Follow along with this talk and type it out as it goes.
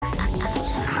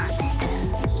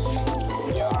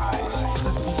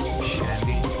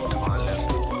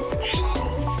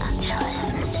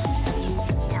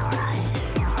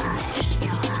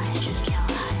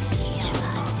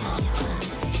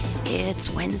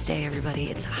Wednesday,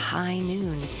 everybody. It's high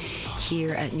noon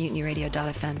here at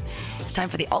MutinyRadio.fm. It's time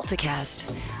for the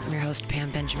Alta-Cast. I'm your host,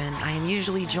 Pam Benjamin. I am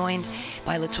usually joined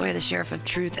by LaToya, the Sheriff of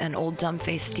Truth, and old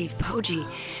dumbface Steve Poggi,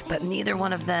 but neither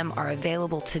one of them are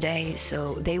available today,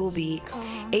 so they will be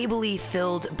ably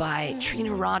filled by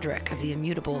Trina Roderick of the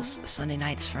Immutables, Sunday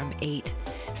nights from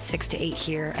 6 to 8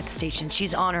 here at the station.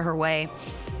 She's on her way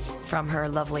from her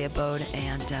lovely abode,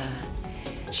 and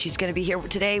she's going to be here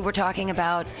today. We're talking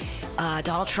about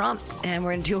Donald Trump, and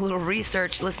we're going to do a little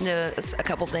research, listen to a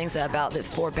couple things about the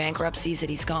 4 bankruptcies that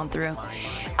he's gone through.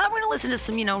 We're going to listen to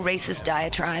some, racist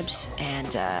diatribes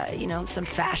and, some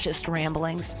fascist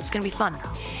ramblings. It's going to be fun.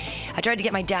 I tried to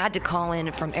get my dad to call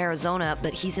in from Arizona,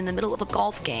 but he's in the middle of a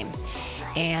golf game,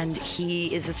 and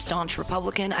he is a staunch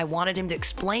Republican. I wanted him to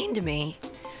explain to me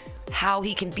how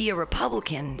he can be a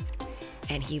Republican,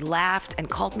 and he laughed and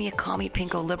called me a commie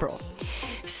pinko liberal.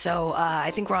 So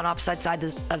I think we're on opposite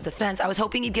sides of the fence. I was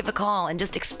hoping he'd give a call and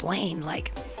just explain,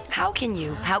 how can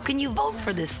you vote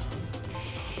for this?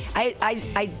 I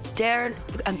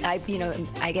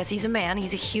guess he's a man.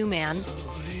 He's a human,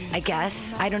 I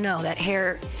guess. I don't know. That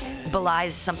hair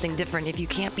belies something different. If you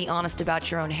can't be honest about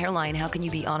your own hairline, how can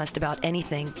you be honest about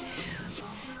anything?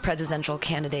 Presidential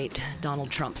candidate Donald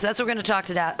Trump. So that's what we're going to talk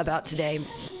about today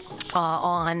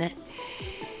on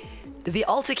the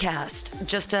Alta-Cast.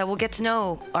 We'll get to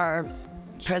know our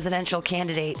presidential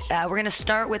candidate. We're going to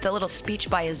start with a little speech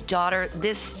by his daughter.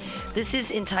 This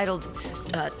is entitled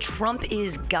 "Trump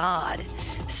is God."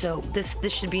 So this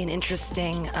should be an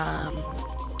interesting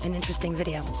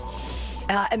video.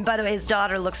 And by the way, his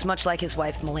daughter looks much like his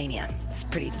wife Melania. It's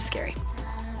pretty scary.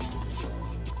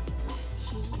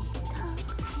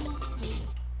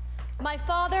 My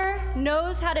father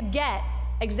knows how to get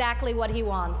exactly what he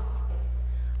wants.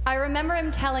 I remember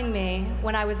him telling me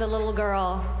when I was a little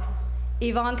girl,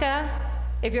 Ivanka,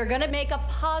 if you're gonna make a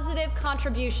positive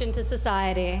contribution to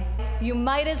society, you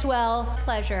might as well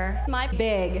pleasure my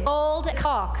big, old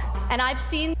cock. And I've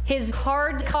seen his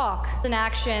hard cock in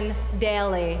action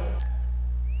daily.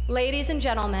 Ladies and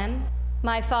gentlemen,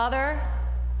 my father,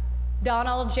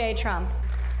 Donald J. Trump.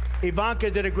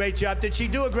 Ivanka did a great job. Did she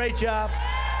do a great job?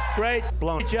 Great,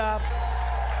 blown job.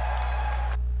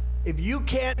 If you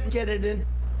can't get it in,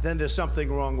 then there's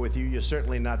something wrong with you. You're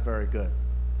certainly not very good.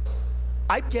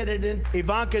 I get it in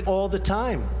Ivanka all the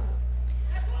time.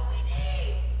 That's what we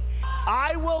need.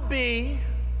 I will be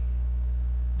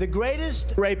the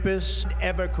greatest rapist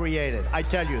ever created. I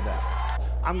tell you that.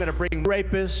 I'm going to bring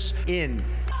rapists in.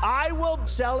 I will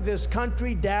sell this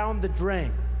country down the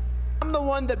drain. I'm the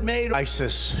one that made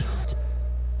ISIS.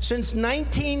 Since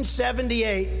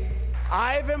 1978,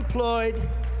 I've employed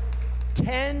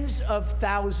tens of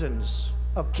thousands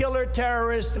of killer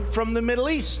terrorists from the Middle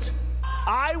East.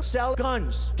 I sell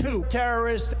guns to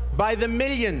terrorists by the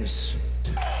millions.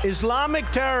 Islamic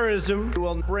terrorism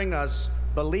will bring us,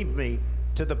 believe me,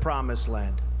 to the promised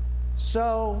land.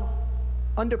 So,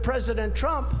 under President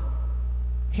Trump,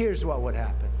 here's what would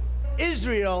happen.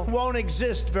 Israel won't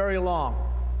exist very long.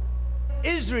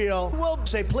 Israel will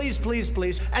say, please, please,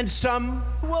 please, and some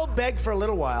will beg for a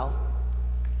little while.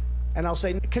 And I'll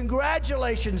say,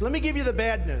 congratulations, let me give you the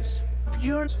bad news.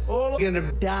 You're all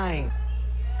gonna die.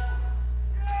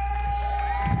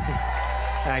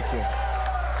 Thank you.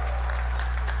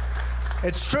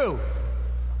 It's true.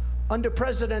 Under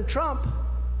President Trump,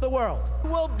 the world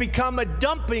will become a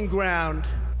dumping ground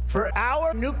for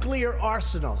our nuclear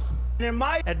arsenal. And in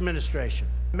my administration,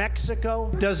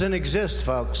 Mexico doesn't exist,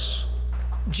 folks.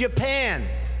 Japan,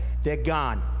 they're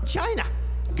gone. China,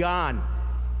 gone.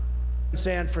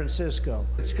 San Francisco,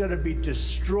 it's going to be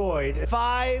destroyed.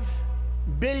 5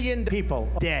 billion people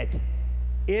dead.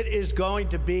 It is going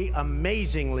to be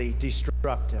amazingly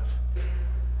destructive.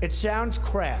 It sounds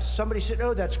crass. Somebody said,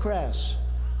 oh, that's crass.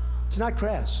 It's not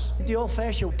crass. The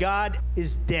old-fashioned God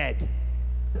is dead.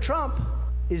 Trump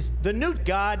is the new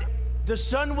God. The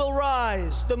sun will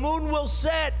rise. The moon will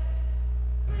set.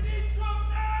 We need Trump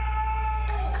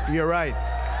now! You're right.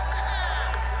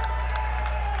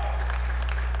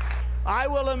 I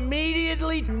will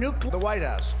immediately nuke the White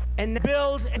House and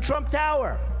build a Trump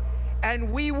Tower.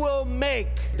 And we will make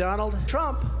Donald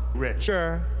Trump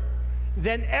richer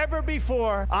than ever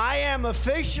before. I am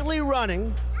officially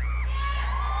running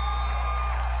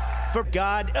for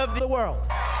God of the world.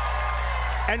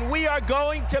 And we are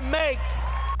going to make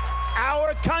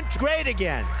our country great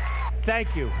again.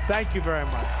 Thank you. Thank you very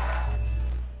much.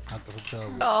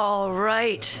 All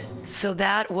right. So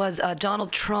that was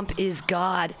Donald Trump is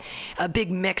God, a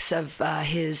big mix of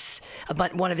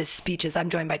one of his speeches. I'm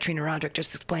joined by Trina Roderick,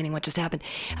 just explaining what just happened.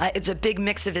 It's a big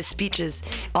mix of his speeches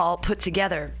all put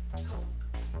together.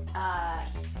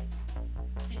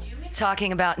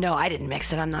 talking about, no, I didn't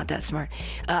mix it. I'm not that smart.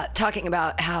 Talking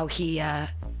about how he,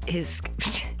 it's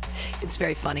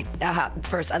very funny.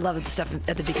 First, I love the stuff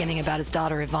at the beginning about his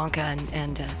daughter Ivanka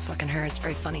and fucking her. It's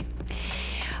very funny.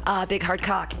 Big hard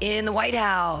cock in the White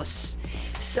House.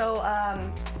 So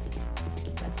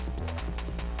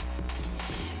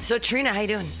Trina, how you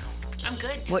doing? I'm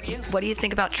good. How What are you? What do you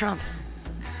think about Trump?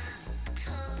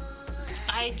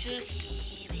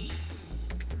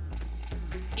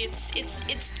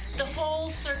 It's the whole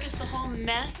circus, the whole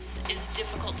mess is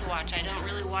difficult to watch. I don't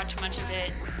really watch much of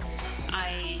it.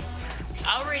 I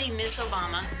already miss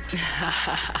Obama.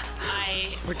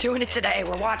 We're doing it today.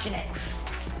 We're watching it.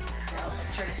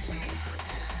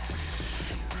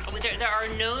 There are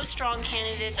no strong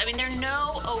candidates. I mean, there are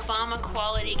no Obama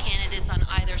quality candidates on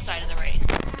either side of the race.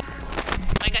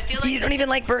 Like, I feel like You don't even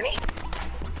like Bernie?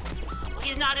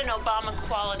 he's not an Obama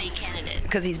quality candidate.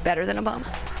 Because he's better than Obama?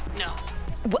 No.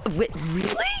 What,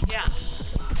 really? Yeah.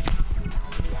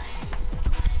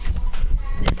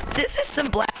 This is some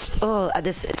blast. Oh,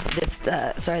 this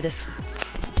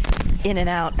in and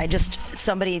out.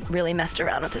 Somebody really messed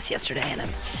around with this yesterday, and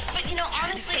But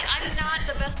honestly, I'm not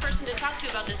the best person to talk to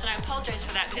about this, and I apologize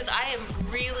for that because I am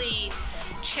really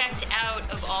checked out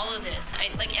of all of this.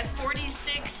 At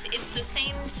 46, it's the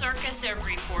same circus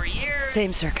every 4 years.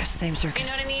 Same circus. You know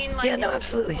what I mean? Yeah, no,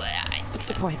 absolutely. What's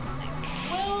the point?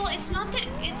 Well, it's not that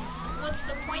it's. What's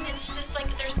the point? It's just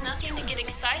there's nothing to get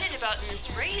excited about in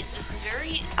this race. This is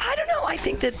very. I don't know. I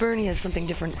think that Bernie has something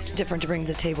different to bring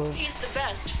to the table. He's the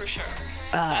best for sure.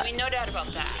 No doubt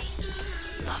about that.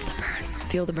 Love the burn.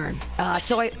 Feel the burn.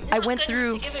 So I went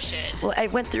through. To give a shit. Well, I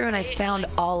went through and I found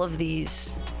all of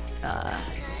these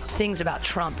things about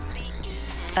Trump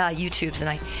YouTubes, and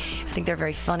I think they're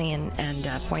very funny and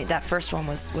point. That first one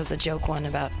was a joke one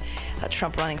about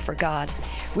Trump running for God,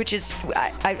 which is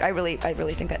I really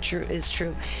think that is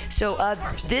true. So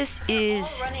this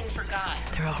is. They're all running for God.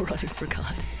 They're all running for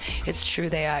God. It's true.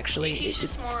 They actually. He's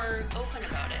just more open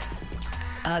about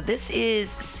it. This is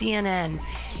CNN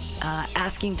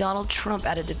asking Donald Trump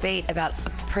at a debate about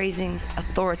praising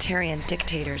authoritarian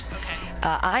dictators. Okay.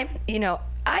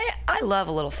 I love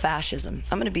a little fascism.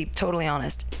 I'm going to be totally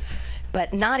honest,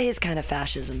 but not his kind of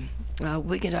fascism.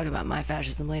 We can talk about my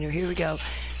fascism later. Here we go.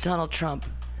 Donald Trump.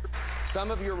 Some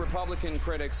of your Republican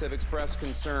critics have expressed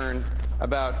concern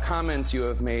about comments you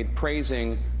have made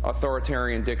praising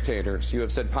authoritarian dictators. You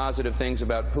have said positive things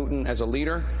about Putin as a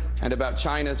leader and about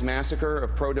China's massacre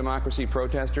of pro-democracy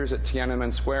protesters at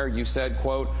Tiananmen Square. You said,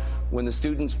 quote, when the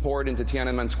students poured into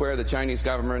Tiananmen Square, the Chinese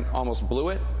government almost blew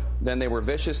it. Then they were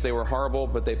vicious, they were horrible,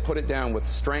 but they put it down with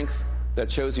strength. That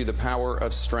shows you the power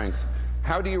of strength.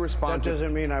 How do you respond to that?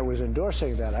 Doesn't mean I was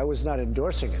endorsing that. I was not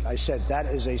endorsing it. I said that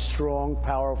is a strong,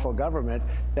 powerful government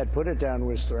that put it down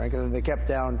with strength, and they kept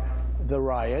down the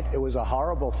riot. It was a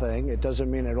horrible thing. It doesn't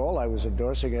mean at all I was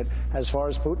endorsing it. As far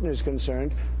as Putin is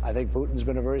concerned, I think Putin's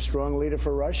been a very strong leader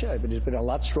for Russia, but he's been a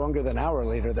lot stronger than our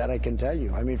leader, that I can tell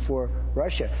you. I mean, for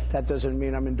Russia. That doesn't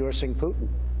mean I'm endorsing Putin.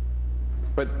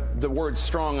 But the word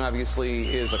strong,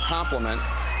 obviously, is a compliment.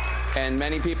 And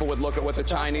many people would look at what the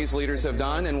Chinese leaders have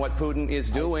done and what Putin is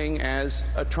doing as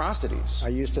atrocities. I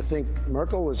used to think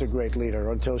Merkel was a great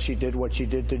leader until she did what she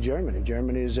did to Germany.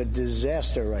 Germany is a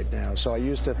disaster right now. So I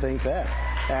used to think that.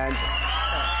 And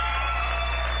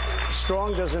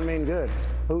strong doesn't mean good.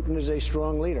 Putin is a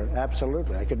strong leader,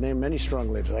 absolutely. I could name many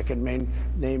strong leaders. I could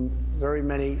name very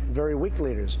many very weak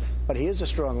leaders. But he is a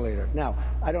strong leader. Now,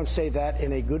 I don't say that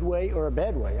in a good way or a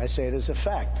bad way. I say it as a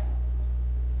fact.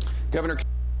 Governor...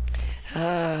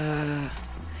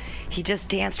 he just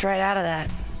danced right out of that.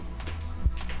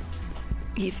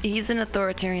 He's an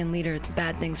authoritarian leader.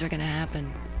 Bad things are going to happen.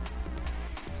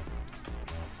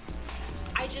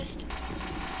 I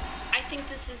think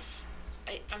this is...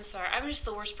 I'm sorry. I'm just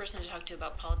the worst person to talk to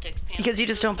about politics. Pam. Because you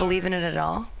just don't believe in it at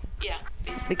all? Yeah,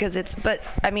 basically. Because but,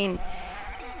 I mean,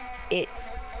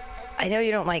 I know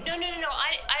you don't like... No.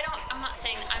 I'm not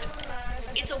saying...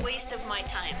 It's a waste of my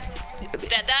time.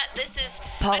 This is...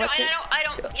 Politics? I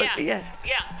don't... Yeah.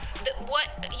 Yeah.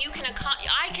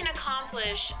 I can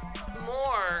accomplish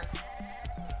more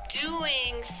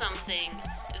doing something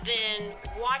than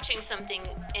watching something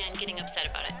and getting upset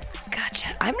about it.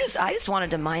 Gotcha. I just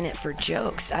wanted to mine it for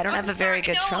jokes. I don't have a very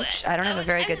good Trump. I don't have a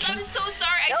very good Trump. I'm so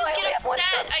sorry. I get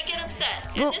upset. I get upset.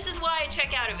 And this is why I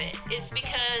check out of it. Is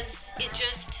because it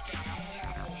just...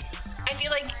 I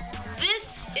feel like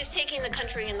this is taking the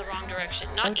country in the wrong direction.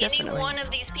 Not any one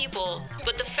of these people,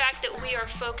 but the fact that we are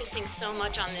focusing so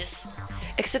much on this.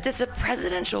 Except it's a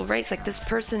presidential race. Like, this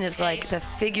person is like the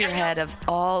figurehead of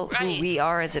all who we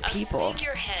are as a people. A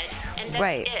figurehead, and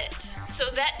that's it. So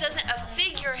that doesn't, a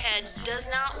figurehead does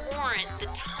not warrant the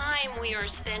time we are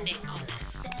spending on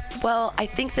this. Well, I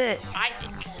think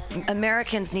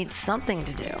Americans need something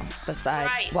to do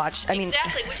besides watch. I mean,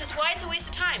 exactly, which is why it's a waste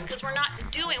of time, because we're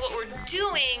not doing what we're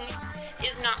doing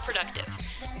is not productive.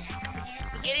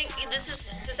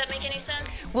 Does that make any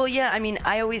sense? Well, yeah. I mean,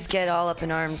 I always get all up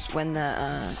in arms when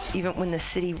even when the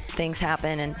city things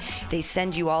happen and they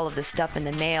send you all of the stuff in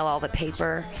the mail, all the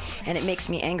paper, and it makes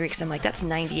me angry because I'm like, that's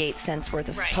 98 cents worth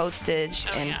of postage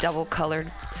and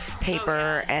double-colored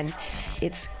paper, and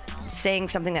it's saying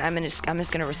something that I'm just going to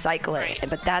recycle it.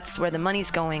 But that's where the money's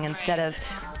going instead of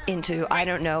into I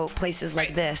don't know, places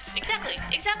like this. Exactly.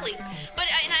 But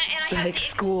I have like the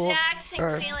schools exact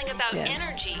same feeling about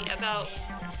energy, about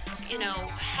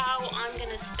how I'm going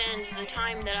to spend the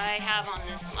time that I have on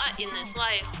in this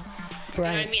life. Right. You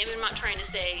know what I mean? I'm not trying to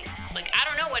say, like, I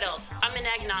don't know what else. I'm an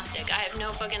agnostic. I have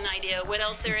no fucking idea what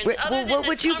else there is other than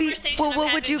this conversation I'm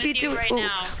having with you right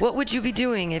now. What would you be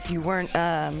doing if you weren't?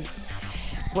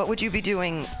 What would you be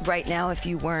doing right now if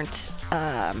you weren't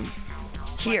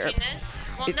here? Watching this?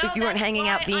 Well, if you weren't hanging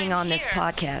out, being on this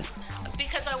podcast?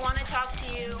 Because I want to talk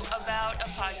to you about a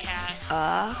podcast.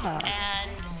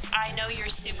 And I know you're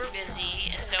super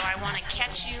busy, and so I want to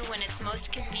catch you when it's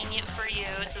most convenient for you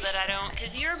so that I don't,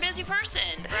 because you're a busy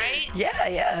person, right?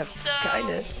 Yeah, so kind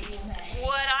of.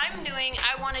 What I'm doing,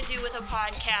 I want to do with a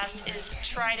podcast is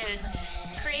try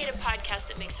to create a podcast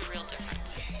that makes a real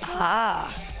difference.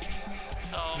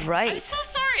 So, right. I'm so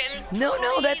sorry.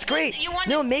 No, that's great.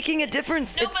 Making a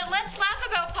difference. No, but let's laugh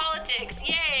about politics.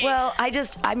 Yay. Well, I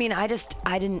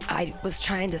was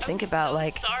trying to think about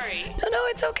like. Sorry. No,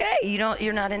 it's okay.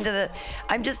 You're not into the.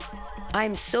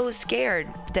 I'm so scared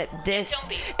that this. Don't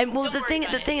be. And well,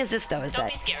 Don't the thing is this though is Don't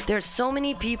that be scared. there's so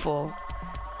many people,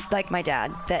 like my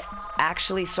dad, that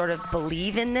actually sort of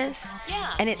believe in this.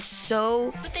 Yeah. And it's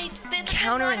so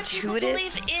counterintuitive. A lot of people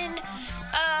believe in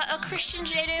a Christian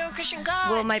Judeo-Christian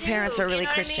God. Well, my too. parents are really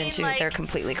Christian I mean? too. Like, They're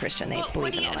completely Christian. They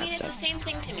believe in all that stuff. It's the same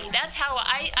thing to me. That's how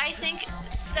I think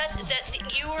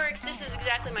that you are. This is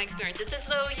exactly my experience. It's as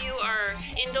though you are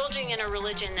indulging in a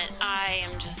religion that I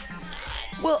am just not.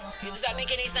 Well, does that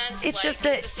make any sense? It's just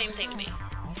that it's the same thing to me.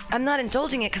 I'm not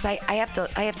indulging it because I have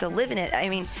to live in it. I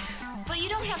mean. But you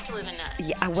don't have to live in that.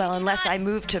 Yeah, well, unless I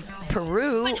move to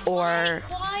Peru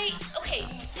Why? Okay,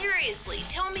 seriously,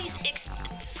 tell me.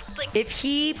 If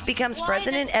he becomes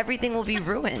president, everything will be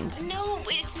ruined. No,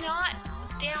 but it's not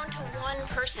down to one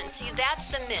person. See, that's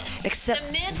the myth. Except,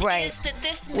 the myth is that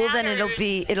this matters. Well, then it'll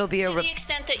be to the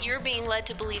extent that you're being led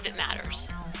to believe it matters.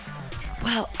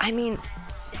 Well, I mean,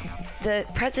 the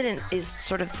president is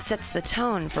sort of sets the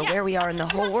tone for where we are in the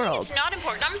whole world. It's not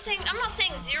important. I'm not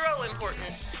saying zero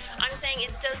importance. I'm saying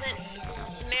it doesn't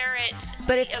merit.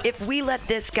 But if we let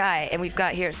this guy, and we've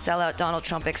got here, sellout Donald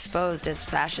Trump exposed as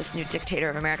fascist new dictator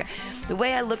of America. The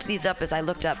way I looked these up is I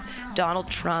looked up Donald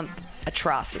Trump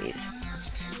atrocities,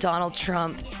 Donald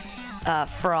Trump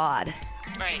fraud,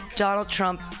 right, Donald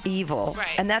Trump evil,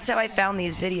 right, and that's how I found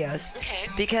these videos. Okay.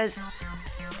 Because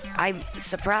I'm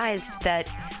surprised that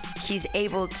he's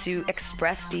able to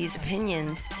express these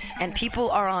opinions and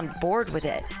people are on board with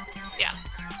it. Yeah.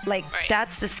 Like,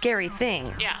 that's the scary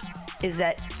thing. Yeah. Is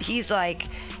that he's like,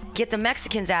 get the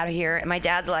Mexicans out of here. And my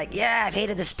dad's like, yeah, I've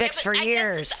hated the Spics for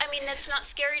years. I mean, that's not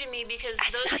scary to me because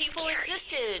those people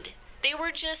existed. They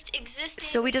were just existing.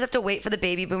 So we just have to wait for the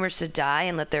baby boomers to die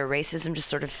and let their racism just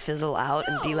sort of fizzle out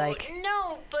and be like.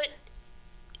 No, but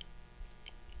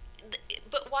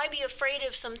why be afraid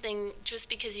of something just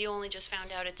because you only just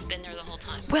found out it's been there the whole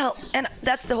time? Well, and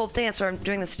that's the whole thing. That's why I'm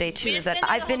doing this today, too, is that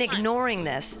I've been ignoring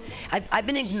this. I've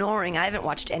been ignoring. I haven't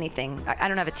watched anything. I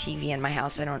don't have a TV in my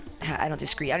house. I don't do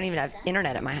screen. I don't even have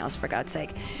internet at my house, for God's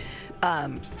sake.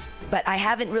 But I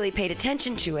haven't really paid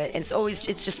attention to it. And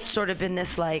it's just sort of been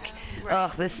this like,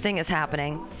 this thing is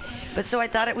happening. But so I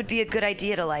thought it would be a good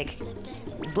idea to like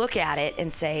look at it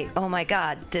and say, oh my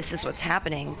God, this is what's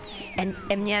happening.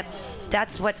 And yet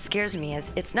that's what scares me.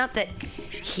 Is it's not that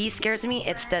he scares me,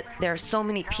 it's that there are so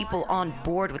many people on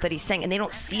board with what he's saying and they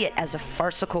don't see it as a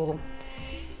farcical.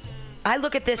 I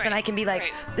look at this and I can be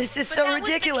like, this is so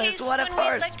ridiculous. What a farce.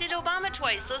 When we elected Obama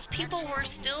twice, those people were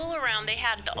still around. They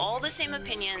had all the same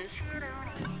opinions.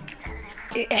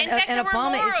 In fact, there were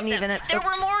more of them. There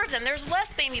were more of them. There's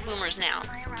less baby boomers now.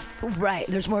 Right.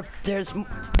 There's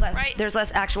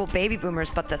less actual baby boomers,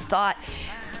 but the thought.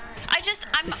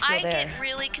 I get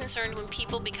really concerned when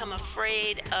people become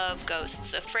afraid of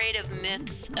ghosts, afraid of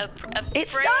myths, afraid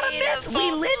It's not a myth. of We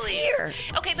false live beliefs. here.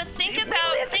 Okay, but think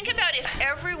about if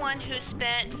everyone who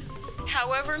spent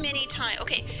however many times,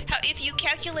 if you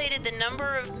calculated the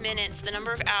number of minutes, the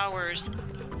number of hours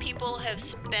people have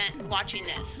spent watching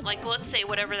this, like let's say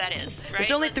whatever that is, right? There's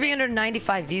only Let's say-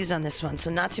 395 views on this one, so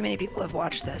not too many people have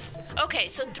watched this. Okay,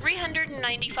 so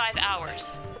 395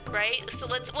 hours, right? So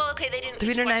they didn't.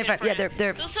 395, yeah,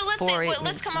 they're So let's 4, say, 8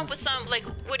 let's come minutes. up with some, like,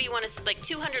 what do you want to, like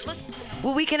 200?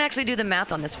 Well, we can actually do the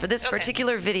math on this. For this Okay.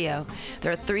 particular video,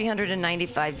 there are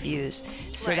 395 views.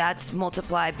 So Right. that's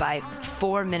multiplied by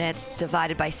 4 minutes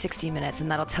divided by 60 minutes, and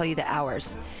that'll tell you the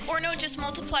hours. Or no, just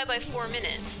multiply by 4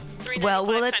 minutes. Well,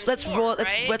 395 let's times roll. 4,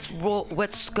 right?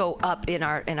 Let's go up in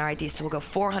our ID. So we'll go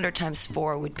 400 times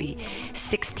 4 would be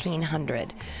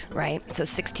 1,600, right? So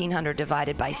 1,600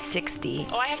 divided by 60.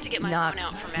 Oh, I have to get my phone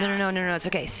out for math. No. It's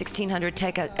okay. 1,600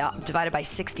 divided by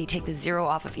 60. Take the 0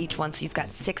 off of each one, so you've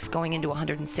got 6 going into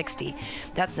 160.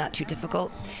 That's not too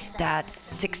difficult. That's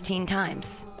 16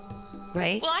 times,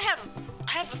 right? Well, I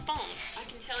have a phone. I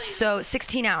can tell you. So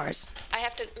 16 hours. I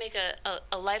have to make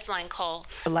a lifeline call.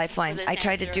 A lifeline. for this I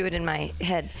tried to answer. do it in my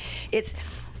head. It's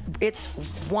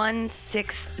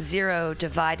 160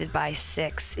 divided by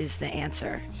 6 is the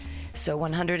answer. So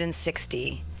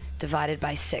 160 divided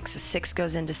by 6. So 6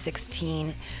 goes into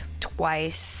 16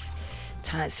 twice.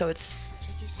 So it's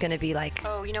going to be like...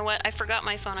 Oh, you know what? I forgot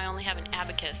my phone. I only have an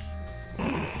abacus.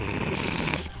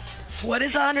 What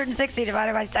is 160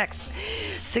 divided by 6?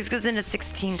 6 goes into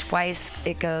 16 twice.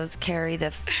 It goes, carry the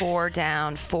 4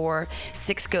 down, 4.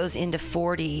 6 goes into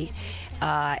 40.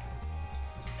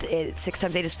 6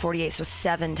 times 8 is 48, so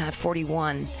 7 times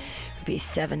 41 would be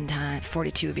 7 times.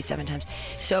 42 would be 7 times.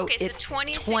 So Okay, so it's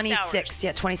 26 hours.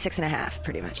 Yeah, 26 and a half,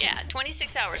 pretty much. Yeah,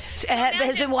 26 hours. So It has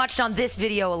imagine- been watched on this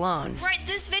video alone. Right,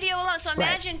 this video alone. So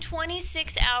imagine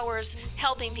 26 hours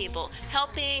helping people,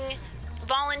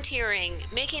 volunteering,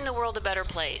 making the world a better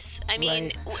place. I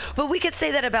mean, Right. But we could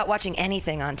say that about watching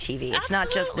anything on TV. It's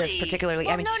not just this absolutely. particularly.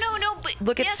 Well, I mean, no. But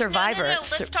look at yes, Survivor. No.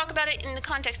 Let's talk about it in the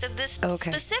context of this Okay.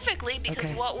 specifically, because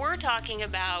Okay. what we're talking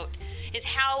about is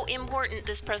how important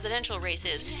this presidential race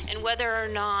is, and whether or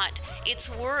not it's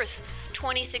worth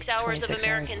 26 hours 26 of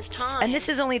Americans' time. And this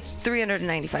is only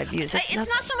 395 views. It's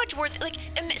not so much worth. Like,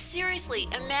 seriously,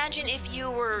 imagine if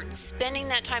you were spending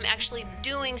that time actually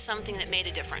doing something that made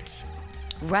a difference.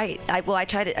 Right. I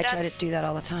try to That's- do that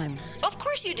all the time. Of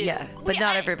course you do. Yeah, but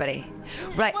not everybody.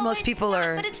 Right. Well, Most it's people not-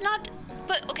 are. But it's not.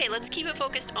 But okay, let's keep it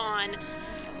focused on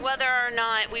whether or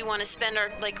not we want to spend our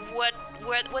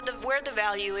where the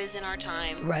value is in our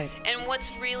time. Right. And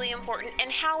what's really important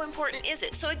and how important is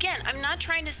it? So again, I'm not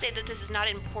trying to say that this is not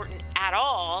important at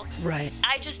all. Right.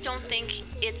 I just don't think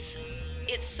it's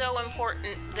so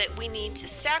important that we need to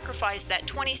sacrifice that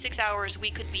 26 hours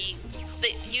we could be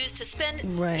used to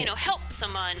spend, Right. help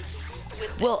someone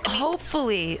with. Well,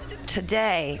 hopefully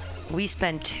today we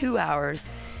spend 2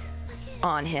 hours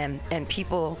on him, and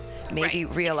people maybe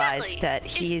Right. realize Exactly. that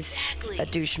he's Exactly. a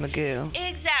douche magoo.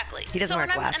 Exactly. He doesn't wear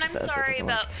and glasses, I'm though, so it sorry doesn't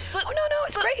about. work. But, Oh, no,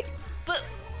 it's great. But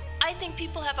I think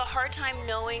people have a hard time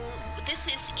knowing this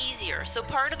is easier. So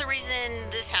part of the reason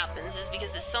this happens is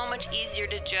because it's so much easier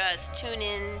to just tune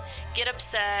in, get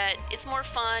upset. It's more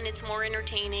fun. It's more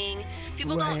entertaining.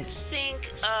 People don't Right.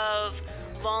 think of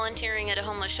volunteering at a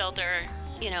homeless shelter,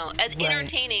 as Right.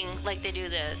 entertaining like they do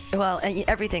this. Well, and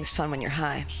everything's fun when you're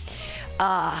high.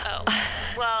 Oh,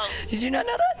 well. Did you not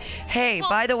know that? Hey, Well,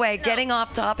 by the way, no. getting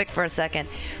off topic for a second.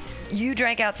 You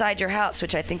drank outside your house,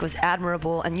 which I think was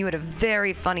admirable, and you had a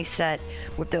very funny set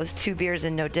with those 2 beers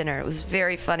and no dinner. It was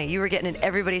very funny. You were getting in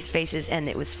everybody's faces, and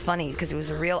it was funny because it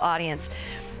was a real audience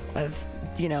of,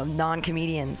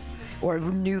 non-comedians or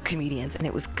new comedians, and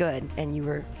it was good. And you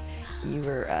were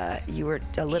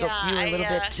a little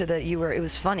bit to the. It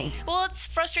was funny Well, it's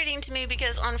frustrating to me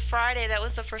because on Friday, that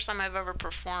was the first time I've ever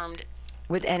performed.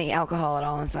 with any alcohol at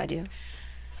all inside you.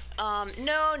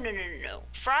 No.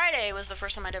 Friday was the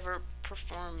first time I'd ever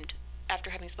performed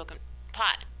after having spoken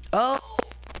pot. Oh,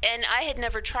 And I had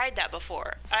never tried that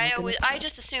before. Smoking I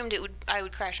just assumed I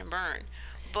would crash and burn.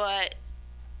 But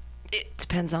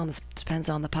depends on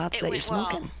the pots It that you're went well.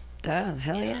 smoking. Duh,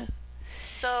 hell yeah.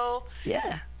 so,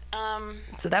 Yeah.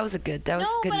 So that was good no, use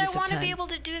but I of want to time. be able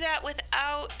to do that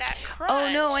without that crush.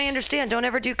 Oh no, I understand. Don't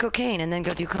ever do cocaine and then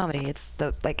go do comedy. It's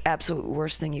the absolute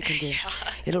worst thing you can do. Yeah.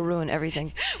 It'll ruin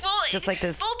everything. Well, Just like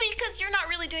this. Well, because you're not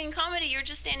really doing comedy. You're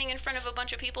just standing in front of a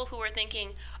bunch of people who are thinking,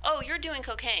 "Oh, you're doing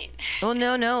cocaine." Oh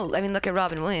no. I mean, look at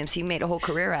Robin Williams. He made a whole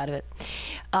career out of it.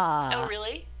 Oh,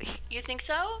 really? You think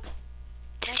so?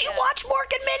 Did you watch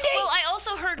Mork and Mindy? Well, I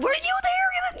also heard. Were you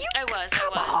there? I was.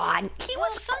 Come on. He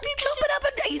was some people jumping just, up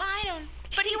and down. I don't.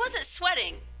 But he wasn't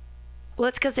sweating. Well,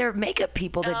 it's because they're makeup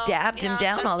people that dabbed him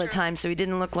down all the time, so he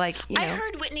didn't look like, I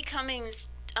heard Whitney Cummings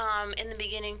in the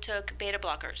beginning took beta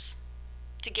blockers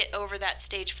to get over that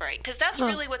stage fright, because that's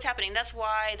really what's happening. That's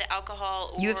why the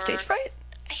alcohol. You have stage fright?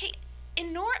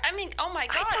 Oh my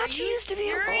God, I thought you used to be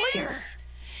a lawyer.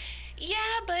 Yeah,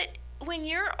 but when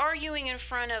you're arguing in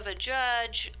front of a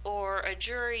judge or a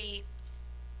jury,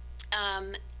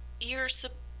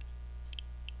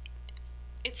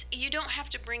 you don't have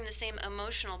to bring the same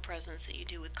emotional presence that you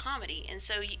do with comedy, and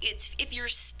so if you're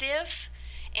stiff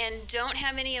and don't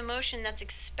have any emotion, that's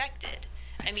expected.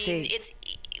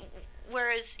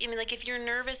 Whereas, if you're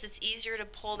nervous, it's easier to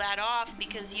pull that off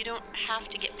because you don't have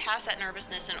to get past that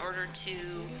nervousness in order to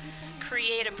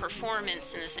create a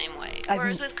performance in the same way.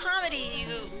 Whereas with comedy,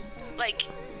 you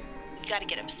got to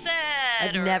get upset.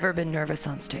 I've never been nervous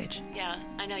on stage. Yeah,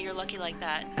 I know, you're lucky like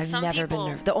that. I've never been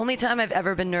nervous. The only time I've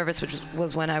ever been nervous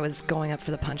was when I was going up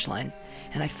for the punchline,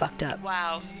 and I fucked up.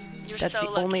 Wow. That's the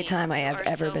only time I have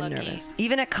ever been nervous.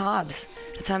 Even at Cobb's,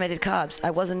 the time I did Cobb's,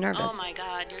 I wasn't nervous. Oh my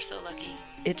God, you're so lucky.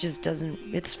 It just doesn't.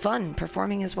 It's fun.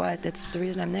 Performing is that's the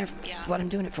reason I'm there. Yeah. It's what I'm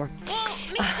doing it for. Well,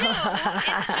 me too.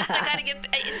 It's just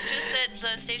it's just that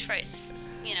the stage frights,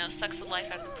 sucks the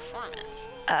life out of the performance.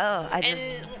 Oh, And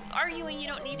arguing, you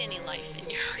don't need any life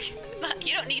in your argument.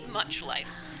 You don't need much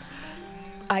life.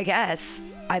 I guess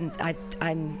I'm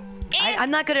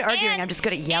not good at arguing. I'm just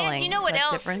good at yelling. And you know what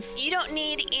else? Difference? You don't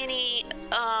need any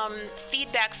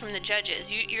feedback from the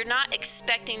judges. You're not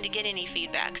expecting to get any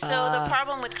feedback. So the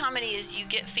problem with comedy is you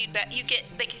get feedback. You get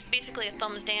basically a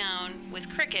thumbs down with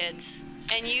crickets,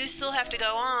 and you still have to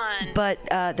go on. But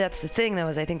that's the thing, though,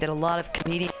 is I think that a lot of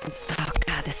comedians. Oh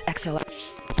God, this XLR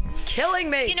killing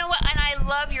me. You know what? And I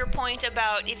love your point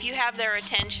about if you have their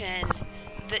attention.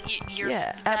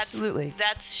 Absolutely.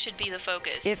 That should be the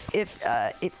focus. If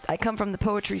I come from the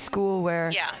poetry school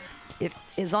where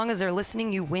as long as they're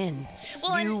listening, you win.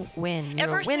 Well, you win. You're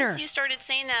ever a winner. since you started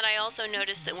saying that, I also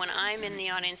noticed that when I'm in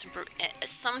the audience,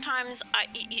 sometimes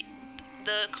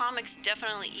the comics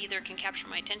definitely either can capture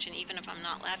my attention even if I'm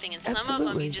not laughing, and some of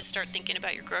them you just start thinking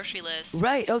about your grocery list.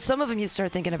 Right. Oh, some of them you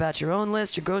start thinking about your own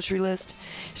list, your grocery list.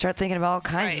 You start thinking about all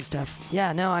kinds of stuff.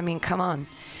 Yeah. No. I mean, come on.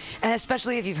 And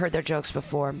especially if you've heard their jokes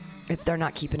before, if they're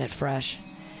not keeping it fresh.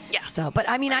 Yeah. So, but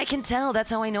I mean, I can tell. That's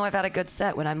how I know I've had a good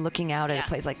set, when I'm looking out at a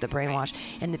place like The Brainwash,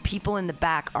 and the people in the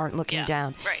back aren't looking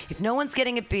down. Right. If no one's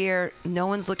getting a beer, no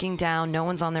one's looking down, no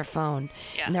one's on their phone,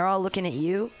 and they're all looking at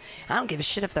you, I don't give a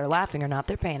shit if they're laughing or not.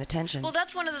 They're paying attention. Well,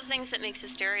 that's one of the things that makes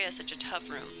hysteria such a tough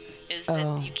room, is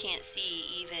that you can't see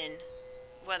even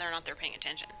whether or not they're paying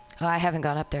attention. I haven't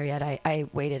gone up there yet. I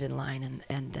waited in line,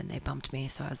 and then they bumped me,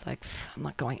 so I was like, I'm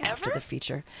not going after the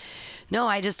feature. No,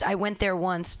 I went there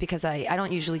once because I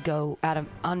don't usually go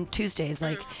on Tuesdays.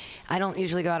 Like, I don't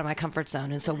usually go out of my comfort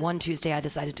zone. And so one Tuesday I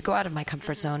decided to go out of my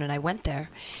comfort zone, and I went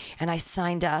there, and I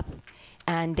signed up,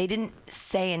 and they didn't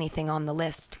say anything on the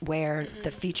list where the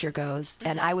feature goes.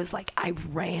 And I was like, I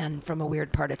ran from a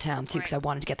weird part of town, too, because I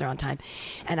wanted to get there on time.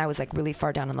 And I was like really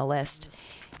far down on the list.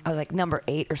 I was like number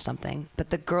 8 or something. But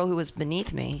the girl who was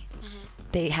beneath me,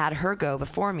 they had her go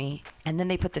before me, and then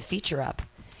they put the feature up.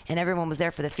 And everyone was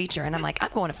there for the feature. And I'm like,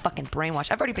 I'm going to fucking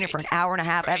Brainwash. I've already been here for an hour and a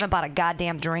half. I haven't bought a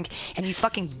goddamn drink. And you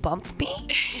fucking bumped me?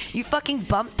 You fucking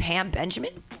bumped Pam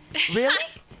Benjamin? Really?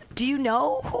 Do you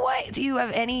know do you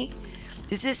have any...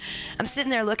 I'm sitting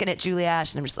there looking at Julie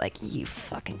Ash, and I'm just like, you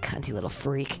fucking cunty little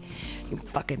freak. You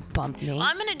fucking bumped me. Well,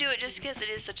 I'm going to do it just because it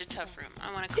is such a tough room.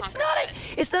 I want to conquer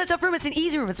It's not a tough room. It's an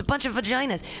easy room. It's a bunch of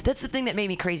vaginas. That's the thing that made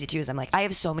me crazy, too, is I'm like, I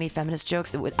have so many feminist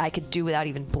jokes that I could do without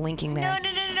even blinking there. No.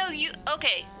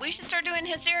 Okay, we should start doing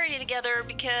hysteria together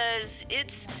because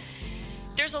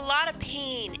there's a lot of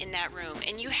pain in that room,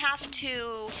 and you have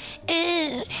to...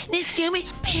 There's so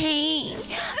much pain.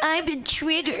 I've been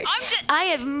triggered. I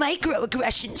have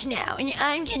microaggressions now, and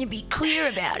I'm going to be clear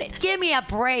about it. Give me a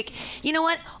break. You know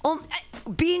what?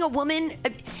 Being a woman,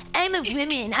 I'm a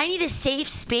woman. I need a safe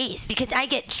space because I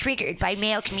get triggered by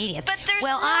male comedians. But there's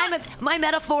my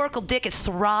metaphorical dick is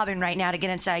throbbing right now to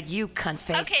get inside you, cunt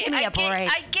face. Okay, Give me a break.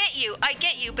 I get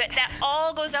you, but that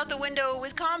all goes out the window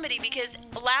with comedy because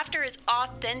laughter is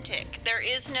authentic. There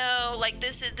is no,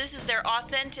 this is their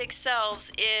authentic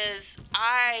selves,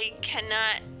 I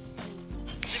cannot...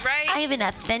 Right? I have an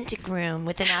authentic room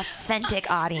with an authentic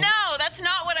audience. No, that's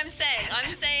not what I'm saying.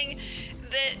 I'm saying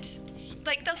that,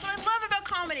 that's what I love about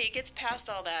comedy. It gets past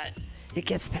all that.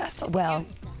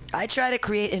 I try to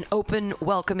create an open,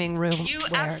 welcoming room. You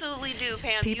absolutely do,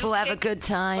 Pam. People have a good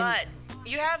time. But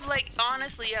you have,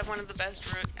 honestly, you have one of the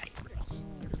best rooms.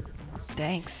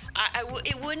 Thanks.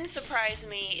 It wouldn't surprise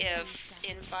me if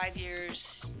in 5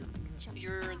 years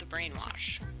you're the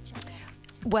brainwash.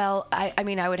 Well, I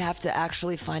mean, I would have to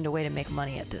actually find a way to make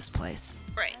money at this place.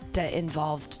 Right. That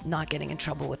involved not getting in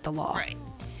trouble with the law. Right.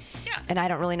 Yeah. And I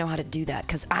don't really know how to do that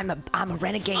because I'm a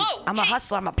renegade. Oh, I'm a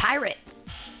hustler. I'm a pirate.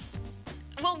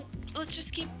 Well, let's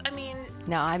just keep.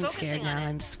 No, I'm focusing scared now.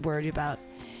 on it.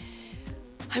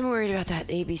 I'm worried about that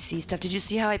ABC stuff. Did you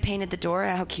see how I painted the door?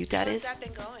 How cute that is? How's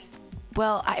that been going?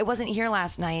 Well, I wasn't here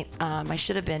last night. I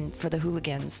should have been for the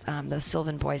Hooligans, the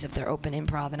Sylvan Boys of their open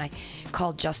improv, and I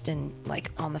called Justin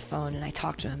on the phone and I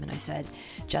talked to him and I said,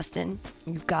 Justin,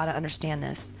 you've got to understand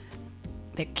this.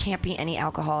 There can't be any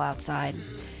alcohol outside.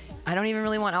 I don't even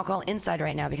really want alcohol inside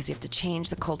right now because we have to change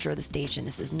the culture of the station.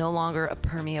 This is no longer a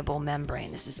permeable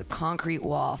membrane. This is a concrete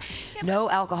wall. No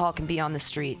alcohol can be on the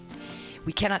street.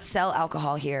 We cannot sell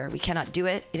alcohol here. We cannot do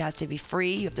it. It has to be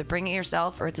free. You have to bring it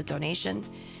yourself or it's a donation.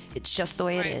 It's just the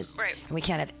way it is. Right. And we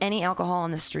can't have any alcohol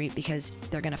on the street because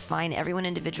they're going to fine everyone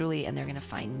individually and they're going to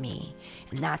fine me.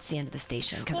 And that's the end of the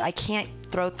station because I can't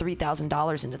throw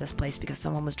 $3,000 into this place because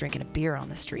someone was drinking a beer on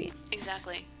the street.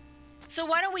 Exactly. So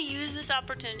why don't we use this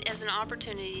opportunity as an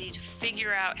opportunity to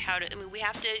figure out how to, we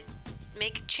have to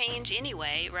make change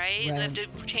anyway, right? We have to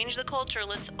change the culture.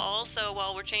 Let's also,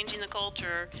 while we're changing the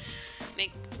culture,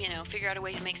 figure out a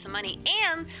way to make some money.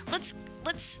 And let's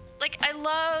I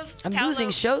love I'm losing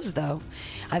shows though.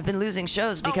 I've been losing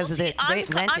shows because of the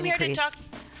rent increase.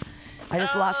 I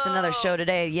just lost another show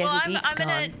today. Yahoo Geek's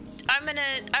gone.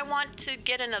 I want to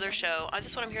get another show.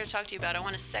 That's what I'm here to talk to you about. I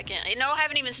want a second. No, I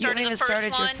haven't even started the first one. You haven't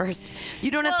even started your first.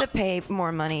 You don't have to pay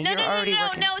more money. No, You're already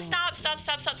working. No, stop.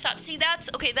 See,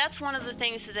 that's one of the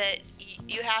things that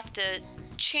you have to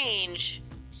change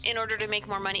in order to make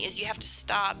more money is you have to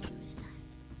stop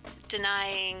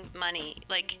denying money.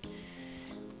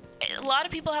 A lot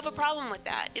of people have a problem with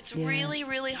that. It's really,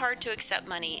 really hard to accept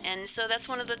money. And so that's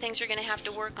one of the things you're going to have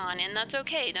to work on. And that's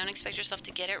okay. Don't expect yourself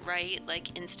to get it right,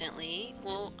 instantly.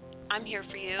 Well, I'm here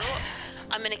for you.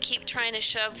 I'm going to keep trying to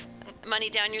shove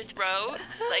money down your throat.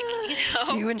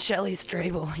 You and Shelley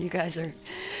Strabel, you guys are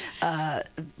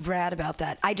rad about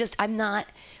that. I'm not.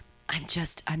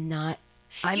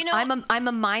 I'm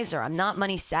a miser. I'm not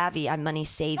money savvy. I'm money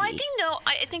savvy. Well,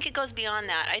 I think it goes beyond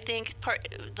that. I think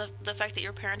the fact that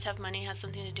your parents have money has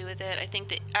something to do with it. I think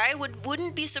that I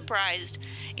wouldn't be surprised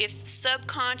if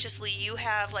subconsciously you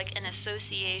have an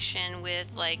association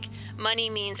with money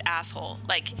means asshole.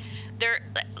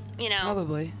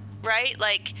 Probably. Right?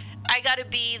 I got to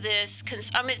be this.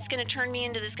 It's going to turn me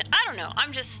into this. I don't know.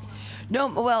 I'm just. No.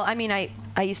 Well,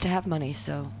 I used to have money,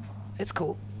 so it's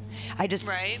cool. I just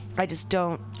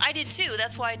don't. I did too.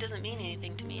 That's why it doesn't mean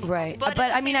anything to me. Right. But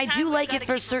I do like it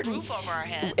for certain. Roof over our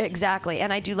heads. Exactly,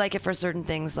 and I do like it for certain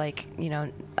things.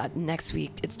 Next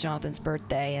week it's Jonathan's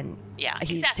birthday, and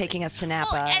he's taking us to Napa.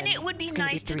 Well, and it would be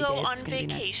nice to go on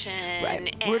vacation.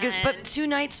 Nice. Right. But 2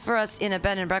 nights for us in a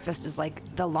bed and breakfast is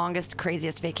the longest,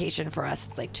 craziest vacation for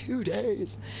us. It's 2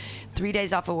 days, 3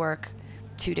 days off of work,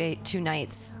 2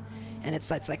 nights. And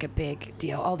that's a big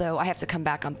deal. Although I have to come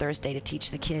back on Thursday to teach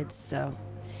the kids, so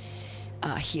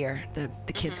here the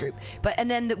kids group. And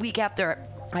then the week after,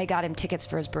 I got him tickets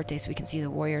for his birthday so we can see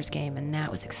the Warriors game, and that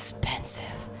was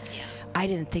expensive. Yeah. I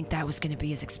didn't think that was going to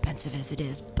be as expensive as it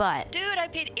is, but dude, I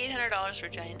paid $800 for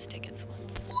Giants tickets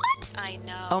once. What? I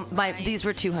know. These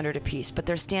were $200 a piece, but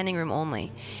they're standing room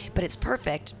only. But it's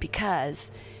perfect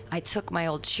because I took my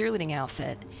old cheerleading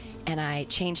outfit and I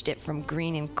changed it from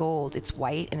green and gold. It's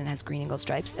white and it has green and gold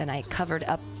stripes, and I covered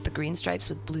up the green stripes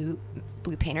with blue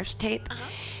painter's tape.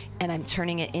 And I'm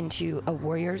turning it into a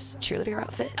Warriors cheerleader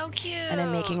outfit. Oh, cute. And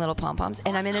I'm making little pom-poms.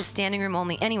 And I'm in a standing room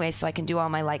only anyway, so I can do all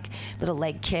my little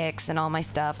leg kicks and all my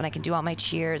stuff, and I can do all my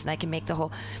cheers, and I can make the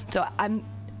whole. So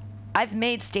I've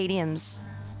made stadiums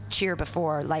cheer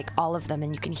before, all of them,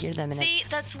 and you can hear them. See,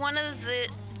 that's one of the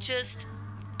just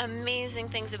amazing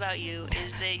things about you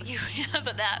is that you have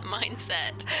that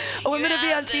mindset. Oh, I'm going to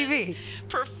be on TV.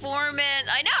 Performance.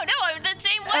 I know. No, I'm the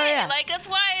same way. Oh, yeah. That's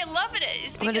why I love it.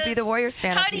 I'm going to be the Warriors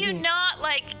fan on TV. How do you not,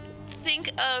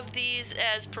 think of these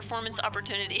as performance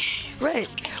opportunities? Right.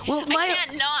 Well, I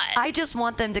can't not. I just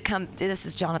want them to come. This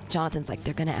is Jonathan's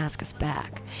they're going to ask us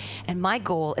back. And my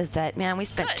goal is that, man, we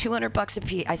spent $200 a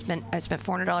piece. I spent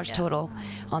 $400 total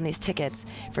on these tickets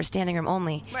for standing room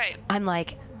only. Right. I'm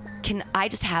can I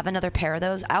just have another pair of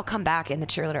those? I'll come back in the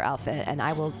cheerleader outfit, and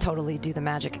I will totally do the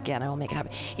magic again. I will make it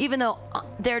happen. Even though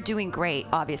they're doing great,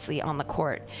 obviously, on the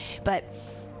court. But,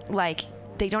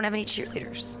 they don't have any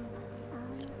cheerleaders.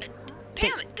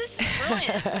 Pam, this is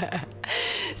brilliant.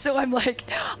 So I'm like,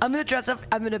 I'm gonna dress up.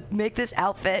 I'm gonna make this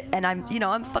outfit, and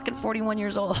I'm fucking 41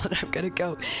 years old, and I'm gonna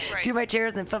go do my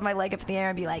chairs and put my leg up in the air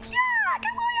and be like, yeah,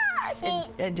 come on,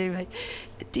 and do my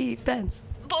defense.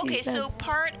 But okay, so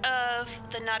part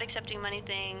of the not accepting money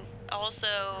thing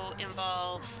also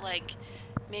involves like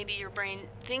maybe your brain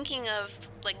thinking of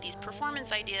like these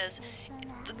performance ideas.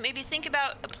 Maybe think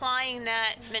about applying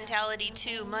that mentality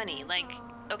to money. Like,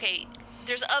 okay,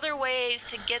 there's other ways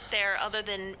to get there other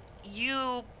than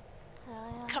you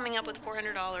coming up with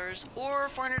 $400 or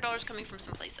 $400 coming from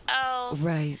someplace else.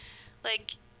 Right.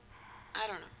 Like, I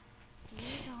don't know.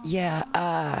 Yeah.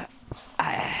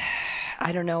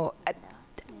 I don't know.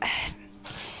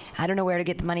 I don't know where to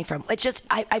get the money from. It's just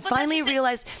I finally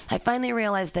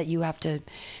realized that you have to.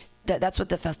 That's what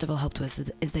the festival helped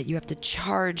with is that you have to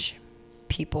charge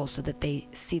people so that they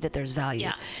see that there's value.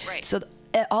 Yeah, right. So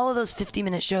all of those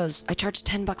 50-minute shows, I charge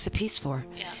 $10 a piece for.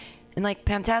 Yeah. And like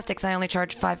Pamtastics, I only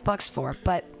charge $5 for.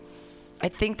 But I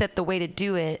think that the way to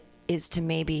do it is to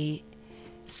maybe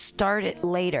start it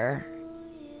later.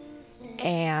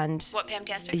 And what,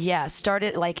 Pamtastics? Yeah, start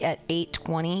it like at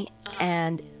 8:20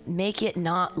 and make it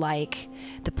not like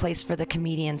the place for the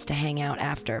comedians to hang out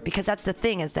after, because that's the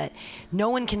thing is that no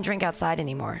one can drink outside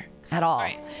anymore at all.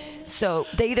 Right. So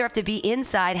they either have to be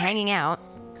inside hanging out.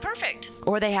 Perfect.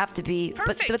 Or they have to be.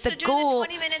 Perfect. But so the do goal. the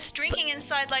 20 minutes drinking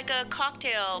inside like a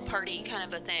cocktail party kind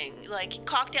of a thing. Like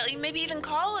cocktail, you maybe even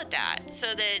call it that so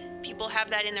that people have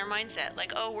that in their mindset.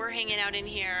 Like, oh, we're hanging out in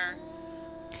here.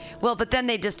 Well, but then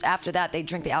they just, after that, they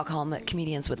drink the alcohol and the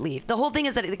comedians would leave. The whole thing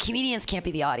is that the comedians can't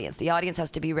be the audience. The audience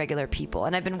has to be regular people.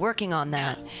 And I've been working on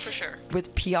that. Yeah, for sure.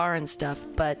 With PR and stuff.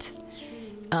 But,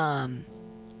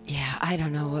 yeah, I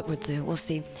don't know what we'll do. We'll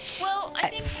see. Well, I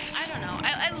don't know.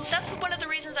 That's one of the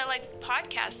reasons I like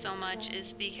podcasts so much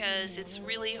is because it's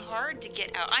really hard to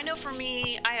get out. I know for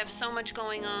me, I have so much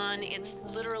going on. It's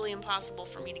literally impossible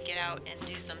for me to get out and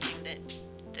do something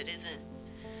that isn't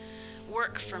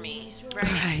work for me,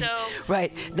 right? So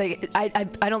right. I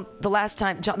don't. The last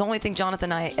time, the only thing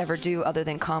Jonathan and I ever do other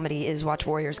than comedy is watch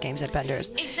Warriors games at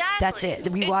Bender's. Exactly. That's it.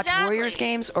 We watch Warriors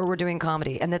games or we're doing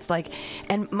comedy, and it's like,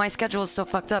 and my schedule is so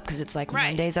fucked up because it's like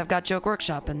Mondays I've got Joke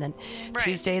Workshop, and then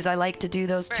Tuesdays I like to do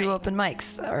those 2 open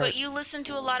mics. But you listen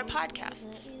to a lot of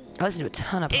podcasts. I listen to a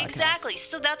ton of podcasts. Exactly.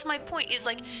 So that's my point. Is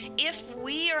like if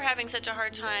we are having such a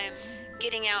hard time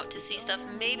getting out to see stuff,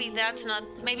 maybe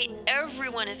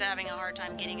everyone is having a hard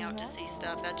time getting out to see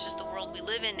stuff. That's just the world we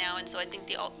live in now. And so I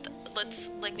think let's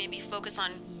like maybe focus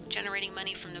on generating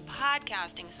money from the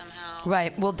podcasting somehow.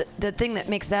 Right. Well, the thing that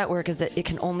makes that work is that it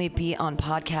can only be on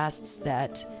podcasts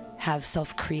that have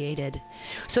self-created.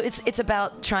 So it's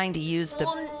about trying to use the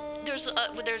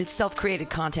it's self-created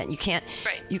content. You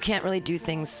can't really do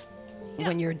things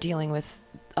when you're dealing with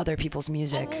other people's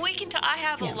music. Well, we can. I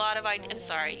have a lot of ideas. I'm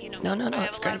sorry. No. I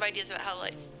have a lot of ideas about how,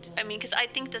 because I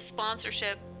think the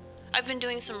sponsorship. I've been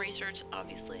doing some research,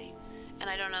 obviously, and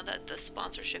I don't know that the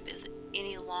sponsorship is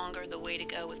any longer the way to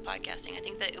go with podcasting. I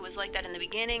think that it was like that in the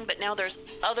beginning, but now there's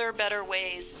other better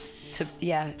ways to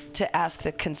ask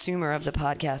the consumer of the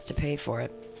podcast to pay for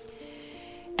it.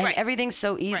 And everything's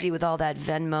so easy with all that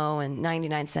Venmo, and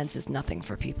 99 cents is nothing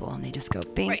for people, and they just go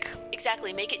bink. Right.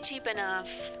 Exactly. Make it cheap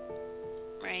enough.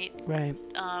 Right.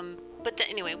 But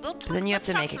anyway, we'll talk. Then you have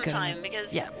to make it good.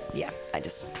 Because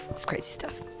it's crazy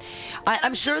stuff.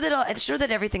 I'm sure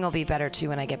that everything will be better too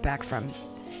when I get back from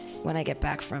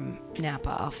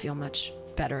Napa. I'll feel much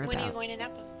better. When are you going to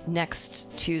Napa?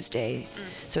 Next Tuesday.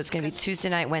 So it's going to be Tuesday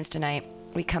night, Wednesday night.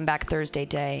 We come back Thursday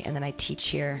day, and then I teach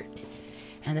here.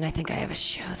 And then I think I have a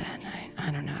show that night.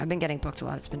 I don't know. I've been getting booked a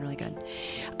lot. It's been really good.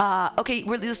 Okay,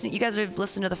 we're listening. You guys have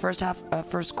listened to the first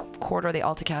quarter of the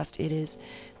Alta-Cast. It is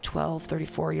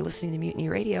 12:34. You're listening to Mutiny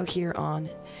Radio here on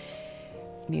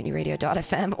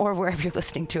MutinyRadio.fm or wherever you're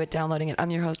listening to it, downloading it.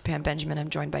 I'm your host, Pam Benjamin. I'm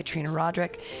joined by Trina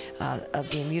Roderick of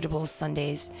The Immutables,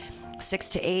 Sundays 6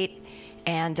 to 8.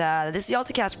 And this is the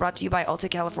Alta-Cast brought to you by Alta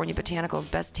California Botanicals.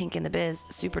 Best tink in the biz.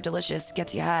 Super delicious.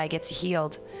 Gets you high. Gets you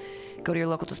healed. Go to your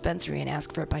local dispensary and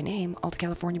ask for it by name, Alta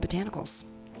California Botanicals.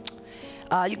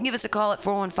 You can give us a call at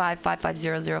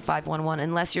 415-550-0511,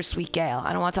 unless you're Sweet Gail.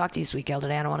 I don't want to talk to you, Sweet Gail,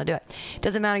 today. I don't want to do it.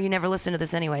 Doesn't matter. You never listen to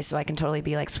this anyway, so I can totally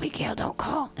be like, Sweet Gail, don't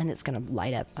call. And it's going to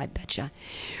light up, I betcha.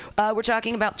 We're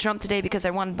talking about Trump today because I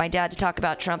wanted my dad to talk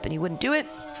about Trump, and he wouldn't do it.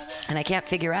 And I can't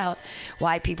figure out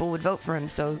why people would vote for him.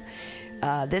 So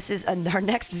this is our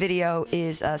next video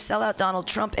is sellout Donald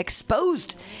Trump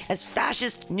exposed as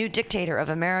fascist new dictator of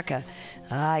America.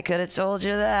 I could have told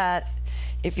you that.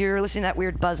 If you're listening to that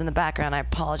weird buzz in the background, I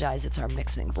apologize. It's our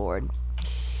mixing board.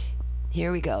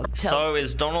 Here we go. So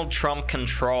is Donald Trump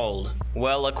controlled?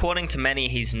 Well, according to many,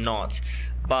 he's not.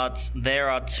 But there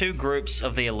are two groups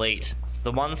of the elite.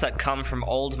 The ones that come from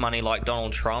old money like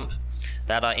Donald Trump,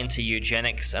 that are into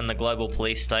eugenics and the global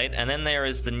police state, and then there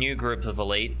is the new group of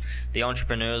elite, the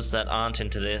entrepreneurs that aren't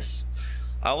into this.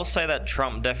 I will say that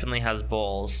Trump definitely has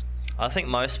balls. I think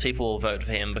most people will vote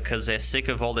for him because they're sick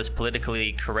of all this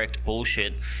politically correct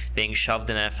bullshit being shoved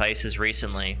in our faces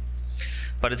recently.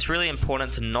 But it's really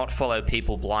important to not follow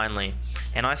people blindly,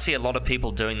 and I see a lot of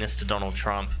people doing this to Donald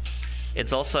Trump.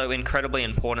 It's also incredibly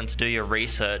important to do your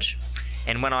research,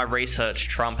 and when I researched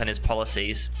Trump and his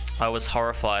policies, I was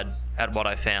horrified at what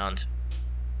I found.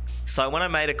 So when I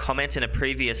made a comment in a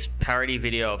previous parody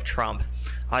video of Trump,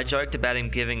 I joked about him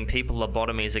giving people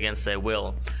lobotomies against their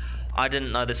will. I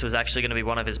didn't know this was actually going to be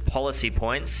one of his policy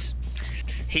points.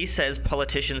 He says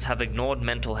politicians have ignored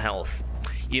mental health.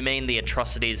 You mean the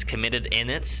atrocities committed in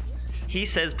it? He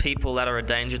says people that are a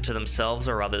danger to themselves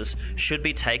or others should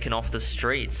be taken off the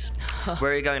streets.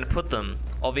 Where are you going to put them?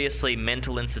 Obviously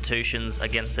mental institutions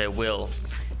against their will.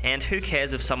 And who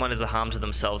cares if someone is a harm to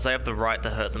themselves? They have the right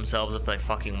to hurt themselves if they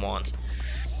fucking want.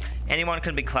 Anyone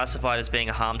can be classified as being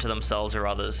a harm to themselves or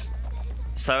others.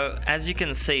 So, as you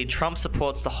can see, Trump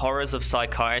supports the horrors of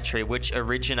psychiatry which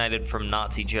originated from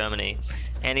Nazi Germany,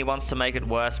 and he wants to make it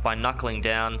worse by knuckling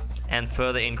down and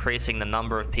further increasing the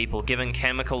number of people given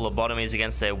chemical lobotomies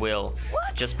against their will,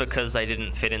 just because they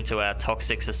didn't fit into our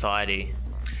toxic society.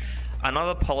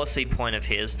 Another policy point of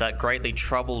his that greatly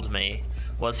troubled me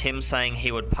was him saying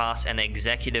he would pass an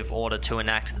executive order to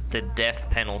enact the death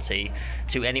penalty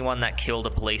to anyone that killed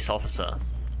a police officer.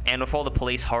 And with all the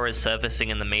police horrors surfacing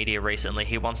in the media recently,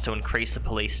 he wants to increase the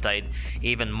police state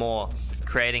even more,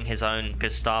 creating his own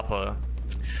Gestapo.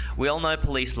 We all know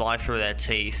police lie through their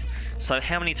teeth, so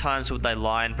how many times would they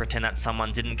lie and pretend that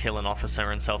someone didn't kill an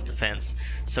officer in self-defense,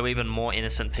 so even more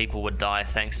innocent people would die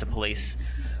thanks to police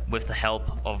with the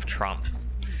help of Trump?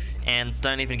 And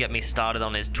don't even get me started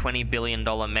on his $20 billion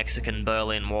Mexican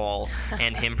Berlin Wall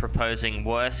and him proposing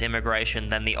worse immigration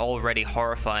than the already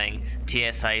horrifying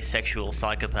TSA sexual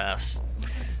psychopaths.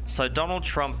 So Donald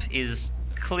Trump is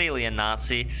clearly a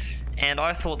Nazi, and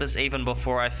I thought this even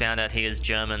before I found out he is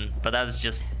German, but that is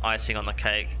just icing on the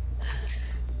cake.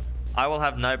 I will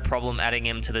have no problem adding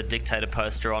him to the dictator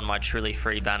poster on my Truly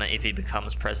Free banner if he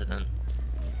becomes president.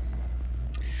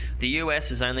 The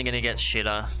US is only going to get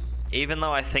shitter. Even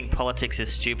though I think politics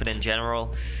is stupid in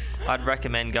general, I'd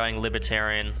recommend going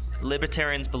libertarian.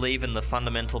 Libertarians believe in the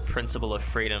fundamental principle of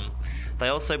freedom. They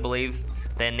also believe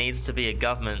there needs to be a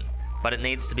government, but it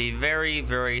needs to be very,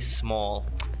 very small.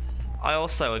 I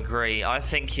also agree. I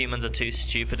think humans are too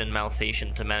stupid and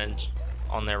malfeasant to manage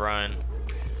on their own.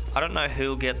 I don't know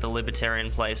who'll get the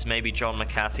libertarian place, maybe John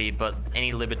McAfee, but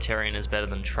any libertarian is better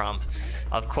than Trump.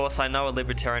 Of course, I know a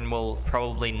libertarian will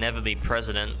probably never be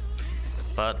president,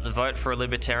 but vote for a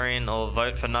libertarian or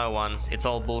vote for no one, it's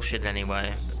all bullshit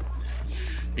anyway.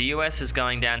 The US is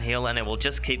going downhill and it will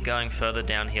just keep going further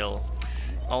downhill.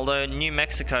 Although New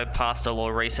Mexico passed a law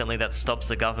recently that stops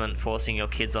the government forcing your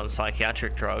kids on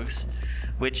psychiatric drugs,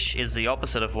 which is the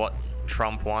opposite of what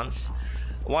Trump wants,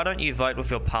 why don't you vote with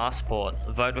your passport,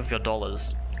 vote with your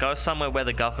dollars? Go somewhere where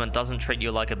the government doesn't treat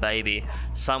you like a baby,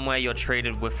 somewhere you're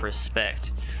treated with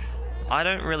respect. I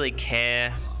don't really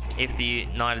care if the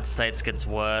United States gets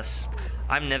worse.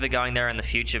 I'm never going there in the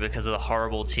future because of the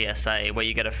horrible TSA, where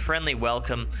you get a friendly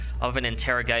welcome of an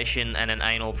interrogation and an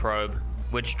anal probe,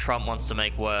 which Trump wants to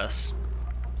make worse.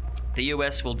 The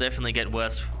US will definitely get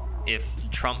worse if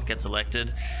Trump gets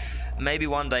elected. Maybe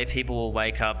one day people will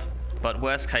wake up, but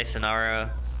worst case scenario,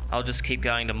 I'll just keep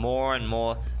going to more and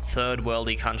more third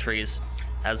worldy countries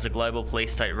as the global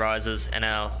police state rises and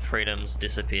our freedoms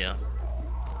disappear.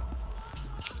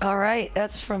 All right,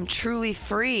 that's from Truly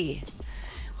Free.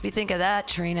 What do you think of that,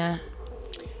 Trina?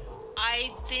 I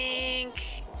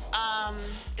think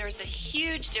there's a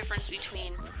huge difference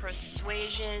between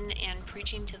persuasion and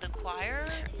preaching to the choir.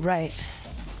 Right.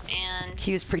 And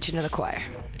he was preaching to the choir.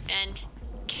 And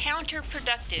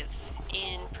counterproductive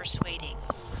in persuading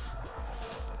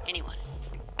anyone.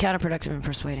 Counterproductive in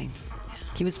persuading. Yeah.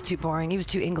 He was too boring. He was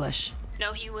too English.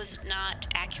 No, he was not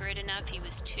accurate enough.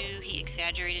 He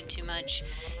exaggerated too much.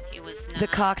 He was not. The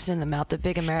cocks in the mouth, the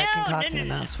big American cocks in the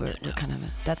mouth were kind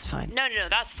of, that's fine. No,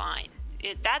 that's fine.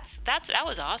 That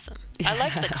was awesome. I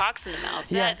liked the cocks in the mouth.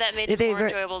 That made it more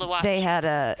enjoyable to watch. They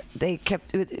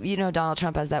kept, Donald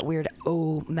Trump has that weird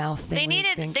mouth thing. They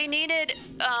needed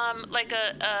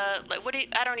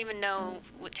I don't even know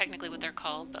technically what they're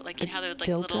called, but like how they're like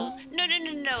dildo? Little. No,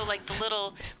 like the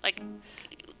little like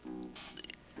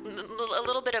a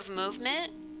little bit of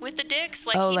movement with the dicks.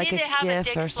 Like he needed to have a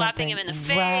dick slapping him in the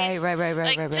face. Right.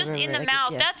 Like just in the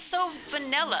mouth. That's so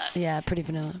vanilla. Yeah, pretty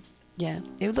vanilla. Yeah,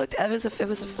 it was a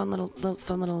fun little It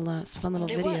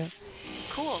video. was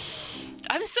cool.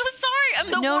 I'm so sorry.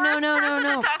 I'm the worst person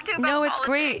to talk to about No, it's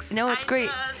politics. great. No, it's great.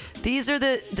 These are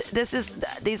just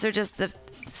the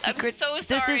secret. I'm so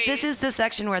sorry. This is the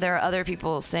section where there are other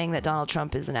people saying that Donald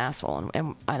Trump is an asshole,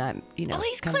 and I'm Well,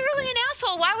 he's clearly an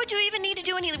asshole. Why would you even need to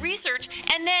do any research?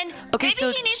 And then maybe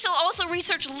he needs to also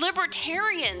research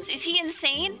libertarians. Is he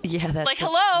insane? Yeah, that's like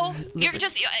hello. You're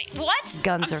just what?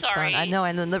 Guns I'm are sorry. fun. I know,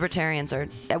 and the libertarians are.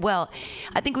 Well,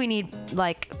 I think we need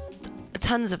like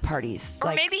tons of parties.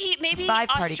 Or like maybe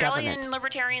five-party Australian government.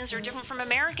 libertarians are different from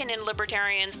American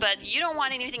libertarians, but you don't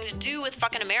want anything to do with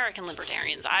fucking American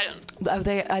libertarians. I don't.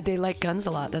 They like guns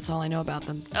a lot. That's all I know about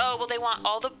them. Oh, well, they want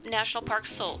all the national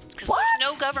parks sold because there's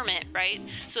no government, right?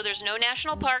 So there's no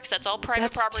national parks. That's all private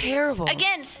That's property. terrible.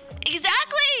 Again,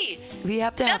 exactly. We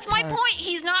have to. That's have my parks. point.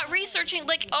 He's not researching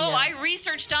I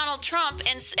researched Donald Trump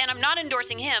and I'm not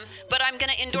endorsing him, but I'm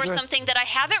going to endorse something that I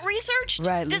haven't researched.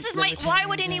 Right. This is why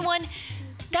would anyone?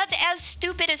 That's as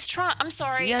stupid as Trump. I'm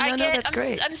sorry. Yeah, that's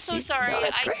great. I'm so sorry. No,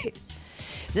 that's great.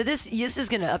 Now this is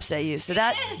going to upset you. So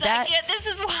this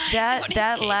is why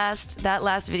that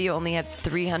last video only had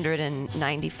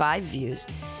 395 views,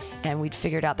 and we'd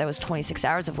figured out that was 26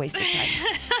 hours of wasted time.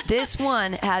 This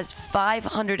one has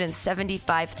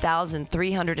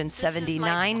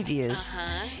 575,379 views,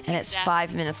 and it's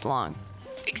 5 minutes long.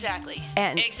 Exactly.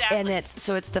 And it's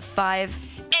the 5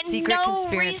 secret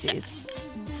conspiracies.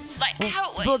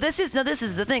 Well, this is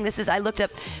the thing. I looked up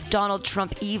Donald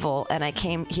Trump evil, and it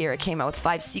came out with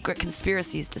 5 secret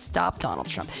conspiracies to stop Donald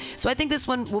Trump. So I think this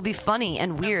one will be funny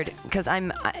and weird because I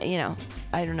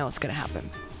don't know what's going to happen.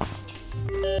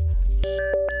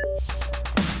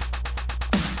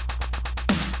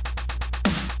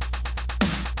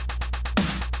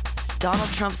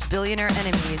 Donald Trump's billionaire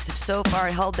enemies have so far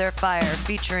held their fire,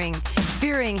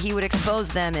 fearing he would expose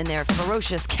them in their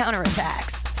ferocious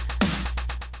counterattacks.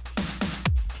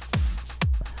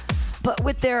 But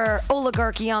with their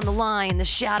oligarchy on the line, the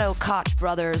Shadow Koch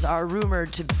brothers are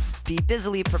rumored to be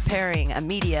busily preparing a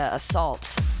media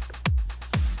assault.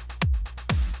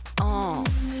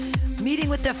 Meeting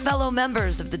with their fellow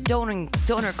members of the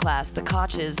donor class, the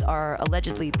Koches are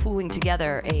allegedly pooling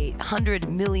together a $100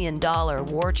 million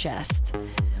war chest.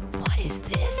 What is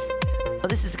this? Oh,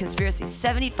 this is a conspiracy.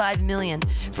 $75 million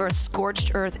for a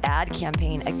scorched earth ad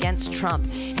campaign against Trump,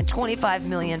 and $25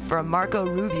 million for a Marco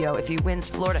Rubio if he wins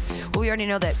Florida. Well, we already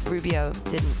know that Rubio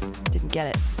didn't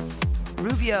get it.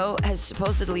 Rubio has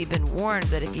supposedly been warned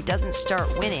that if he doesn't start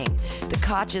winning, the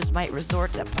Koches might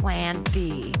resort to Plan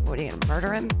B. What, are you gonna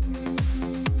murder him?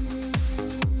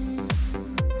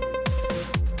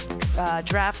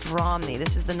 Draft Romney.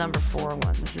 This is the number 4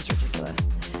 one. This is ridiculous.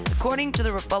 According to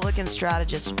the Republican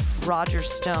strategist Roger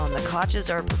Stone, the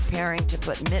Koches are preparing to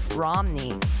put Mitt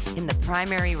Romney in the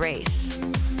primary race.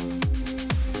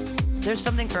 There's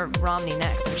something for Romney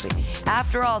next, actually.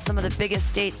 After all, some of the biggest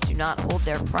states do not hold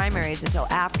their primaries until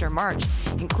after March,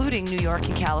 including New York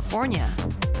and California.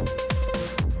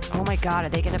 Oh my God, are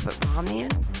they going to put Romney in?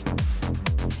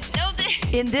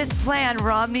 In this plan,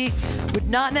 Romney would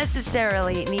not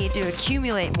necessarily need to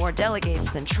accumulate more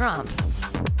delegates than Trump.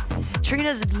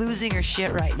 Trina's losing her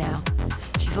shit right now.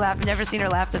 She's laughing. Never seen her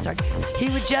laugh this hard. He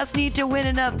would just need to win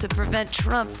enough to prevent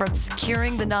Trump from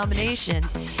securing the nomination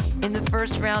in the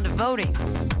first round of voting.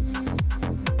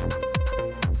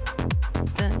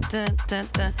 Dun, dun, dun,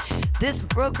 dun. This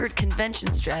brokered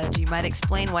convention strategy might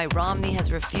explain why Romney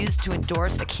has refused to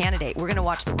endorse a candidate. We're going to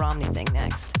watch the Romney thing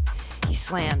next. He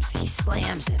slams him.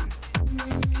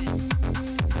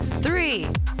 3.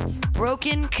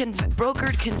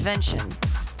 Brokered convention.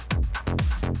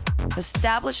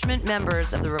 Establishment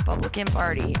members of the Republican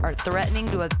Party are threatening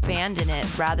to abandon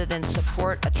it rather than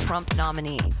support a Trump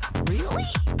nominee. Really?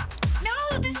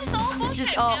 No, this is all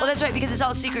bullshit. Well, that's right, because it's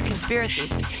all secret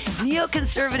conspiracies.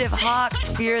 Neoconservative hawks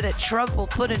fear that Trump will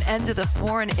put an end to the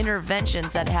foreign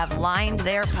interventions that have lined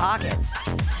their pockets.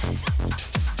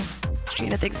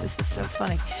 Trina thinks this is so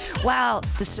funny. While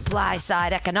the supply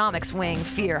side economics wing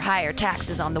fear higher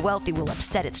taxes on the wealthy will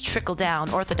upset its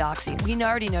trickle-down orthodoxy. We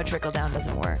already know trickle-down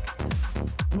doesn't work.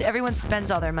 Everyone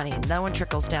spends all their money. No one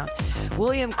trickles down.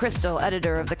 William Crystal,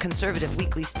 editor of the Conservative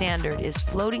Weekly Standard, is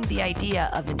floating the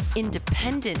idea of an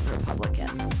independent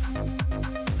Republican.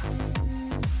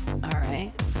 All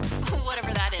right.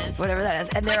 Whatever that is.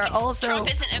 And there are also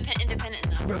Trump isn't independent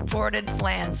enough. Reported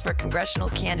plans for congressional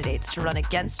candidates to run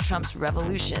against Trump's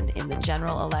revolution in the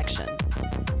general election.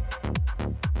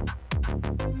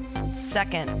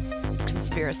 Second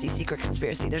secret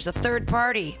conspiracy. There's a third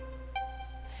party.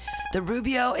 The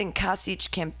Rubio and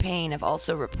Kasich campaign have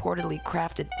also reportedly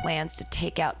crafted plans to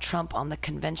take out Trump on the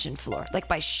convention floor. Like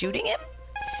by shooting him?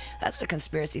 That's the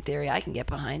conspiracy theory I can get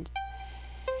behind.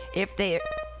 If they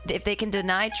can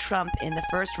deny Trump in the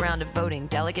first round of voting,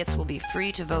 delegates will be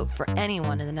free to vote for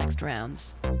anyone in the next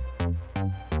rounds.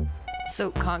 So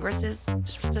Congress is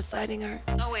deciding our...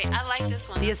 Oh, wait, I like this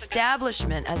one. The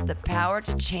establishment has the power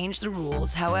to change the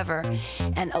rules, however,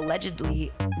 and allegedly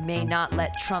may not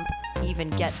let Trump even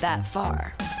get that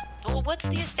far. Well, what's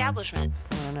the establishment?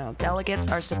 I don't know. Delegates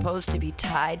are supposed to be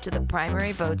tied to the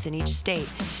primary votes in each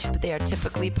state, but they are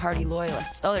typically party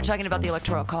loyalists. Oh, they're talking about the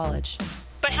Electoral College.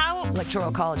 But how...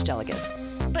 Electoral College delegates.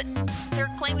 But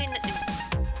they're claiming that...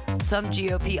 Some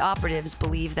GOP operatives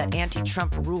believe that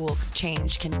anti-Trump rule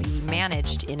change can be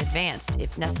managed in advance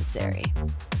if necessary.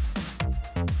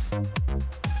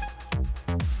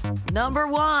 Number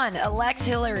 1, elect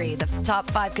Hillary. The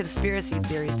top 5 conspiracy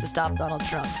theories to stop Donald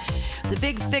Trump. The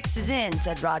big fix is in,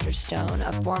 said Roger Stone,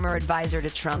 a former advisor to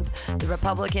Trump. The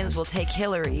Republicans will take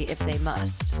Hillary if they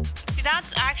must. See,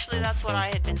 that's what I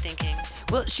had been thinking.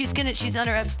 Well, she's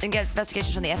under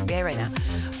investigations from the FBI right now.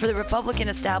 For the Republican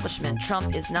establishment,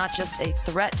 Trump is not just a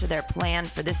threat to their plan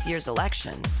for this year's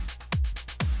election.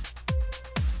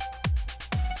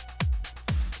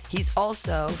 He's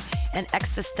also an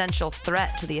existential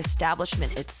threat to the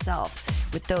establishment itself,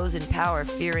 with those in power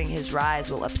fearing his rise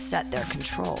will upset their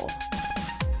control.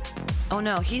 Oh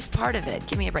no, he's part of it.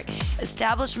 Give me a break.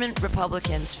 Establishment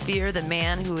Republicans fear the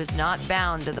man who is not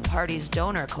bound to the party's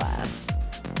donor class.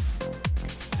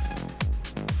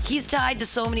 He's tied to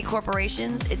so many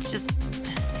corporations, it's just...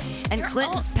 And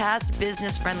Clinton's past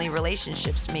business-friendly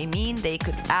relationships may mean they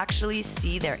could actually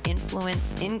see their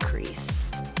influence increase.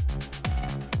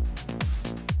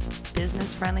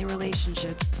 Business-friendly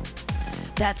relationships.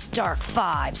 That's Dark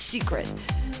 5 secret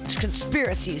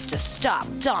conspiracies to stop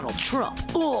Donald Trump.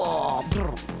 Oh,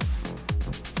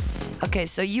 okay,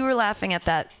 so you were laughing at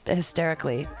that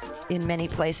hysterically in many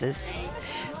places.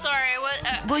 Sorry,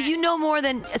 what? Well, you know more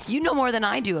than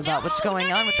I do about what's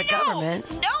going on with the government.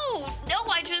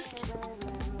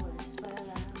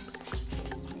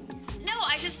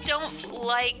 I just don't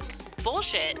like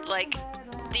bullshit. Like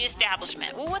the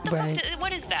establishment. Well, what the fuck?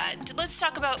 What is that? Let's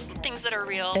talk about things that are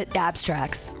real. It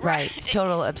abstracts, right? It's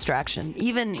total abstraction.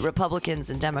 Even Republicans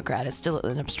and Democrats, it's still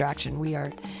an abstraction. We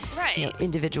are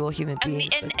individual human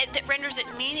beings. And that renders it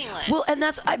meaningless. Well, and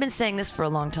I've been saying this for a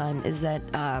long time. Is that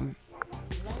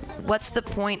what's the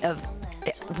point of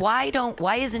why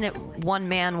isn't it one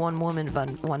man, one woman,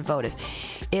 one vote?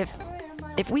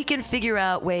 If we can figure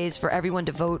out ways for everyone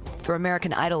to vote for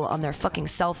American Idol on their fucking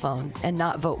cell phone and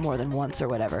not vote more than once or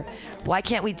whatever, why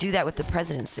can't we do that with the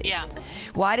presidency? Yeah.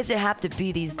 Why does it have to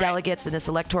be these delegates in this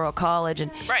electoral college?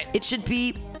 And it should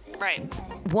be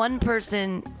one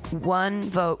person, one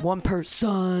vote, one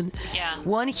person,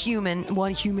 one human,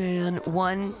 one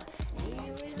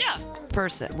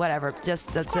person, whatever.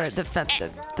 Just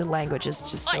the language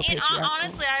is just so patriarchal.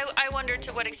 Honestly, I wonder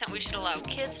to what extent we should allow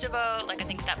kids to vote. Like, I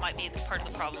think that might be part of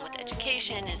the problem with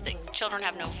education is that children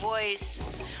have no voice.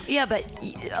 Yeah, but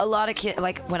a lot of kids,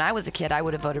 like when I was a kid, I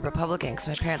would have voted Republican because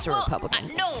my parents were Republican.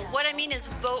 No, what I mean is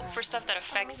vote for stuff that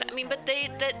affects them. I mean, but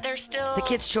they're still... The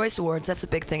Kids' Choice Awards, that's a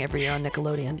big thing every year on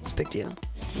Nickelodeon. It's a big deal.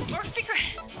 Or figure...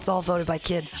 It's all voted by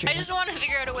kids. I just want to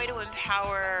figure out a way to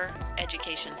empower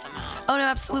education somehow. Oh no,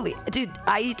 absolutely, dude.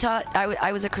 I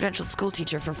was a credentialed school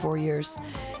teacher for 4 years,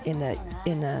 and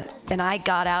I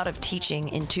got out of teaching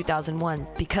in 2001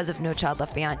 because of No Child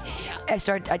Left Behind. Yeah.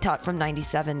 I taught from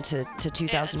 97 to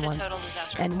 2001. Yeah, it's a total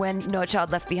disaster. And when No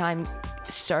Child Left Behind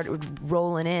started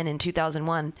rolling in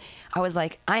 2001, I was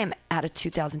like, I am out of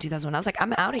 2001. I was like,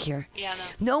 I'm out of here. Yeah,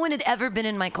 no one had ever been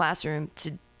in my classroom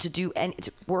to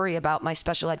worry about my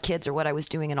special ed kids or what I was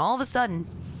doing, and all of a sudden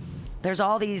there's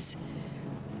all these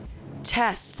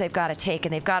tests they've got to take,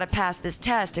 and they've got to pass this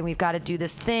test, and we've got to do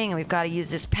this thing, and we've got to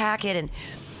use this packet, and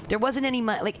there wasn't any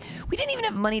money. Like, we didn't even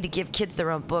have money to give kids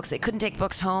their own books. They couldn't take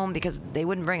books home because they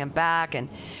wouldn't bring them back, and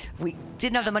we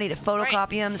didn't have the money to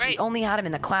photocopy them, so we only had them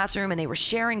in the classroom, and they were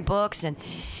sharing books, and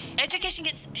education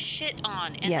gets shit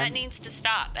on, and that needs to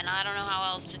stop, and I don't know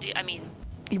how else to do. I mean,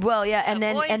 well, yeah, and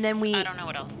then we I don't know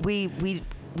what else. We've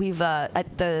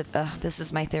this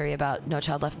is my theory about No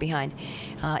Child Left Behind.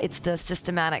 It's the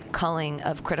systematic culling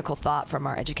of critical thought from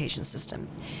our education system.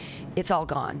 It's all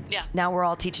gone. Yeah. Now we're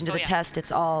all teaching to the test.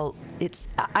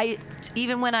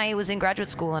 Even when I was in graduate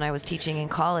school and I was teaching in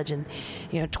college, and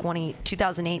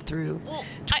 2008 through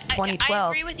 2012. I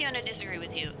agree with you and I disagree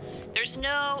with you. There's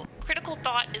no critical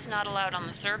thought is not allowed on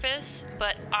the surface,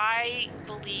 but I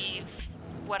believe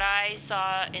what I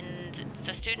saw in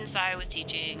the students I was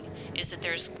teaching is that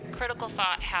there's critical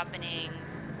thought happening.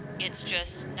 It's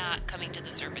just not coming to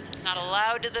the surface. It's not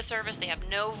allowed to the surface. They have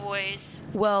no voice.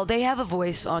 Well, they have a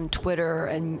voice on Twitter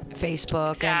and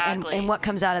Facebook. Exactly. And what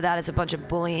comes out of that is a bunch of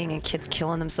bullying and kids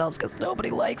killing themselves because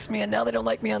nobody likes me, and now they don't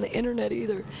like me on the internet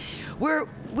either.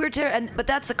 But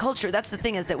that's the culture. That's the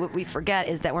thing, is that what we forget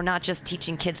is that we're not just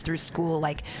teaching kids through school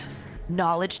like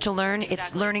knowledge to learn. Exactly.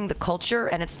 It's learning the culture,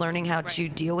 and it's learning how to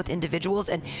deal with individuals.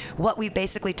 And what we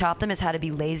basically taught them is how to be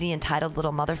lazy, entitled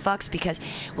little motherfucks because,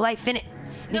 well, I finished.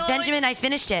 Miss Benjamin, I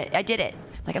finished it. I did it.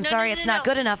 Like, I'm sorry, it's not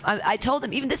good enough. I told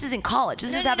them, even this is in college.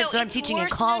 This is what I'm teaching in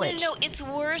college. No, it's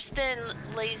worse than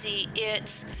lazy.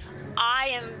 It's,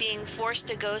 I am being forced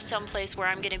to go someplace where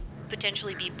I'm going to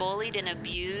potentially be bullied and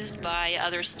abused by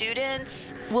other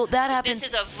students. Well, that happens.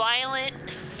 This is a violent,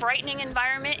 frightening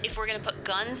environment. If we're going to put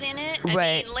guns in it,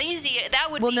 right. I mean, lazy, that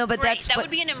would be great. That would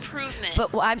be an improvement.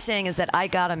 But what I'm saying is that I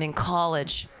got them in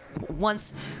college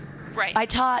once. Right.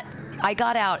 I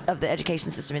got out of the education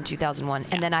system in 2001,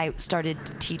 and then I started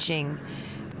teaching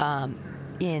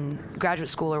in graduate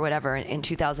school or whatever in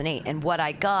 2008. And what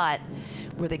I got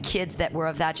were the kids that were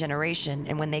of that generation.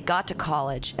 And when they got to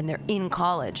college, and they're in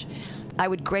college, I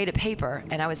would grade a paper,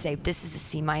 and I would say, this is a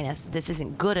C-. This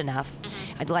isn't good enough.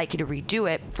 I'd like you to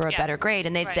redo it for a better grade.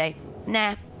 And they'd say,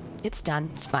 nah, it's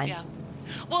done. It's fine. Yeah.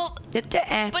 Well, but nah.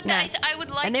 I would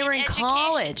like. And they were in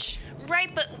college.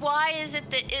 Right, but why is it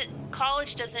that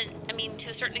college doesn't, I mean, to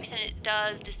a certain extent it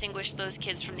does distinguish those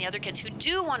kids from the other kids who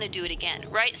do want to do it again,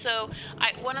 right? So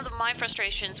one of my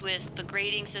frustrations with the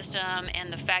grading system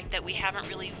and the fact that we haven't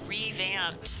really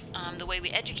revamped the way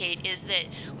we educate is that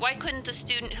why couldn't the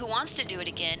student who wants to do it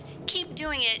again keep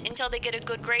doing it until they get a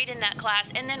good grade in that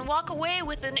class and then walk away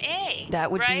with an A?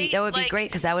 That would be great,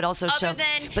 because that would also show. Other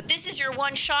than, this is your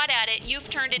one shot at it, you've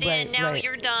turned it in, now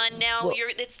you're done, now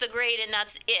it's the grade and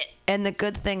that's it. And the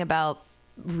good thing about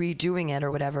redoing it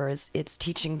or whatever is it's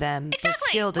teaching them the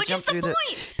skill to jump through the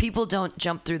people don't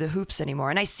jump through the hoops anymore.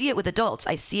 And I see it with adults.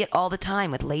 I see it all the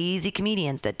time with lazy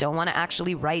comedians that don't want to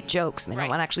actually write jokes, and they don't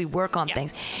want to actually work on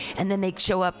things. And then they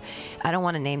show up, I don't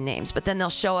want to name names, but then they'll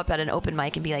show up at an open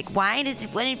mic and be like, why does it,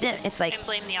 it's like, and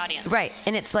blame the audience. Right.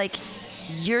 And it's like,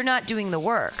 you're not doing the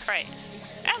work. Right.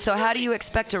 Absolutely. So how do you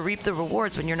expect to reap the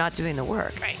rewards when you're not doing the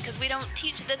work? Right, because we don't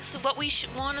teach. That's what we should.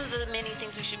 One of the many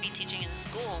things we should be teaching in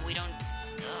school. We don't.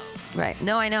 Right.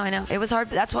 No, I know. It was hard.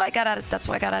 That's why I got out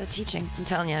of teaching. I'm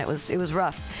telling you, it was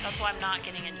rough. That's why I'm not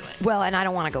getting into it. Well, and I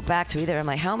don't want to go back to either. I'm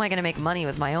like, how am I going to make money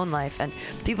with my own life? And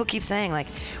people keep saying, like,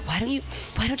 why don't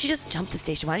you just jump the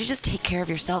station? Why don't you just take care of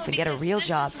yourself and get a real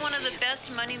job? This is one of the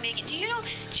best money making. Do you know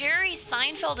Jerry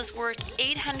Seinfeld is worth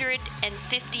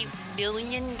 $850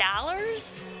 million?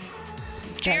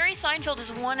 Jerry Seinfeld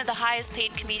is one of the highest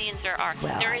paid comedians there are.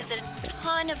 Well, there is a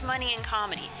ton of money in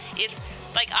comedy.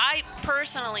 I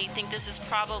personally think this is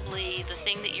probably the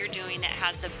thing that you're doing that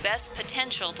has the best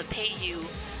potential to pay you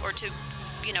or to,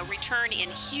 return in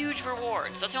huge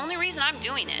rewards. That's the only reason I'm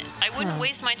doing it. I wouldn't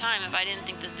waste my time if I didn't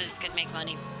think that this could make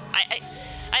money.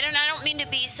 I don't mean to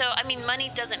be so. I mean,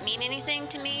 money doesn't mean anything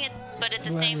to me, but at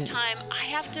the same time, I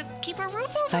have to keep a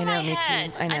roof over my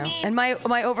head. Me too. I know. And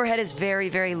my overhead is very,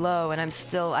 very low, and I'm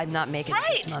not making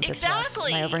it this month.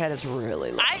 Exactly. My overhead is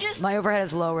really low. My overhead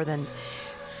is lower than.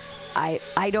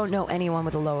 I don't know anyone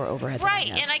with a lower overhead.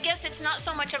 Right, and I guess it's not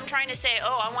so much I'm trying to say,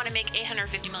 I want to make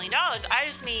 $850 million. I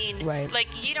just mean,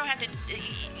 you don't have to.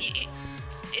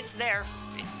 It's there.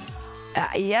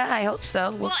 Yeah, I hope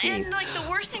so. We'll see. And the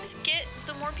worse things get,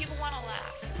 the more people want to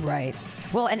laugh. Right.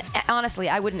 Well, and honestly,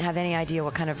 I wouldn't have any idea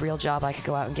what kind of real job I could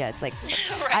go out and get. It's like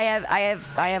I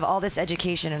have all this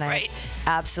education, and I have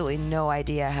absolutely no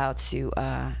idea how to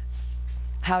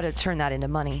turn that into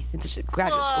money.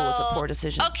 Graduate school is a poor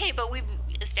decision. Okay, but we've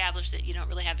established that you don't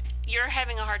really have it. You're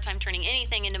having a hard time turning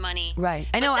anything into money. Right.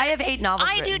 I know. I have 8 novels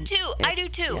written. I do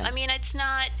too. Yeah. I mean, it's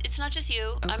not just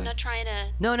you. Okay. I'm not trying to.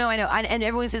 No, I know. And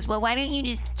everyone says, well, why don't you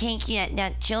just take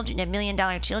that $1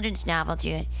 million children's novel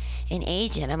to an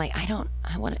agent? I'm like,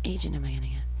 what agent am I going to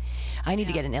get? I need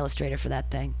to get an illustrator for that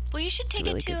thing. Well, you should take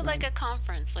it to a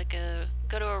conference,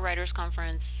 go to a writer's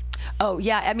conference. Oh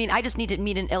yeah, I mean, I just need to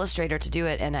meet an illustrator to do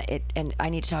it, and I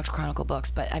need to talk to Chronicle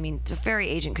Books. But I mean, the fairy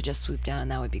agent could just swoop down,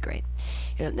 and that would be great.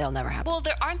 That'll never happen. Well,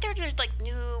 aren't there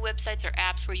new websites or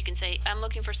apps where you can say, I'm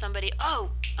looking for somebody. I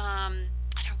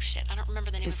don't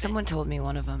remember the name of it. Someone told me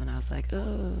one of them, and I was like,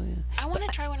 oh. Yeah. I want to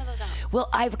try one of those out. Well,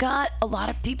 I've got a lot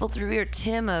of people through here.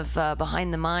 Tim of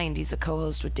Behind the Mind, he's a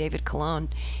co-host with David Colon.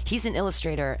 He's an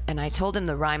illustrator, and I told him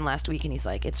the rhyme last week, and he's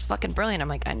like, it's fucking brilliant. I'm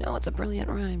like, I know, it's a brilliant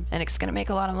rhyme, and it's going to make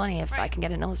a lot of money if I can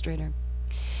get an illustrator.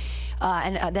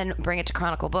 and then bring it to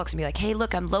Chronicle Books and be like, hey,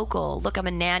 look, I'm local. Look, I'm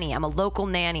a nanny. I'm a local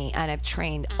nanny, and I've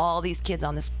trained all these kids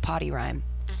on this potty rhyme.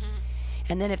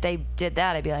 And then if they did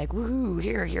that, I'd be like, woohoo,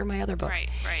 here are my other books.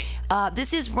 Right.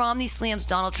 This is Romney slams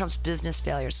Donald Trump's business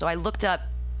failures. So I looked up,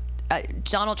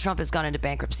 Donald Trump has gone into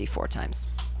bankruptcy 4 times,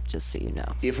 just so you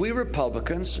know. If we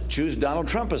Republicans choose Donald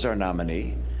Trump as our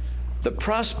nominee, the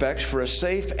prospects for a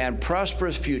safe and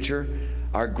prosperous future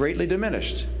are greatly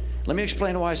diminished. Let me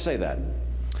explain why I say that.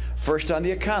 First, on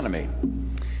the economy.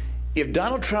 If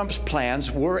Donald Trump's plans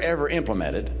were ever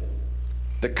implemented,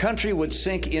 the country would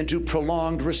sink into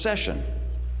prolonged recession.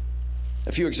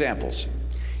 A few examples.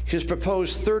 His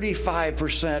proposed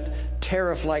 35%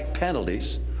 tariff-like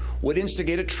penalties would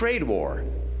instigate a trade war,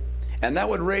 and that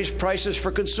would raise prices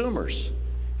for consumers,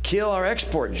 kill our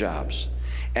export jobs,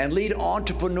 and lead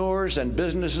entrepreneurs and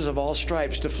businesses of all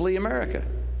stripes to flee America.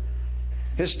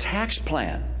 His tax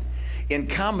plan, in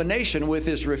combination with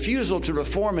his refusal to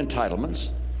reform entitlements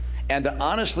and to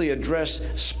honestly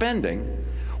address spending,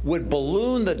 would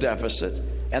balloon the deficit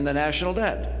and the national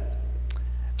debt.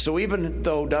 So even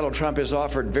though Donald Trump has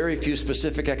offered very few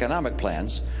specific economic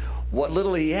plans, what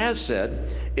little he has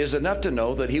said is enough to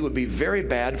know that he would be very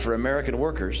bad for American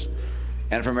workers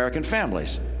and for American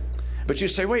families. But you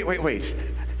say, wait.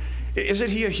 Isn't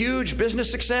he a huge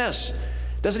business success?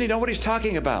 Doesn't he know what he's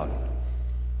talking about?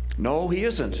 No, he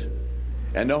isn't.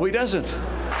 And no, he doesn't.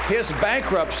 His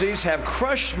bankruptcies have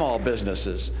crushed small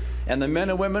businesses and the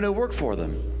men and women who work for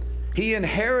them. He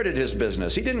inherited his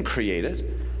business. He didn't create it.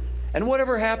 And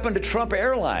whatever happened to Trump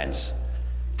Airlines?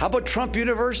 How about Trump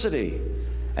University?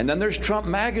 And then there's Trump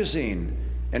Magazine,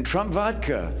 and Trump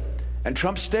Vodka, and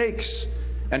Trump Steaks,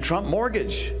 and Trump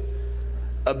Mortgage.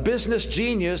 A business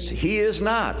genius, he is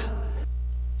not.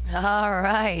 All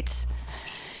right.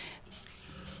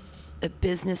 A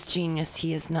business genius,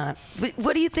 he is not.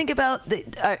 What do you think about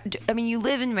I mean, you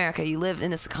live in America, you live in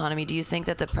this economy. Do you think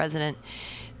that the president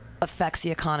affects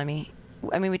the economy?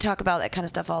 I mean, we talk about that kind of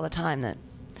stuff all the time, that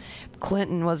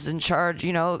Clinton was in charge,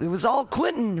 it was all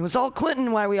Clinton. It was all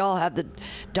Clinton why we all had the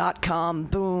 .com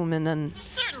boom and then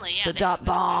certainly, the dot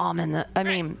bomb and the, I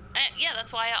mean. Yeah,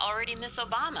 that's why I already miss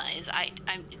Obama.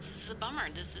 This is a bummer.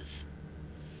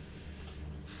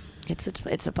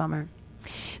 It's a bummer.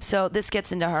 So this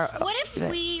gets into her. What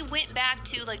if we went back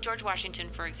to like George Washington,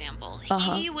 for example?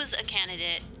 He was a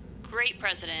candidate, great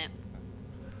president.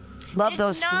 Love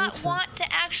those sleeves. Did not sleeves. Want to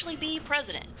actually be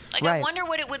president. Like, right. I wonder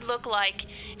what it would look like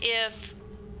if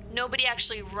nobody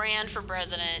actually ran for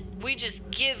president. We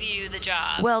just give you the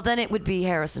job. Well, then it would be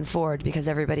Harrison Ford, because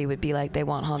everybody would be like, they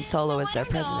want Han Solo as their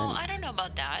president. I don't know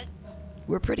about that.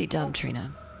 We're pretty dumb,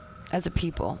 Trina. As a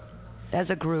people.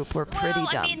 As a group, we're pretty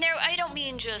dumb. I mean, I don't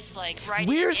mean just like writing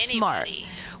We're at anybody. smart.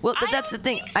 Well, but that's the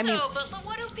thing. Think so, I mean, but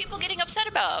what are people getting upset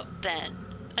about then?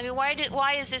 I mean,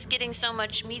 why is this getting so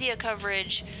much media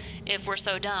coverage if we're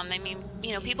so dumb? I mean,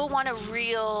 people want a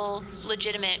real,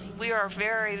 legitimate. We are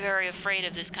very, very afraid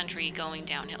of this country going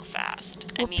downhill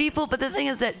fast. But the thing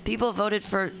is that people voted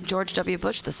for George W.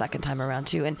 Bush the second time around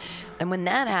too, and when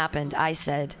that happened, I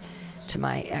said to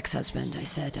my ex-husband, I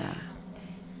said,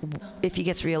 if he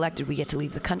gets reelected, we get to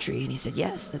leave the country, and he said,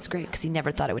 yes, that's great, because he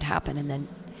never thought it would happen, and then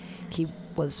he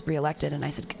was reelected, and I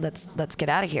said, let's get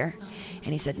out of here,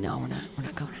 and he said, no, we're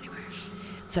not going anywhere.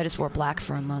 So I just wore black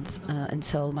for a month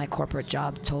until my corporate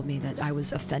job told me that I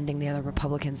was offending the other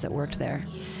Republicans that worked there,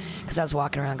 because I was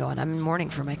walking around going, I'm in mourning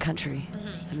for my country.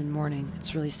 I'm in mourning.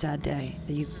 It's a really sad day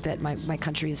that my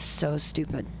country is so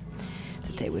stupid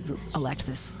that they would elect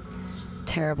this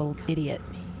terrible idiot.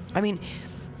 I mean,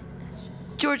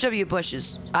 George W.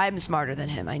 Bush I'm smarter than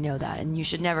him. I know that. And you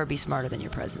should never be smarter than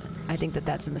your president. I think that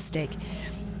that's a mistake.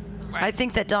 Right. I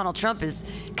think that Donald Trump is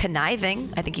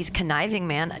conniving. I think he's conniving,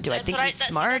 man. Do I think he's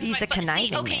smart? He's a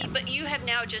conniving man. But you have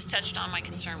now just touched on my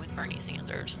concern with Bernie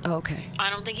Sanders. Okay.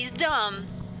 I don't think he's dumb.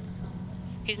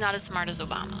 He's not as smart as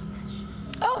Obama.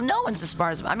 Oh, no one's as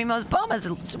smart as Obama. I mean,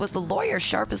 Obama was the lawyer,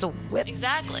 sharp as a whip.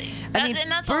 Exactly.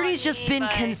 That's Bernie's just been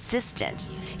consistent.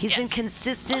 He's been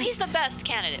consistent. Oh, he's the best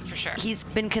candidate for sure. He's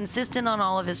been consistent on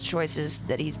all of his choices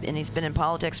he's been in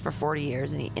politics for 40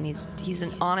 years, and he's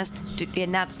an honest dude,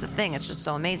 and that's the thing. It's just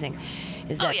so amazing,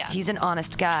 is that he's an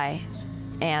honest guy,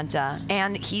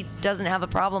 and he doesn't have a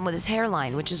problem with his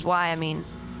hairline, which is why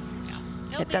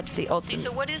that's the ultimate.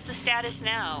 So what is the status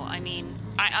now? I mean,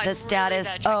 the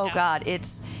status. Oh God,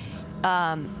 it's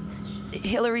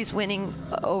Hillary's winning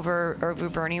over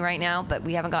Bernie right now, but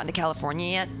we haven't gotten to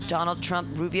California yet. Donald Trump,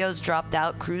 Rubio's dropped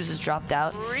out, Cruz has dropped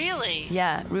out. Really?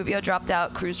 Yeah, Rubio dropped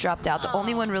out, Cruz dropped out. The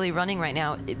only one really running right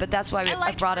now, but that's why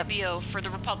I brought up Rubio for the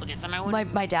Republicans.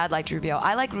 my dad liked Rubio.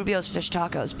 I like Rubio's fish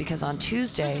tacos because on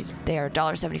Tuesday they are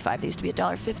 $1.75. They used to be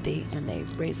 $1.50, and they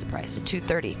raised the price to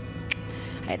 $2.30.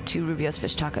 I had 2 Rubio's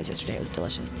fish tacos yesterday. It was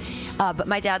delicious. But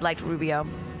my dad liked Rubio.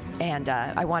 And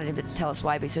I wanted him to tell us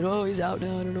why, but he said, "Oh, he's out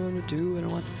now. I don't know what to do.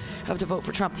 I have to vote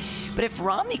for Trump." But if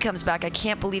Romney comes back, I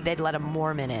can't believe they'd let a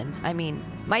Mormon in. I mean,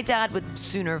 my dad would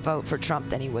sooner vote for Trump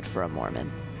than he would for a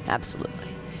Mormon. Absolutely.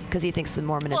 Because he thinks the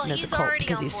Mormonism is a cult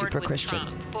because he's super Christian.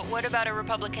 Trump. But what about a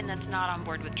Republican that's not on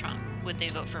board with Trump? Would they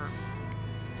vote for?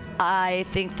 I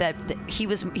think that he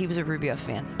was a Rubio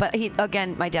fan. But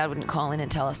again, my dad wouldn't call in and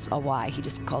tell us why. He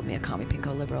just called me a commie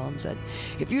pinko liberal and said,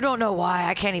 "If you don't know why,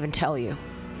 I can't even tell you."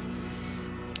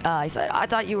 He said, "I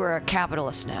thought you were a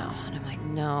capitalist now." And I'm like,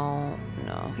 no.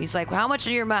 He's like, how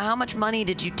much money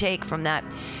did you take from that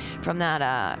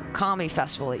comedy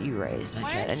festival that you raised? And I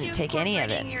said, I didn't take any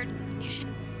of it. You should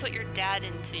put your dad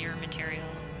into your material.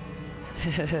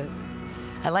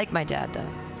 I like my dad though.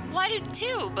 Well, I do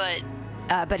too, but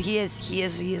he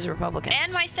is a Republican.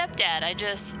 And my stepdad. I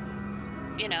just,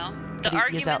 the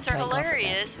arguments are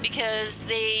hilarious because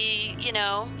they,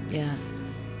 Yeah.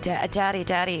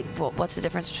 Daddy, what's the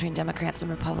difference between Democrats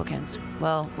and Republicans?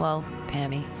 Well,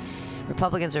 Pammy,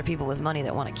 Republicans are people with money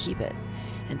that want to keep it.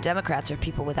 And Democrats are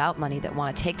people without money that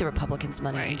want to take the Republicans'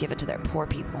 money and give it to their poor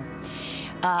people.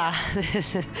 That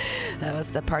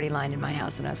was the party line in my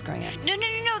house when I was growing up. No.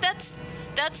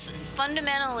 That's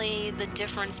fundamentally the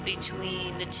difference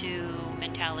between the two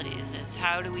mentalities. Is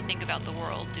how do we think about the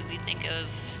world? Do we think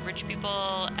of rich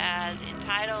people as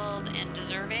entitled and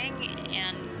deserving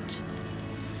and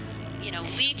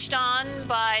leached on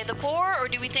by the poor, or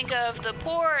do we think of the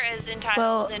poor as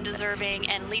entitled and deserving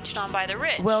and leached on by the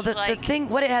rich? Well, the thing,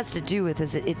 what it has to do with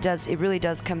is it really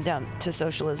does come down to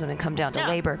socialism and come down to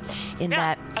labor.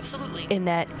 Absolutely. In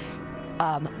that,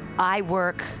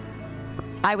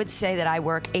 I would say that I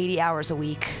work 80 hours a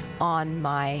week on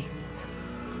my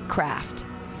craft.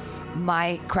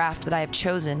 My craft that I have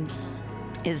chosen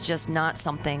is just not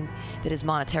something that is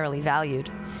monetarily valued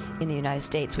in the United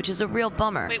States, which is a real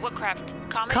bummer. Wait, what craft?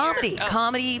 Comedy?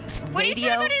 Comedy, what radio. Are you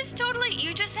talking about? Is totally.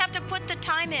 You just have to put the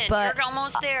time in. But you're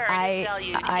almost there. It's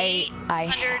valued.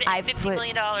 $850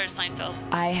 million, Seinfeld.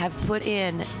 I have put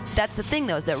in. That's the thing,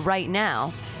 though, is that right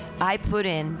now, I put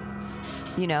in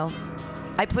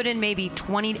maybe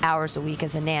 20 hours a week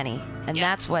as a nanny, and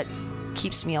that's what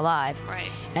keeps me alive. Right.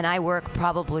 And I work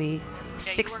probably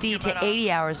 60 to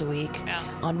 80 hours a week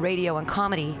on radio and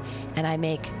comedy, and I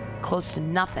make close to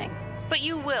nothing. But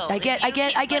you will. I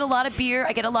get a lot of beer.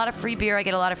 I get a lot of free beer. I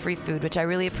get a lot of free food, which I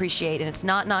really appreciate. And it's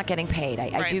not getting paid.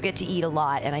 I do get to eat a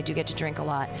lot, and I do get to drink a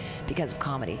lot because of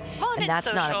comedy. Well, and that's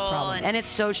not a problem. And it's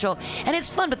social, and it's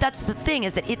fun. But that's the thing,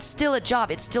 is that it's still a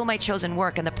job. It's still my chosen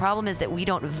work. And the problem is that we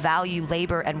don't value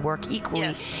labor and work equally.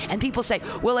 Yes. And people say,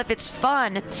 well, if it's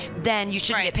fun, then you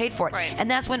shouldn't get paid for it. Right.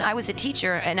 And that's when I was a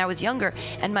teacher and I was younger,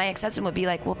 and my ex-husband would be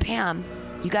like, well, Pam,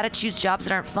 you got to choose jobs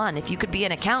that aren't fun. If you could be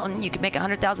an accountant, you could make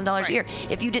 $100,000 a year.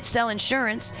 If you did sell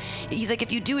insurance, he's like,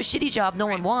 if you do a shitty job no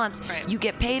one wants, you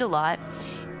get paid a lot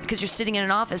because you're sitting in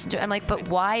an office. I'm like, but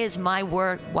why is my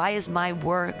work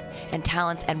and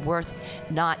talents and worth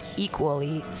not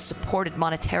equally supported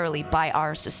monetarily by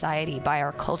our society, by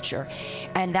our culture?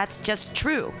 And that's just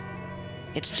true.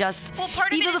 It's just,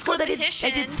 part of even it is before that,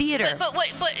 competition. I did theater. But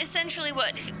essentially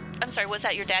what? I'm sorry, was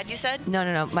that your dad you said?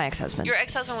 No, my ex-husband. Your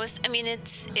ex-husband was,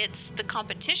 it's the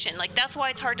competition. Like, that's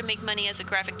why it's hard to make money as a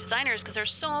graphic designer, is because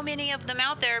there's so many of them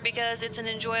out there, because it's an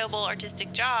enjoyable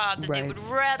artistic job that they would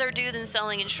rather do than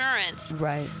selling insurance.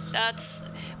 Right.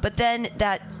 But then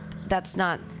that's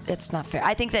not fair.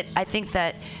 I think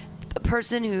that a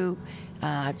person who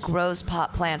grows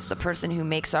pot plants, the person who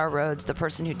makes our roads, the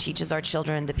person who teaches our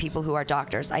children, the people who are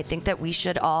doctors, I think that we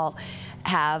should all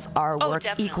have our work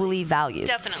equally valued.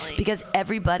 Definitely. Because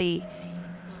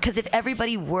if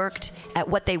everybody worked at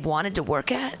what they wanted to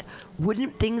work at,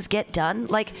 wouldn't things get done?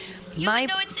 Like,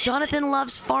 Jonathan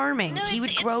loves farming. He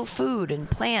would grow food and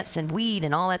plants and weed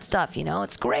and all that stuff,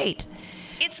 it's great.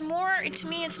 To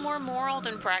me, it's more moral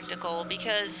than practical,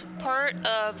 because part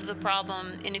of the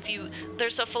problem, and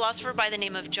there's a philosopher by the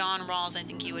name of John Rawls, I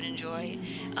think you would enjoy.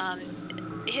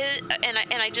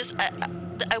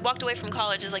 I walked away from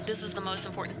college as like, this was the most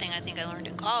important thing I think I learned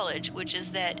in college, which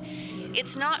is that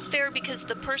it's not fair because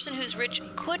the person who's rich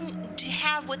couldn't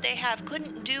have what they have,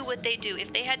 couldn't do what they do.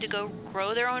 If they had to go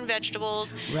grow their own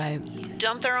vegetables, right,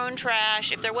 dump their own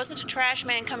trash, if there wasn't a trash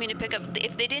man coming to pick up,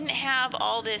 if they didn't have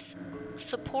all this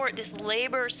support, this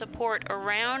labor support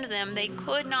around them, they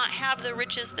could not have the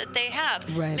riches that they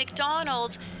have. Right.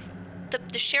 McDonald's,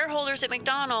 the shareholders at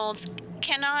McDonald's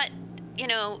cannot,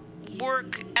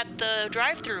 work at the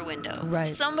drive-through window. Right.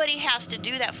 Somebody has to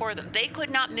do that for them. They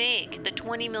could not make the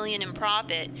 $20 million in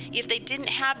profit if they didn't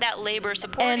have that labor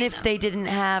supporting And if them. they didn't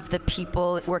have the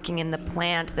people working in the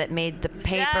plant that made the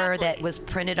paper that was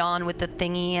printed on with the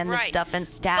thingy and the Right. stuff and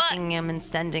stacking them and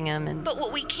sending them. And But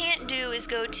what we can't do is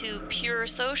go to pure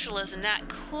socialism. That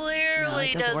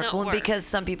clearly it doesn't Well, work. because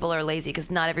some people are lazy, because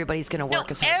not everybody's going to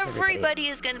work as hard as everybody. Everybody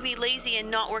is going to be lazy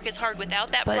and not work as hard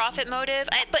without that But profit motive.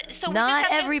 So we Not just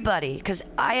have everybody, because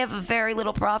I have a very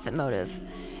little profit motive,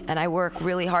 and I work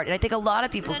really hard. And I think a lot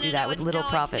of people do that with little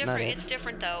profit motive. It's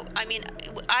different, though. I mean,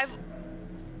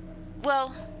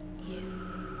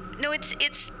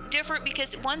 it's different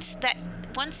because once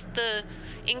the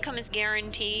income is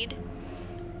guaranteed,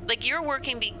 like you're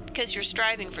working because you're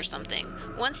striving for something.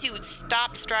 Once you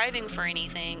stop striving for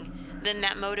anything, then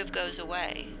that motive goes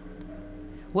away.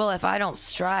 Well, if I don't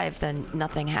strive, then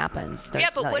nothing happens. Yeah,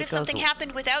 but what if something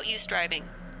happened without you striving?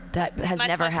 That has That's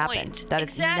never my happened. point. That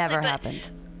Exactly, has never but- happened.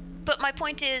 But my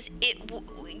point is,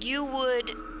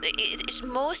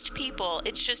 most people,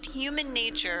 it's just human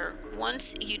nature.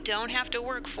 Once you don't have to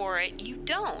work for it, you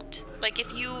don't. Like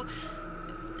if you,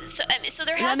 so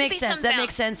there has That to makes be sense. some That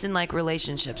makes sense in like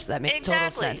relationships. That makes total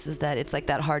Exactly. sense. Is that it's like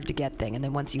that hard to get thing, and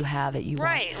then once you have it, you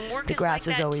Right, want. and work the is grass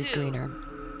like is that always too. greener.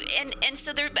 And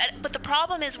so but the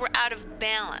problem is we're out of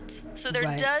balance. So there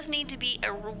Right. does need to be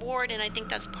a reward, and I think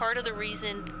that's part of the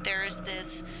reason that there is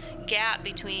this gap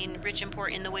between rich and poor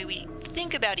in the way we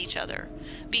think about each other,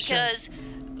 because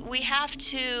we have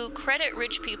to credit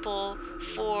rich people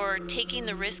for taking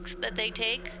the risks that they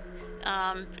take,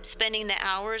 spending the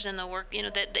hours and the work.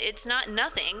 That it's not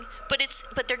nothing,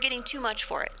 but they're getting too much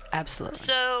for it. Absolutely.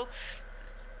 So,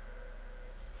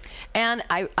 And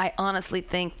I honestly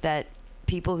think that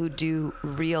people who do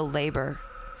real labor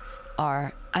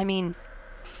are,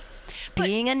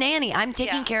 being a nanny. I'm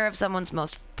taking care of someone's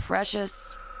most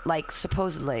precious,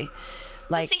 supposedly.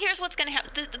 see, here's what's going to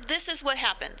happen. This is what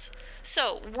happens.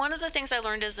 So, one of the things I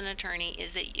learned as an attorney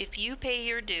is that if you pay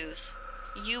your dues,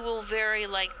 you will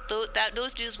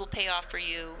those dues will pay off for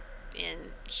you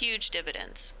in huge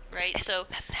dividends, right?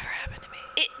 That's never happened to me.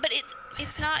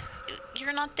 It's not.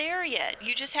 You're not there yet.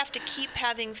 You just have to keep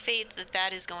having faith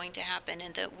that is going to happen,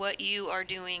 and that what you are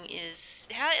doing is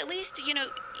at least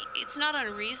it's not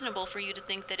unreasonable for you to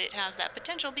think that it has that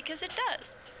potential, because it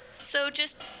does. So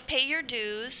just pay your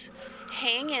dues,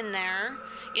 hang in there.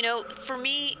 For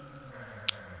me,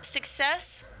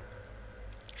 success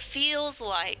feels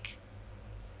like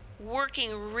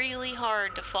working really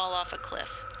hard to fall off a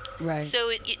cliff. Right. So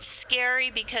it's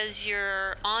scary because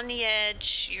you're on the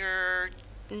edge.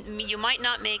 You might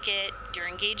not make it. You're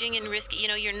engaging in risky.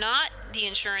 You're not the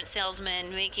insurance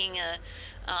salesman making a,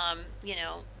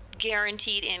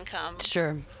 guaranteed income.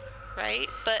 Sure. Right,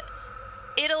 but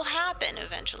it'll happen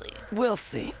eventually. We'll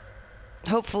see.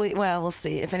 Hopefully, we'll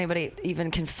see. If anybody even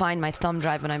can find my thumb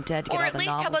drive when I'm dead to get Or all at the least,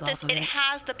 novels how about off this? of It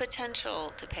has the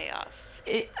potential to pay off.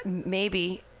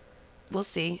 Maybe. We'll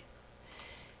see.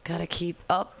 Gotta keep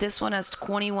up. This one has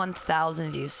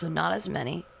 21,000 views, so not as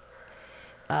many.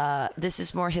 This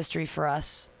is more history for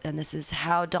us, and this is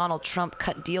how Donald Trump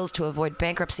cut deals to avoid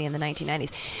bankruptcy in the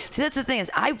 1990s. See, that's the thing is,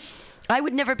 I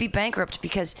would never be bankrupt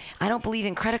because I don't believe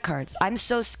in credit cards. I'm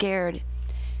so scared.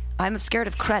 I'm scared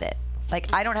of credit.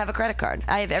 I don't have a credit card.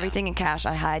 I have everything in cash.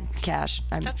 I hide cash.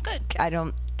 That's good. I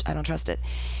don't trust it.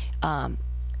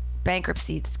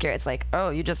 Bankruptcy, it's scary. It's like,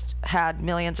 oh, you just had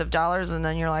millions of dollars, and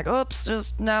then you're like, oops,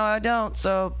 just now I don't,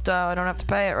 so I don't have to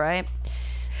pay it, right?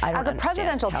 I don't As a understand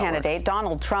presidential how it candidate, works.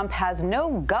 Donald Trump has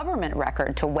no government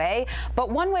record to weigh,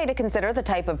 but one way to consider the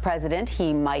type of president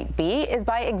he might be is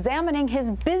by examining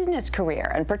his business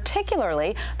career, and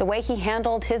particularly the way he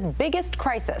handled his biggest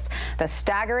crisis, the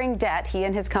staggering debt he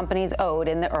and his companies owed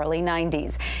in the early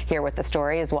 90s. Here with the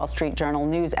story is Wall Street Journal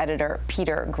news editor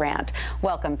Peter Grant.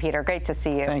 Welcome, Peter. Great to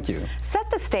see you. Thank you.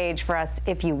 Set the stage for us,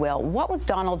 if you will. What was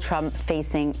Donald Trump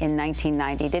facing in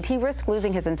 1990? Did he risk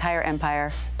losing his entire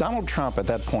empire? Donald Trump at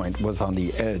that point was on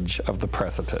the edge of the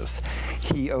precipice.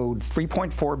 He owed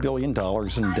 $3.4 billion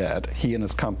in debt, he and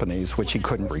his companies, which he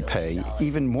couldn't repay.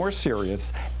 Even more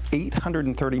serious,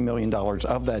 $830 million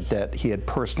of that debt he had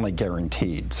personally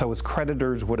guaranteed. So his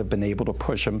creditors would have been able to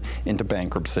push him into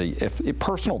bankruptcy,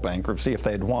 personal bankruptcy, if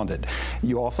they had wanted.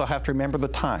 You also have to remember the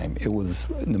time. It was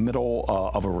in the middle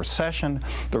of a recession.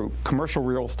 The commercial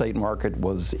real estate market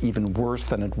was even worse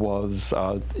than it was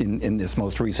in this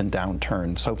most recent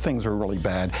downturn. So things were really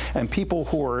bad. And people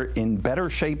who were in better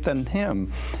shape than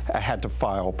him had to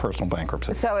file personal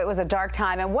bankruptcy. So it was a dark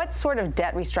time. And what sort of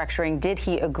debt restructuring did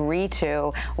he agree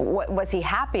to? Was he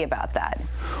happy about that?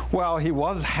 Well, he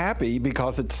was happy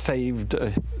because it saved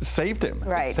him.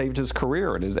 Right. It saved his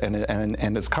career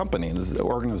and his company and his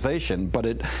organization.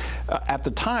 But at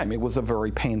the time, it was a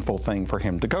very painful thing for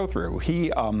him to go through.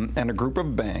 He and a group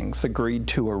of banks agreed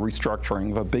to a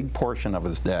restructuring of a big portion of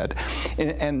his debt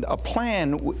and a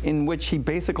plan in which he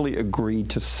basically agreed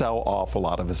to sell off a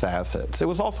lot of his assets. It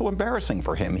was also embarrassing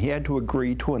for him. He had to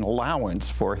agree to an allowance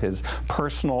for his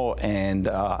personal and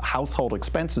household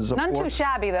expenses. None too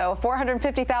shabby, though.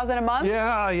 $450,000 a month?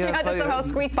 Yeah. You had to somehow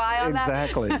squeak by on that?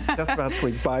 Exactly. Just about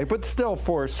squeak by. But still,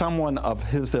 for someone of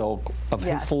his ilk, of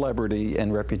his celebrity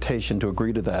and reputation to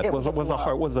agree to that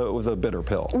was a bitter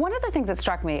pill. One of the things that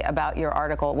struck me about your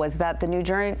article was that the New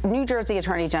Jersey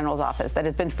Attorney General's office, that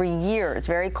has been for years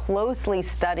very closely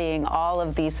studying all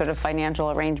of these sort of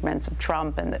financial arrangements of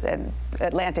Trump and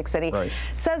Atlantic City,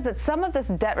 says that some of this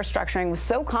debt restructuring was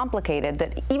so complicated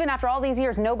that even after all these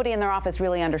years, nobody in their office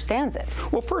really understands it.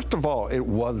 Well, first of all, it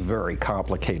was very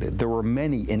complicated. There were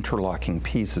many interlocking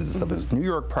pieces of his New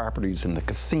York properties and the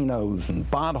casinos and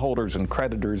bondholders and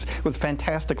creditors. It was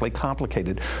fantastically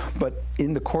complicated. But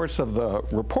in the course of the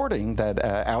reporting that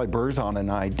Ali Berzon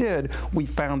and I did, we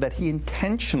found that he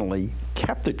intentionally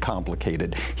kept it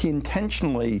complicated. He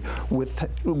intentionally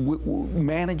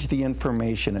managed the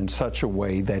information in such a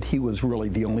way that he was really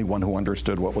the only one who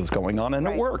understood what was going on, and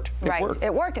it worked.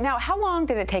 It worked. Now, how long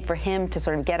did it take for him to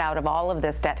sort of get out of all of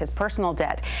this debt, his personal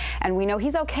debt? And we know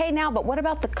he's okay now, but what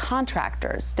about the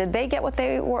contractors? Did they get what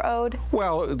they were owed?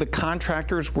 Well, the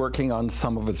contractors working on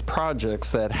some of his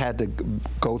projects that had to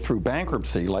go through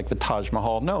bankruptcy, like the Taj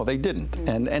Mahal, no, they didn't.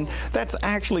 And that's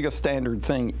actually a standard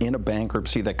thing in a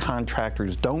bankruptcy, that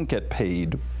contractors don't get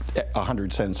paid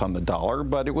 100 cents on the dollar,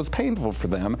 but it was painful for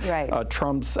them.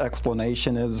 Trump's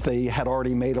explanation is they had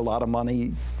already made a lot of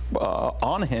money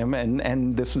on him,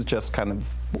 and this was just kind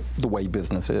of the way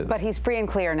business is. But he's free and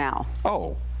clear now.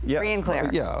 Oh, yes. Free and clear.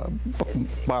 Yeah,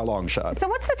 by a long shot. So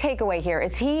what's the takeaway here?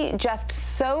 Is he just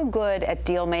so good at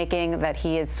deal making that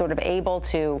he is sort of able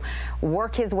to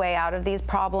work his way out of these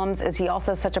problems? Is he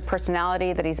also such a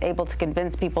personality that he's able to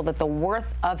convince people that the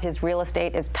worth of his real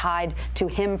estate is tied to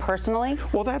him personally?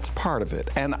 Well, that's part of it.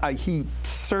 And he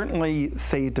certainly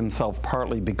saved himself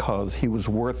partly because he was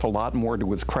worth a lot more to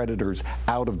his creditors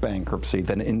out of bankruptcy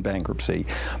than in bankruptcy.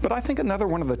 But I think another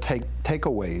one of the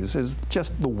takeaways is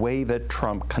just the way that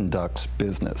Trump conducts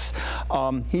business.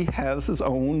 He has his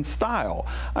own style.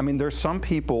 I mean, there's some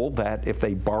people that if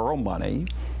they borrow money,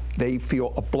 they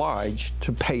feel obliged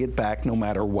to pay it back no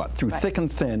matter what. Through thick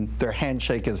and thin, their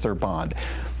handshake is their bond.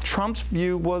 Trump's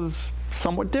view was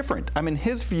somewhat different. I mean,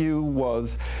 his view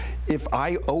was, if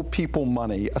I owe people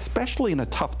money, especially in a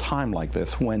tough time like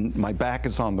this when my back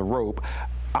is on the rope,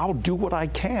 I'll do what I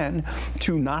can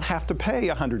to not have to pay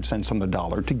 100 cents on the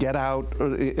dollar, to get out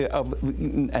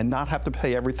and not have to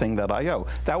pay everything that I owe.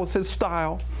 That was his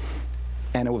style,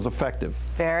 and it was effective.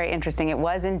 Very interesting. It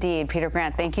was indeed. Peter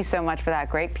Grant, thank you so much for that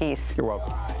great piece. You're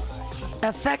welcome.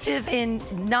 Effective in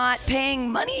not paying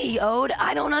money he owed?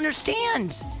 I don't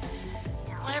understand.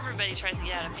 Well, everybody tries to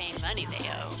get out of paying money they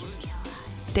owe.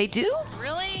 They do?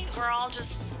 Really? We're all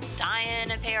just dying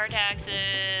to pay our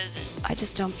taxes. I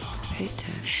just don't pay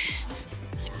tax.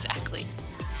 Exactly.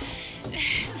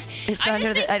 It's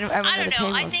under the. I don't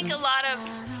know. I think a lot of,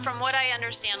 from what I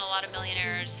understand, a lot of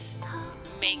millionaires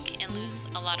make and lose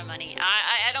a lot of money.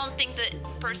 I don't think that,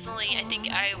 personally, I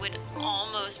think I would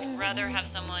almost rather have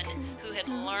someone who had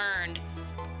learned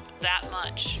that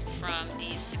much from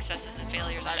these successes and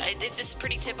failures. This is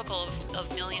pretty typical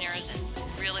of millionaires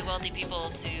and really wealthy people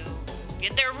to,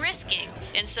 they're risking.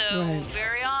 And so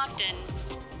very often,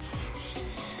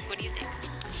 what do you think?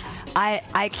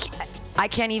 I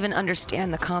can't even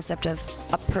understand the concept of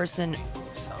a person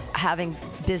having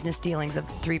business dealings of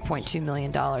 $3.2 million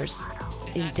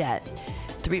in debt,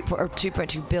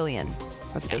 2.2 billion.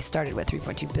 That's what they started with,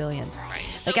 $3.2 billion. Right.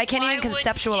 So like, I can't even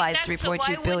conceptualize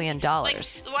 $3.2 billion. Like,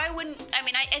 why wouldn't, I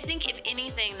mean, I think if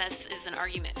anything, is an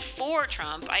argument for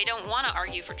Trump. I don't want to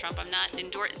argue for Trump. I'm not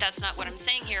that's not what I'm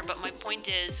saying here. But my point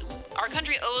is, our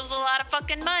country owes a lot of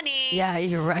fucking money. Yeah,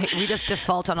 you're right. We just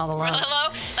default on all the loans.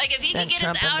 Hello? Like, if he could get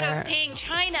us out of paying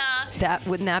China.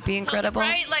 Wouldn't that be incredible?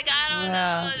 Right? Like, I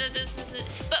no, this is it.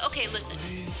 But okay, listen.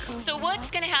 So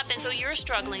what's going to happen? So you're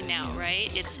struggling now, right?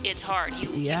 It's hard.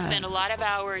 You spend a lot of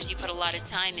hours. You put a lot of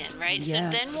time in, right? Yeah.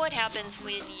 So then what happens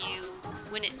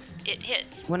when it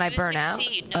hits? When I burn out?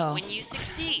 No, when you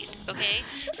succeed, okay?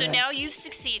 So now you've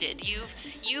succeeded.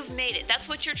 You've made it. That's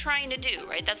what you're trying to do,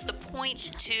 right? That's the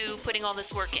point to putting all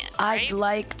this work in, right? I'd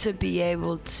like to be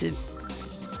able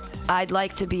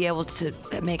to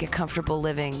make a comfortable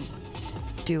living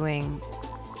doing.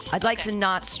 I'd like to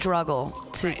not struggle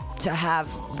to have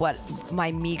what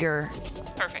my meager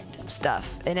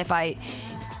stuff. And if I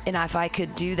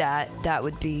could do that, that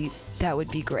would be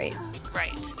great.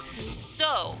 Right.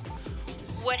 So,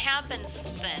 what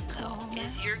happens then, though,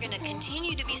 is you're going to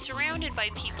continue to be surrounded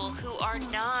by people who are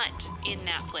not in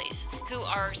that place, who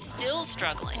are still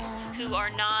struggling, who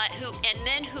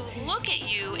look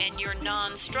at you and your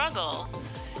non-struggle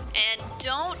and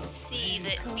don't see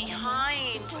that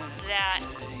behind that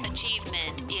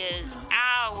achievement is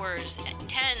hours,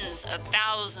 tens of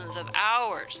thousands of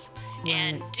hours,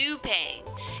 and duping,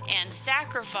 and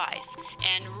sacrifice,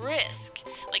 and risk.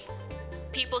 Like,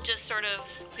 people just sort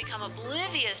of become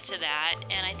oblivious to that,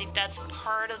 and I think that's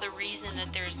part of the reason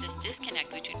that there's this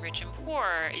disconnect between rich and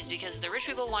poor, is because the rich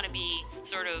people want to be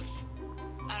sort of,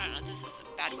 I don't know, this is a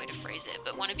bad way to phrase it,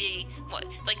 but want to be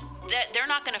that they're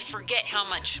not going to forget how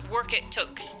much work it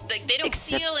took. Like, they don't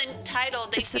feel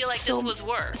entitled. They feel like this was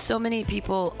work. So many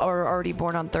people are already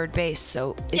born on third base,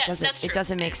 so it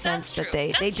doesn't make sense that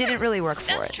they didn't really work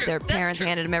for it. Their parents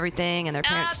handed them everything, and their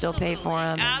parents still pay for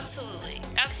them. Absolutely.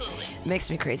 It makes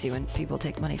me crazy when people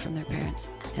take money from their parents,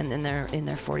 and then they're in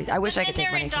their 40s. I wish I could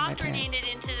take money from my parents. They're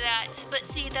indoctrinated into that. But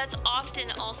see, that's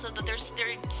often also that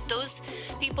those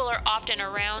people are often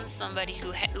around somebody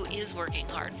who is working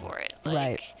hard for it.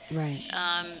 Right.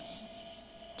 And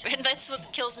that's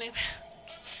what kills me.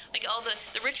 Like, all the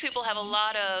rich people have a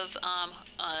lot of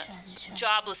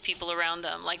jobless people around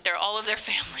them. Like, they're all of their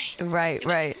family.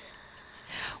 Right.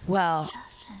 Well,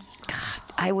 God,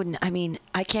 I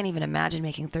can't even imagine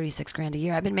making $36,000 a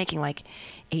year. I've been making like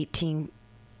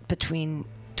between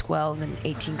 12 and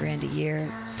 18 grand a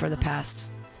year for the past,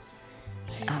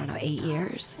 8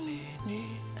 years.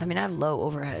 I mean, I have low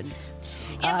overhead.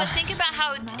 Yeah, but think about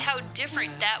how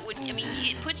different that would. I mean,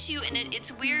 it puts you in it.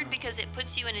 It's weird because it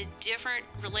puts you in a different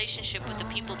relationship with the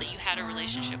people that you had a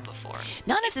relationship before.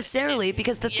 Not necessarily,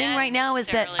 because the thing right now is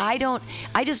that I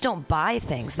just don't buy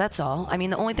things. That's all. I mean,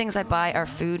 the only things I buy are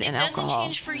food and alcohol. It doesn't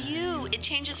change for you. It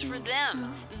changes for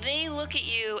them. They look at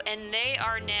you and they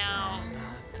are now.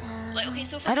 Like, okay,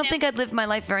 so I don't think I'd live my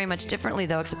life very much differently,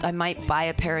 though, except I might buy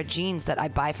a pair of jeans that I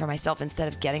buy for myself instead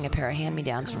of getting a pair of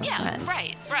hand-me-downs from a friend.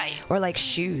 Right. Or like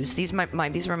shoes. These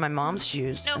were my mom's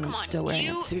shoes. No, and come I'm on. still wearing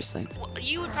them. Seriously.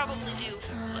 You would probably do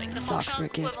like the functional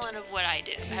equivalent of what I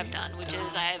have done, which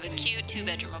is I have a cute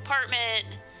 2-bedroom apartment.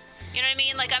 You know what I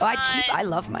mean? Like, I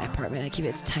love my apartment.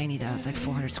 It's tiny, though. It's like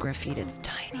 400 square feet. It's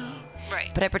tiny.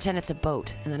 Right. But I pretend it's a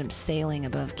boat, and then I'm sailing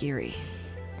above Geary.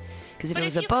 Because if it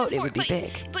was a boat, it would be big.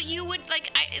 But you would,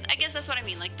 like, I guess that's what I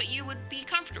mean. Like, but you would be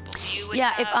comfortable. You would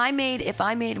if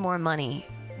I made more money,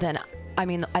 then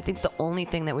I think the only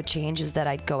thing that would change is that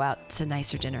I'd go out to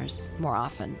nicer dinners more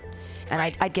often, and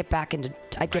I'd get back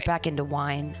into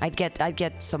wine. I'd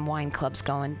get some wine clubs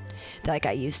going, like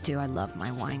I used to. I love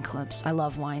my wine clubs. I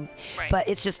love wine, but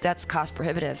it's just that's cost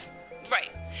prohibitive. Right.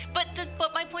 But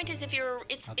my point is,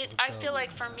 I feel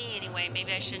like for me anyway,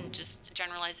 maybe I shouldn't just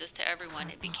generalize this to everyone.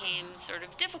 It became sort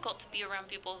of difficult to be around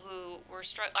people who were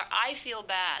struggling. I feel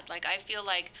bad. Like, I feel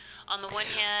like on the one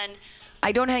hand,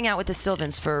 I don't hang out with the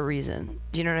Sylvans for a reason.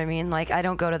 Do you know what I mean? Like, I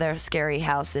don't go to their scary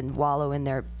house and wallow in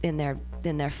their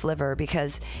flivver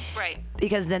because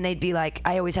then they'd be like,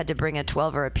 I always had to bring a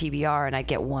 12 or a PBR and I'd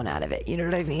get one out of it. You know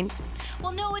what I mean?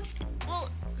 Well, no,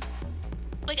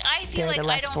 like, I feel like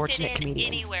I don't fit in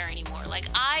anywhere anymore. Like,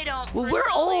 I don't. Well, we're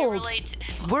old.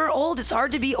 We're old. It's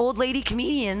hard to be old lady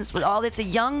comedians with all. It's a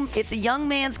young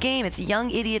man's game. It's a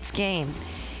young idiot's game,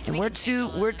 and we're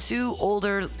two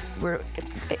older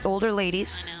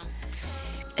ladies. I know.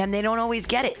 And they don't always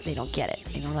get it. They don't get it.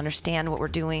 They don't understand what we're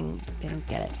doing. They don't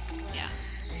get it. Yeah.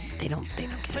 They don't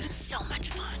get it. But it's so much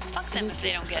fun. Fuck them if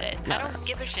they don't get it. I don't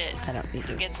give a shit. I don't need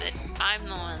to. Who gets it? I'm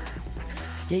the one.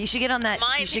 Yeah, you should get on that.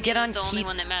 You should get on Keith.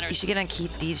 You should get on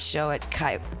Keith D's show at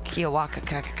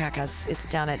Kiawaka. It's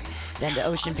down at the end of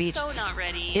Ocean Beach. I'm so not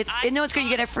ready. It's great. You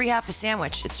get a free half a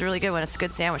sandwich. It's really good when it's a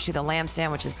good sandwich. The lamb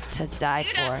sandwich is to die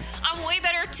for. I'm way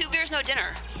better. 2 beers, no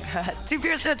dinner. 2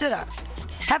 beers, no dinner.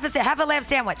 Half a lamb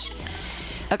sandwich.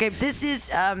 Okay, this is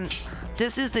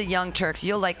This is the Young Turks.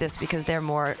 You'll like this because they're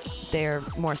more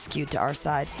skewed to our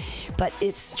side. But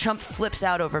it's Trump flips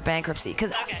out over bankruptcy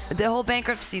because the whole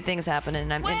bankruptcy thing's happening,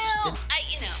 and I'm interested.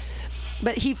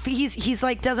 But he's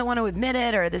like doesn't want to admit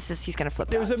it, or he's going to flip.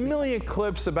 There's a million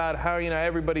clips about how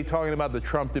everybody talking about the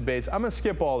Trump debates. I'm going to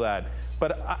skip all that,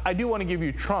 but I do want to give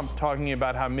you Trump talking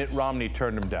about how Mitt Romney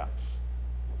turned him down.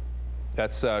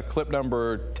 That's clip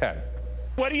number 10.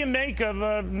 What do you make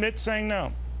of Mitt saying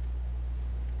no?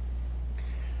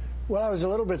 Well, I was a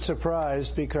little bit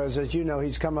surprised because, as you know,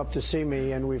 he's come up to see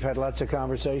me, and we've had lots of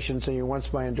conversations, and he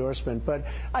wants my endorsement. But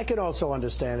I can also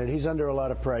understand it. He's under a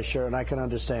lot of pressure, and I can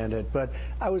understand it. But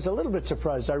I was a little bit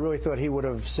surprised. I really thought he would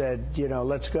have said,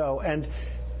 let's go. And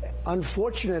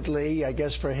unfortunately, I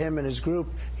guess for him and his group,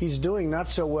 he's doing not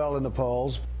so well in the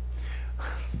polls.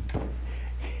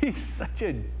 He's such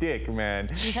a dick, man.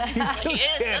 He is.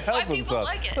 That's why people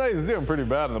like it. He's doing pretty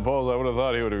bad in the polls. I would have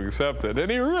thought he would have accepted.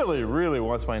 And he really, really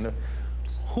wants my...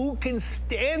 Who can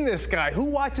stand this guy? Who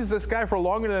watches this guy for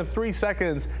longer than 3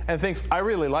 seconds and thinks, I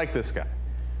really like this guy?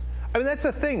 I mean, that's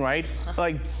the thing, right?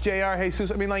 Like J.R. Jesus,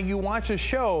 I mean, like you watch a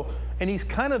show and he's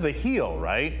kind of the heel,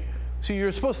 right? So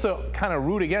you're supposed to kind of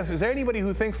root against him. Is there anybody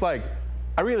who thinks like,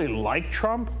 I really like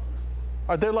Trump?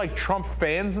 Are there like Trump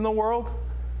fans in the world?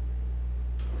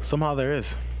 Somehow there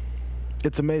is.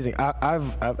 It's amazing.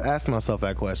 I've asked myself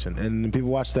that question, and people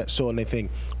watch that show and they think,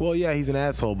 well, yeah, he's an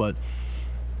asshole, but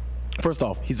first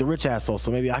off, he's a rich asshole, so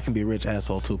maybe I can be a rich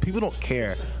asshole too. People don't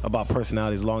care about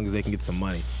personality as long as they can get some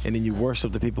money, and then you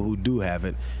worship the people who do have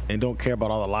it and don't care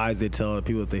about all the lies they tell, the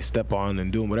people that they step on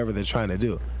and doing whatever they're trying to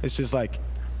do. It's just like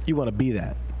you want to be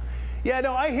that. Yeah,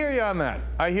 no, I hear you on that.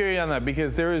 I hear you on that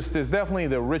because there's definitely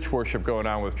the rich worship going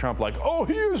on with Trump. Like, oh,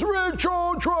 he is rich.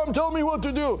 Oh, Trump, tell me what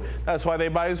to do. That's why they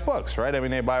buy his books, right? I mean,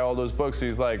 they buy all those books.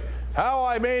 He's like, how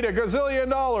I made $1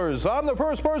 gazillion. I'm the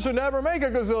first person to ever make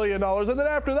 $1 gazillion. And then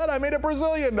after that, I made $1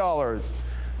 brazillion.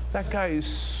 That guy is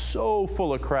so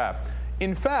full of crap.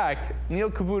 In fact, Neil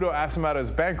Cavuto asked him about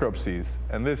his bankruptcies,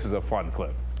 and this is a fun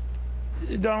clip.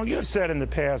 Donald, you have said in the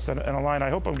past, and a line, I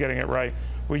hope I'm getting it right,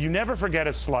 where you never forget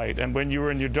a slight, and when you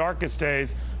were in your darkest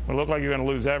days, when it looked like you were going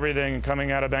to lose everything and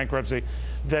coming out of bankruptcy,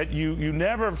 that you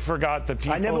never forgot the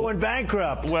people. I never went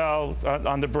bankrupt. Well,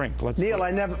 on the brink. Neil,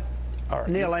 I never. Right.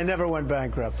 Neil, I never went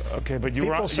bankrupt. Okay, but you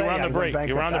were on the brink.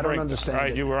 You were on the brink. I don't understand. All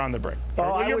right, you were on the brink. Oh,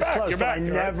 well, I was back. close, You're but back. I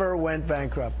never went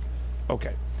bankrupt.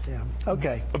 Okay. Yeah.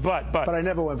 Okay. But I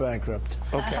never went bankrupt.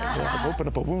 Okay. Well, I've opened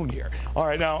up a wound here. All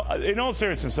right. Now, in all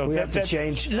seriousness, though, we have to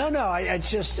change. No. It's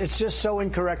just so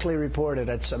incorrectly reported.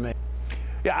 It's amazing.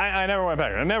 Yeah, I never went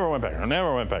bankrupt. I never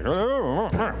went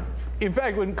bankrupt. In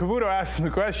fact, when Cavuto asked him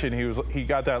the question, he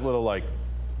got that little like,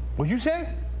 "What'd you say?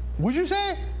 What'd you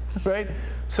say?" Right.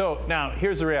 So now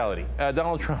here's the reality.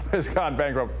 Donald Trump has gone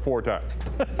bankrupt 4 times.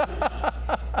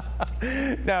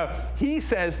 Now he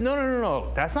says,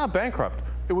 no, that's not bankrupt.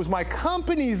 It was my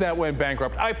companies that went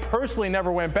bankrupt. I personally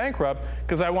never went bankrupt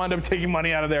because I wound up taking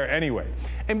money out of there anyway.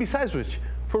 And besides which,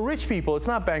 for rich people, it's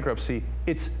not bankruptcy,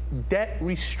 it's debt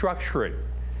restructuring.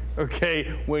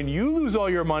 Okay, when you lose all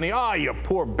your money, you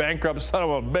poor bankrupt son of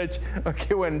a bitch.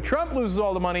 Okay, when Trump loses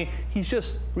all the money, he's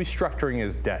just restructuring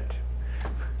his debt.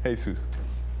 Jesus.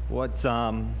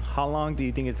 How long do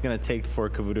you think it's going to take for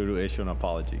Cavuto to issue an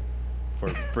apology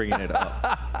for bringing it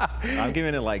up? I'm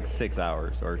giving it like 6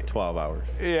 hours or 12 hours.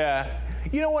 Yeah.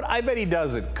 You know what? I bet he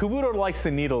does it. Cavuto likes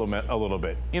the needle a little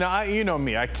bit. You know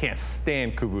me. I can't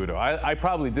stand Cavuto. I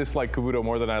probably dislike Cavuto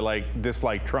more than I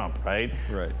dislike Trump, right?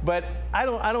 Right. But I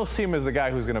don't see him as the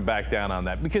guy who's going to back down on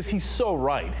that because he's so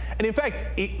right. And in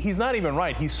fact, he's not even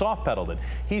right. He soft-pedaled it.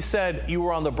 He said, you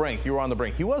were on the brink. You were on the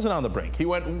brink. He wasn't on the brink. He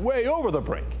went way over the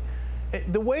brink.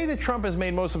 The way that Trump has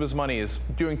made most of his money is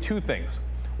doing 2 things.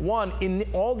 One, in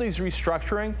all these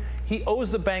restructuring, he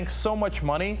owes the bank so much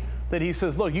money that he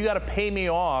says, look, you got to pay me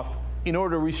off in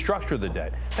order to restructure the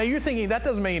debt. Now you're thinking that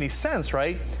doesn't make any sense,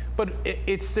 right? But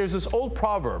there's this old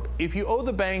proverb. If you owe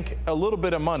the bank a little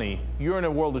bit of money, you're in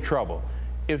a world of trouble.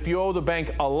 If you owe the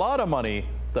bank a lot of money,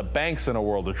 the bank's in a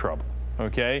world of trouble,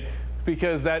 okay?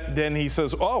 Because then he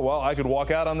says, oh, well, I could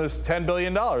walk out on this $10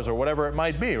 billion or whatever it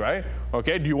might be, right?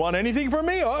 Okay, do you want anything from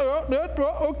me?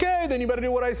 Okay, then you better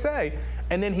do what I say.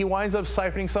 And then he winds up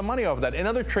siphoning some money off of that.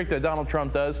 Another trick that Donald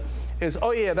Trump does is,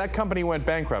 oh yeah, that company went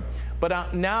bankrupt,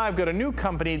 but now I've got a new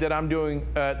company that I'm doing,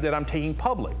 that I'm taking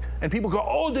public. And people go,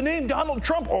 oh, the name Donald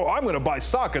Trump, oh, I'm going to buy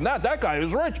stock in that. That guy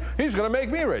is rich. He's going to make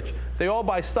me rich. They all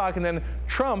buy stock, and then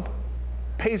Trump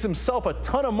pays himself a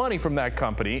ton of money from that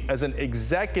company as an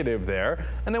executive there.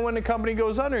 And then when the company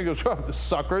goes under, he goes, oh,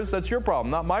 suckers, that's your problem,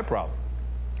 not my problem.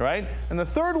 Right? And the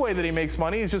third way that he makes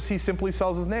money is just he simply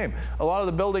sells his name. A lot of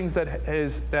the buildings that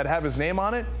have his name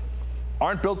on it,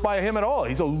 aren't built by him at all.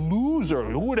 He's a loser.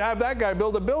 Who would have that guy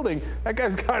build a building? That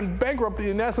guy's gone bankrupt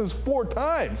in essence 4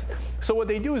 times. So what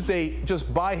they do is they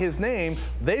just buy his name,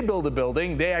 they build a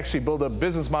building, they actually build a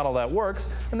business model that works,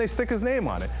 and they stick his name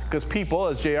on it. Because people,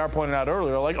 as JR pointed out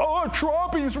earlier, are like, oh,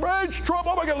 Trump, he's rich, Trump,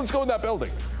 oh my God, let's go in that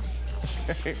building.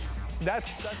 That's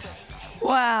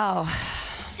Wow.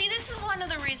 See, this is one of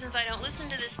the reasons I don't listen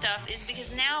to this stuff is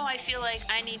because now I feel like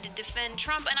I need to defend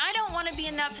Trump, and I don't want to be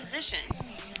in that position.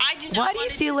 I do not. Why do you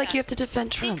feel like you have to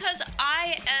defend Trump? Because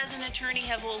I, as an attorney,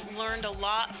 have learned a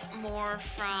lot more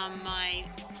from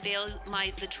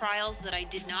the trials that I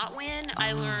did not win.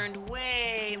 I learned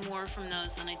way more from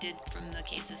those than I did from the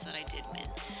cases that I did win.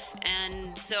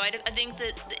 And so I think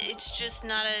that it's just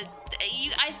not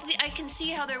I can see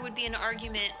how there would be an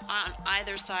argument on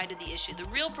either side of the issue. The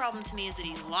real problem to me is that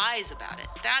he lies about it.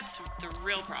 That's the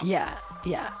real problem.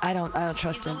 Yeah. I don't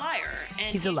trust him. He's a liar. And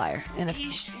he's a liar.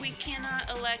 And we cannot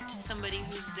elect somebody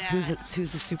who's that. Who's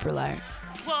a super liar.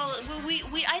 Well,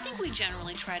 I think we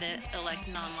generally try to elect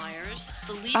non-liars.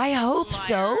 The least I hope liars.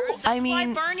 so. That's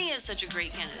why Bernie is such a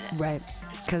great candidate. Right,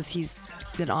 because he's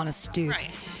an honest dude.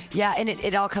 Right. Yeah, and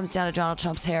it all comes down to Donald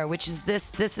Trump's hair, which is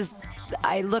this is.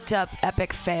 I looked up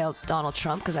epic fail Donald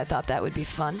Trump because I thought that would be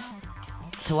fun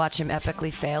to watch him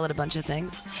epically fail at a bunch of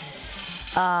things.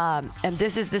 And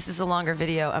this is a longer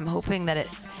video. I'm hoping that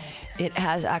it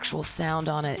has actual sound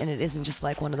on it and it isn't just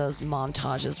like one of those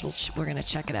montages. We're gonna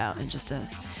check it out in just a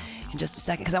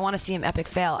second because I want to see him epic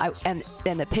fail. And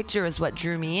the picture is what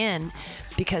drew me in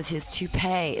because his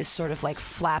toupee is sort of like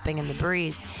flapping in the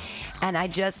breeze, and I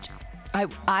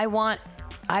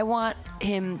want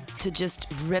him to just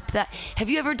rip that. Have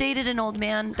you ever dated an old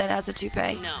man that has a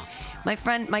toupee? No. My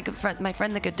friend,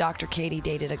 the good Dr. Katie,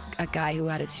 dated a guy who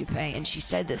had a toupee, and she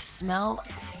said the smell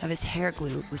of his hair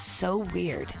glue was so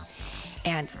weird.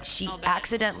 And she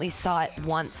accidentally saw it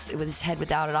once with his head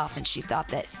without it off, and she thought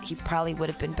that he probably would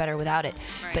have been better without it.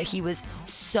 Right. But he was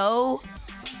so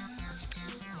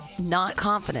not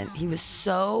confident. He was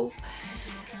so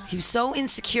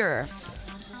insecure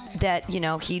that,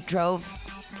 he drove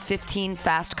 15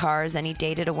 fast cars and he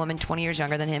dated a woman 20 years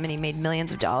younger than him and he made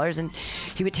millions of dollars and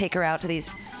he would take her out to these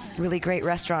really great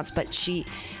restaurants, but she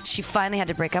finally had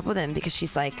to break up with him because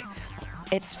she's like,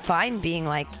 it's fine being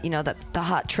like, the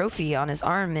hot trophy on his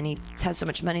arm and he has so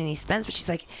much money and he spends, but she's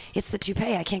like, it's the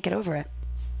toupee, I can't get over it.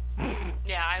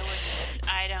 Yeah, I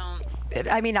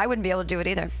wouldn't be able to do it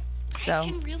either. So I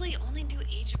can really only do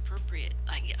age appropriate.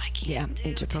 I can't do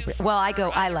age appropriate. too Well, far I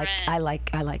on the like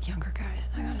red. younger guys.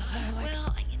 I gotta say,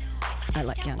 I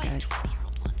like young guys.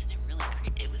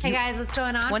 Hey guys, what's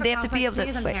going on? When they have to be able to,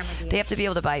 they have to be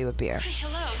able to buy you a beer.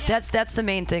 Hello. Yeah. That's the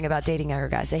main thing about dating younger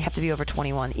guys. They have to be over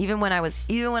 21. Even when I was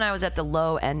at the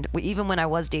low end, even when I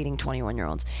was dating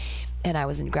 21-year-olds, and I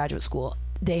was in graduate school,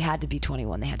 they had to be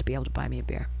 21. They had to be able to buy me a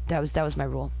beer. That was my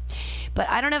rule. But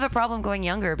I don't have a problem going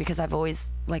younger because I've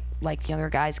always liked younger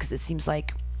guys because it seems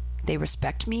like they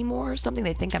respect me more or something.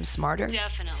 They think I'm smarter.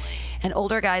 Definitely. And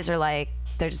older guys are like,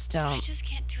 they just don't. I just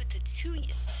can't do it.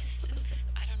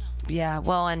 I don't know. Yeah,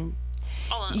 well, and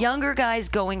younger guys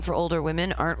going for older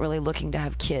women aren't really looking to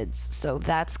have kids, so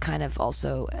that's kind of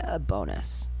also a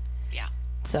bonus. Yeah.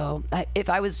 So if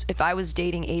I was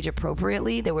dating age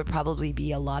appropriately, there would probably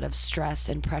be a lot of stress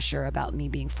and pressure about me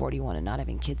being 41 and not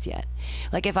having kids yet.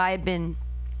 Like if I had been,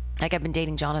 I've been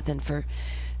dating Jonathan for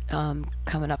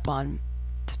coming up on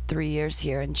 3 years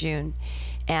here in June,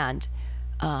 and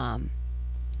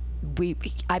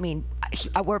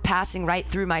we're passing right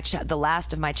through the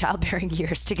last of my childbearing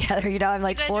years together. I'm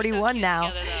like 41 now,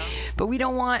 together, but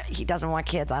he doesn't want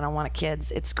kids. I don't want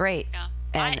kids. It's great. Yeah.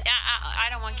 And I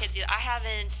don't want kids either. I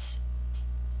haven't.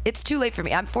 It's too late for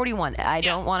me. I'm 41. I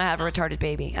don't want to have a retarded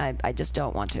baby. I just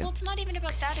don't want to. Well, it's not even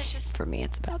about that. It's just for me.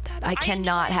 It's about that. I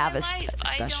cannot have a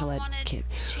special ed kid.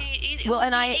 Well,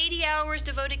 and 80 hours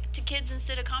devoted to kids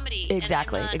instead of comedy.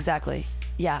 Exactly.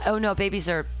 Yeah. Oh no,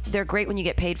 they're great when you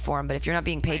get paid for them, but if you're not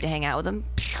being paid to hang out with them,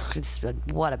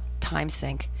 what a time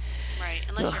sink. Right.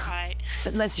 Unless you're high.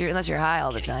 Unless you're high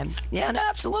all the time. Yeah. No.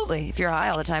 Absolutely. If you're high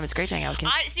all the time, it's great to hang out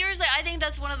with kids. Seriously, I think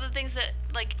that's one of the things that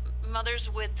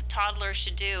mothers with toddlers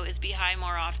should do is be high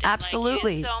more often.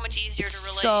 Absolutely. It's so much easier to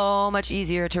relate. So much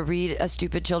easier to read a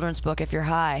stupid children's book if you're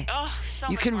high. Oh, so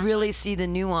you much can more really fun. See the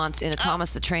nuance in a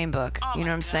Thomas the Train book. Oh, you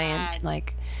know what I'm saying?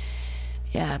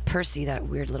 Yeah, Percy, that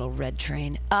weird little red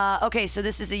train. Okay, so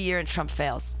this is a year and Trump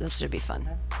fails. This should be fun.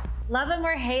 Love him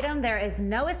or hate him, there is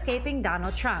no escaping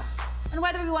Donald Trump. And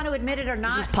whether we want to admit it or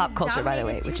not, this is pop culture, by the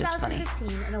way, which is funny.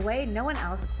 2015 in a way no one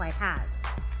else quite has.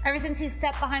 Ever since he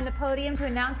stepped behind the podium to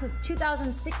announce his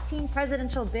 2016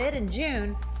 presidential bid in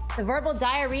June, The verbal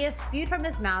diarrhea spewed from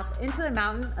his mouth into a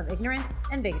mountain of ignorance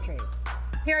and bigotry.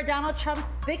 Here are Donald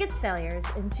Trump's biggest failures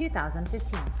in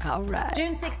 2015. All right.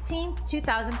 June 16,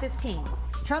 2015.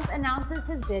 Trump announces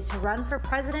his bid to run for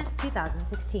president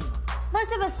 2016.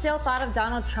 Most of us still thought of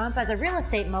Donald Trump as a real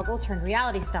estate mogul turned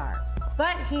reality star,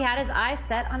 but he had his eyes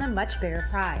set on a much bigger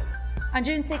prize. On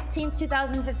June 16,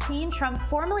 2015, Trump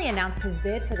formally announced his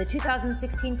bid for the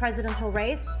 2016 presidential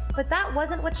race, but that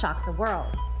wasn't what shocked the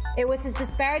world. It was his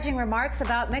disparaging remarks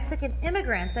about Mexican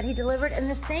immigrants that he delivered in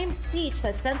the same speech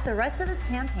that sent the rest of his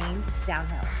campaign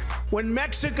downhill. When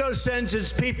Mexico sends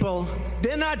its people,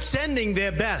 they're not sending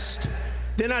their best.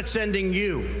 They're not sending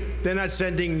you. They're not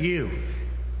sending you.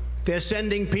 They're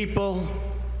sending people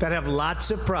that have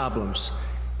lots of problems,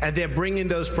 and they're bringing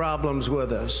those problems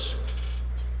with us.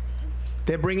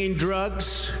 They're bringing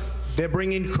drugs, they're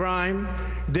bringing crime,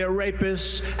 they're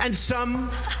rapists, and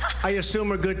some, I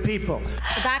assume, are good people.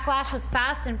 The backlash was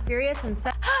fast and furious and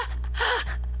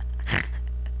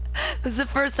This is the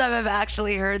first time I've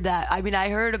actually heard that. I mean, I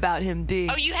heard about him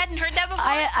being... Oh, you hadn't heard that before?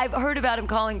 I've heard about him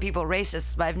calling people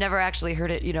racists, but I've never actually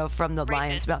heard it, from the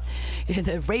lion's mouth.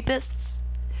 The rapists.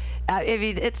 I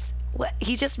mean,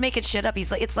 he's just making shit up.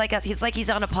 He's like he's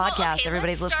on a podcast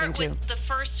everybody's listening to. The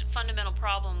first fundamental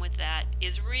problem with that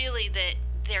is really that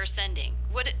they're sending.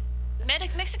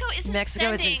 Mexico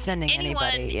isn't sending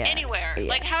anyone anywhere. Yeah.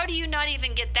 Like, how do you not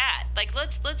even get that? Like,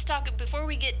 let's talk before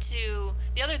we get to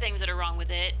the other things that are wrong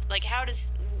with it. Like,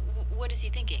 what is he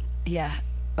thinking? Yeah.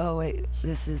 Oh wait,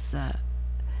 this is.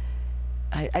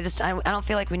 I don't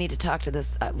feel like we need to talk to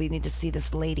this. We need to see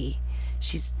this lady.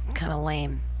 She's kind of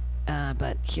lame,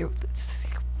 but here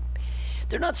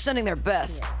they're not sending their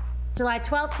best. Yeah. July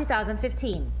 12,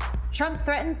 2015. Trump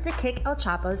threatens to kick El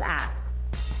Chapo's ass.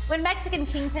 When Mexican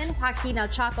kingpin Joaquin El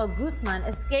Chapo Guzman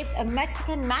escaped a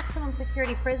Mexican maximum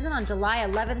security prison on July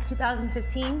 11,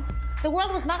 2015, the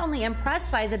world was not only impressed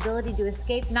by his ability to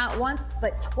escape not once,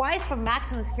 but twice from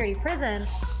maximum security prison,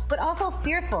 but also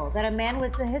fearful that a man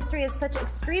with a history of such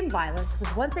extreme violence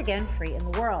was once again free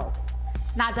in the world.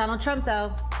 Not Donald Trump,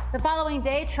 though. The following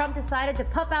day, Trump decided to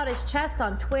puff out his chest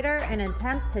on Twitter in an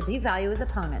attempt to devalue his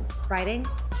opponents, writing,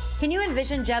 "Can you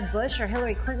envision Jeb Bush or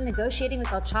Hillary Clinton negotiating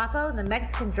with El Chapo, the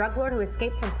Mexican drug lord who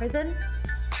escaped from prison?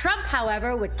 Trump,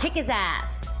 however, would kick his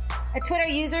ass." A Twitter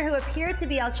user who appeared to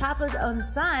be El Chapo's own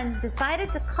son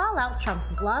decided to call out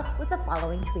Trump's bluff with the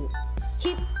following tweet.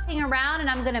 "Keep f***ing around and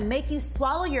I'm gonna make you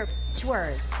swallow your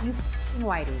words, you f***ing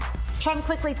whitey." Trump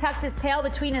quickly tucked his tail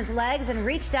between his legs and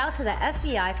reached out to the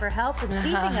FBI for help with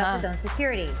beefing up his own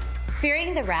security,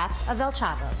 fearing the wrath of El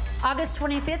Chapo. August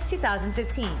 25th,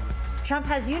 2015. Trump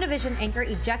has Univision anchor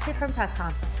ejected from press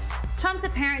conference. Trump's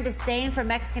apparent disdain for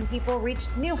Mexican people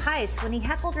reached new heights when he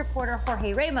heckled reporter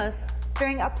Jorge Ramos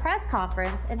during a press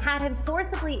conference and had him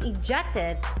forcibly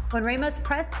ejected when Ramos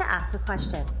pressed to ask a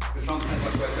question. Trump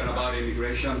has a question about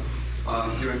immigration.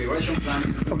 Your immigration plan.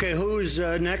 Okay, who's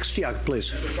next? Yeah, please.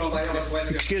 Trump, I have a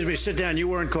question. Excuse me, sit down. You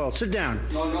weren't called. Sit down.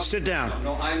 No. Sit down.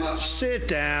 No, sit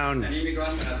down. An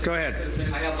immigrant. Go ahead.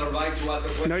 I have the right to ask the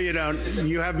question. No, you don't.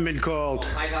 You haven't been called.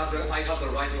 I have the right to ask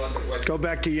the question. Go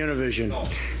back to Univision. No,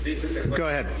 this is the question. Go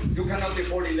ahead. You cannot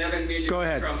deport 11 million. Go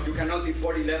ahead. You cannot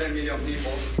deport 11 million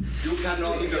people. You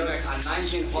cannot build a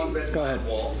 1900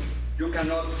 wall. You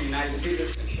cannot deny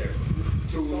citizenship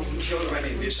to children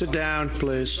in this. Sit down,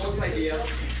 please.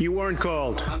 You weren't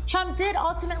called. Trump did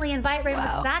ultimately invite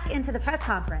Ramos back into the press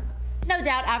conference, no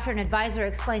doubt after an advisor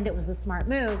explained it was a smart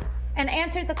move, and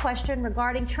answered the question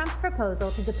regarding Trump's proposal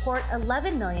to deport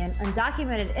 11 million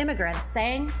undocumented immigrants,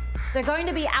 saying, "They're going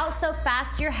to be out so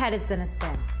fast your head is going to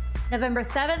spin." November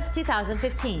 7th,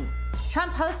 2015.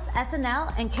 Trump hosts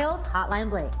SNL and kills Hotline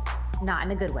Bling. Not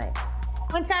in a good way.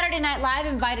 When Saturday Night Live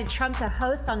invited Trump to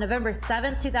host on November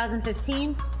 7th,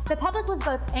 2015, the public was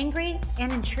both angry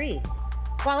and intrigued.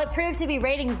 While it proved to be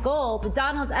ratings gold, the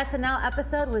Donald's SNL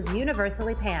episode was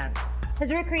universally panned.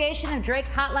 His recreation of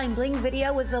Drake's Hotline Bling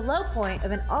video was the low point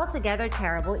of an altogether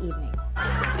terrible evening.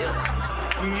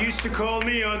 You used to call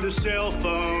me on the cell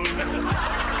phone.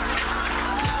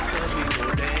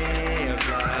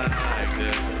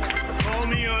 Call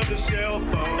me on the cell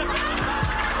phone.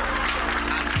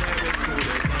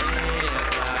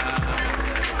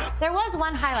 There was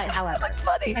one highlight, however,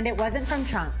 and it wasn't from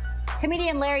Trump.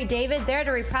 Comedian Larry David, there to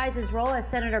reprise his role as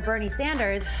Senator Bernie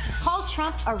Sanders, called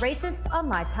Trump a racist on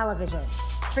live television.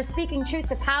 For speaking truth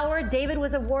to power, David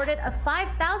was awarded a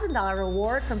 $5,000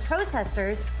 reward from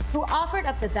protesters who offered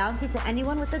up the bounty to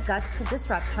anyone with the guts to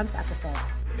disrupt Trump's episode.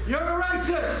 You're a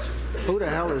racist! Who the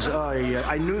hell is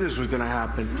I knew this was going to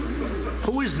happen.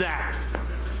 Who is that?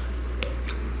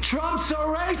 Trump's a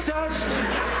racist!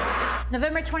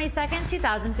 November 22nd,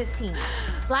 2015.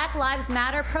 Black Lives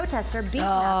Matter protester beaten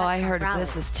up at I Trump heard rally.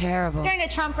 this is terrible. During a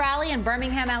Trump rally in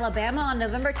Birmingham, Alabama on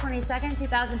November 22nd,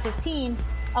 2015,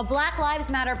 a Black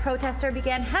Lives Matter protester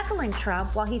began heckling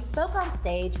Trump while he spoke on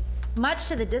stage, much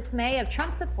to the dismay of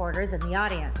Trump supporters in the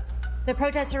audience. The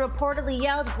protester reportedly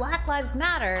yelled, "Black Lives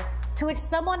Matter," to which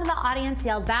someone in the audience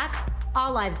yelled back,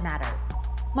 "All lives matter."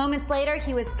 Moments later,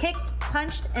 he was kicked,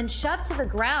 punched, and shoved to the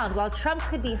ground while Trump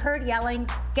could be heard yelling,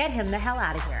 "Get him the hell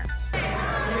out of here."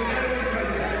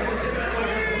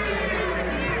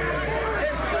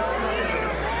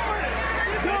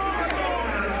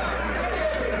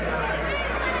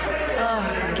 Oh,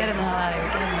 get him the hell out of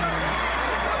here. Get him the hell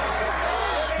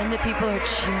out of here. And the people are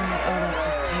cheering. Oh, that's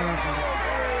just terrible.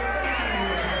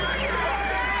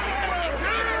 It's disgusting.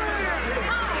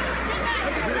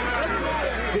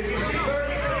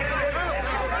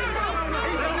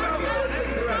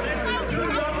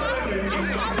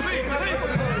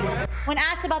 When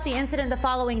asked about the incident the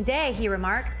following day, he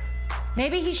remarked,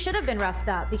 "Maybe he should have been roughed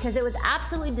up because it was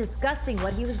absolutely disgusting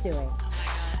what he was doing."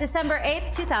 December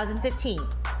 8th, 2015.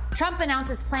 Trump announced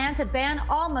his plan to ban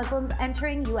all Muslims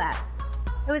entering U.S.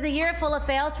 It was a year full of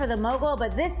fails for the mogul,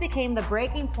 but this became the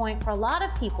breaking point for a lot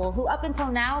of people who up until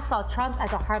now saw Trump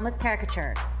as a harmless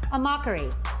caricature, a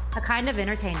mockery, a kind of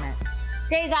entertainment.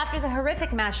 Days after the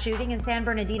horrific mass shooting in San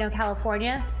Bernardino,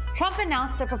 California, Trump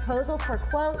announced a proposal for,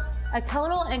 quote, "a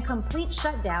total and complete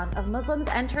shutdown of Muslims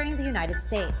entering the United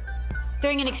States."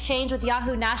 During an exchange with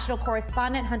Yahoo national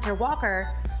correspondent Hunter Walker,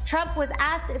 Trump was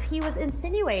asked if he was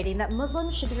insinuating that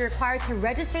Muslims should be required to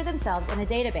register themselves in a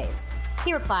database.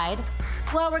 He replied,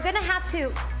 "Well, we're going to have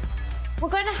to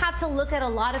look at a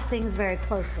lot of things very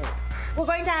closely. We're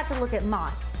going to have to look at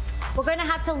mosques. We're going to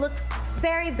have to look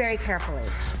very, very carefully."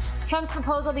 Trump's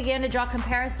proposal began to draw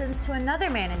comparisons to another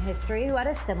man in history who had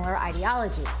a similar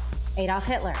ideology, Adolf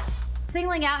Hitler.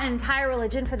 Singling out an entire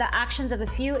religion for the actions of a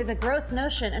few is a gross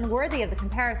notion and worthy of the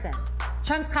comparison.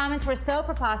 Trump's comments were so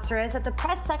preposterous that the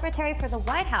press secretary for the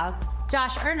White House,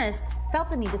 Josh Earnest,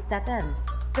 felt the need to step in.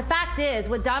 The fact is,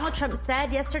 what Donald Trump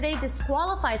said yesterday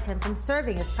disqualifies him from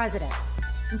serving as president.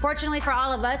 Unfortunately for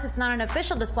all of us, it's not an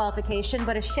official disqualification,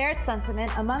 but a shared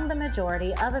sentiment among the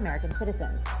majority of American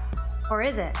citizens. Or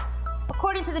is it?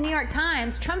 According to the New York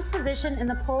Times, Trump's position in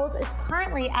the polls is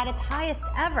currently at its highest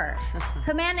ever,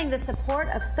 commanding the support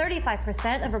of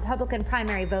 35% of Republican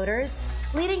primary voters,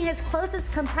 leading his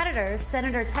closest competitors,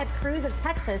 Senator Ted Cruz of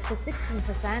Texas with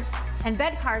 16% and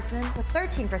Ben Carson with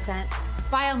 13%,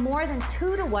 by a more than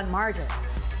 2-to-1 margin.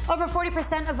 Over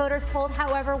 40% of voters polled,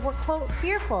 however, were, quote,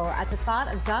 fearful at the thought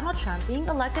of Donald Trump being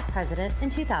elected president in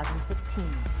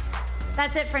 2016.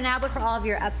 That's it for now, but for all of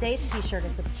your updates, be sure to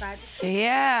subscribe.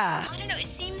 Yeah. I don't know. It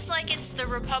seems like it's the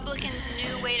Republicans'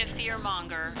 new way to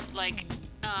fearmonger. Like,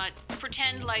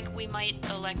 pretend like we might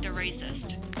elect a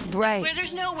racist. Right. Where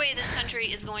there's no way this country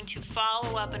is going to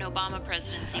follow up an Obama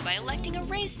presidency by electing a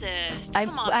racist.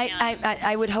 Come on, man.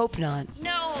 I would hope not.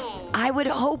 No. I would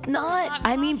hope not.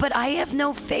 I mean, but I have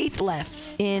no faith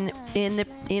left in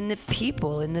the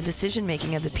people, in the decision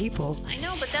making of the people. I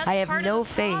know, but that's I have part no of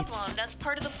the faith. problem. That's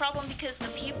part of the problem because the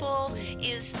people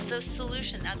is the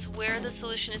solution. That's where the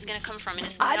solution is going to come from, and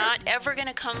it's not ever going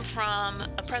to come from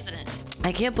a president.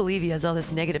 I can't believe he has all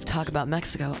this negative talk about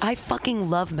Mexico. I fucking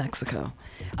love Mexico.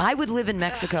 I would live in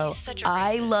Mexico. He's such a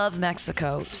I racist. love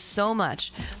Mexico so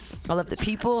much. I love the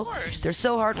people. They're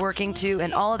so hardworking too,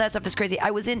 and all of that stuff is crazy.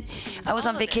 I was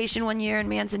on vacation one year in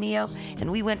Manzanillo,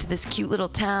 and we went to this cute little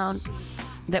town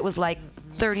that was like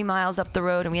 30 miles up the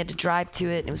road, and we had to drive to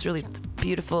it. And it was really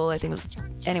beautiful. I think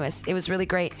it was really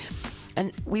great.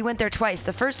 And we went there twice.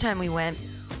 The first time we went,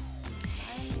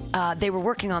 they were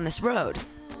working on this road.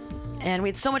 And we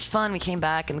had so much fun. We came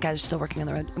back, and the guys were still working on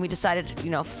the road. And we decided,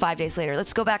 5 days later,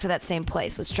 let's go back to that same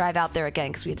place. Let's drive out there again,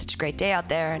 because we had such a great day out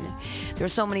there. And there were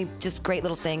so many just great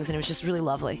little things, and it was just really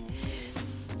lovely.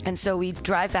 And so we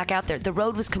drive back out there. The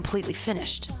road was completely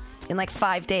finished in like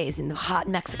 5 days in the hot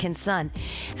Mexican sun.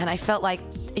 And I felt like,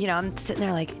 I'm sitting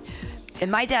there like,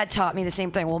 and my dad taught me the same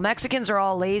thing. Well, Mexicans are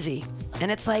all lazy.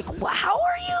 And it's like, well, how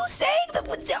are you saying that?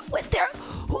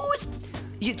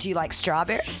 Do you like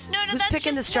strawberries? No, Who's that's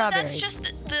picking just the strawberries? No, that's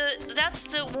just that's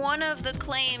the one of the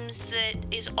claims that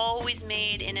is always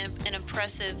made in an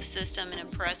oppressive system, an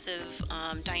oppressive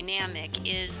dynamic,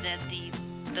 is that the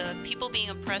people being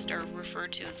oppressed are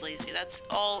referred to as lazy. That's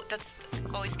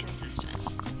always consistent.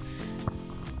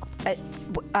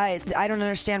 I don't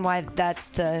understand why that's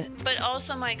the... But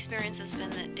also my experience has been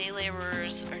that day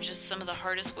laborers are just some of the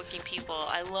hardest working people.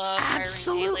 I love hiring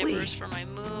day laborers for my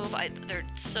move. They're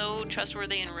so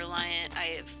trustworthy and reliant.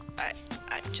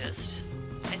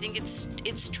 I think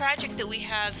it's tragic that we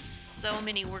have so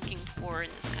many working poor in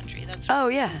this country. That's Oh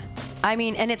yeah, I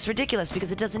mean, and it's ridiculous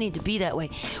because it doesn't need to be that way.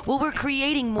 Well, we're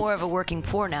creating more of a working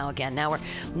poor now again. Now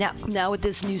with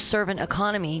this new servant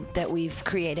economy that we've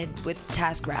created with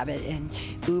TaskRabbit and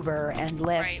Uber and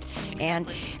Lyft, right, exactly.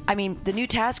 And I mean the new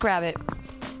TaskRabbit.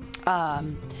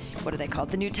 What are they called?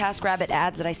 The new TaskRabbit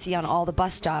ads that I see on all the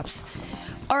bus stops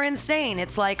are insane.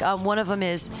 It's like one of them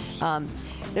is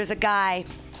there's a guy.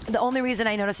 The only reason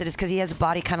I notice it is because he has a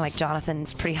body kind of like Jonathan.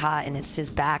 It's pretty hot, and it's his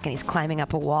back, and he's climbing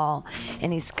up a wall,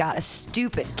 and he's got a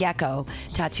stupid gecko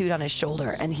tattooed on his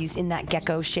shoulder, and he's in that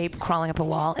gecko shape crawling up a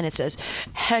wall, and it says,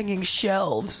 hanging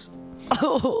shelves.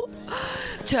 Oh,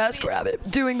 TaskRabbit,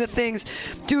 doing the things,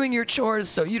 doing your chores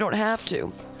so you don't have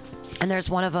to. And there's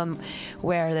one of them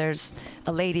where there's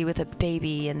a lady with a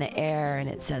baby in the air, and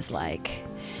it says, like,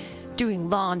 doing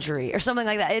laundry or something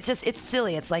like that. It's just, it's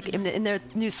silly. It's like in their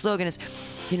new slogan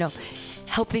is, you know,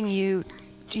 helping you,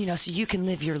 you know, so you can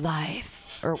live your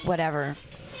life or whatever.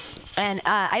 And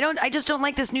I just don't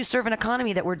like this new servant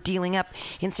economy that we're dealing up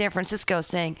in San Francisco,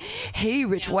 saying, hey,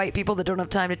 rich white people that don't have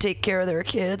time to take care of their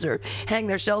kids or hang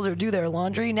their shelves or do their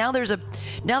laundry. Now there's a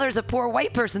poor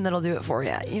white person that'll do it for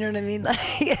you. You know what I mean? I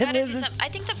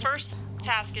think the first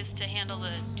task is to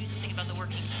do something about the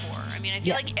working poor. I mean, I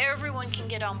feel like everyone can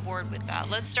get on board with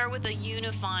that. Let's start with a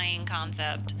unifying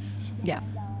concept. Yeah.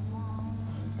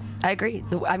 I agree.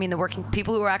 The working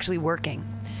people who are actually working,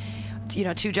 you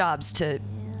know, 2 jobs to,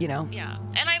 you know. Yeah.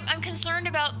 And I'm concerned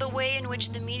about the way in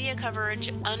which the media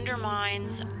coverage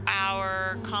undermines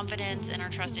our confidence and our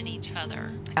trust in each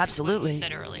other. Absolutely. Like you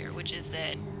said earlier, which is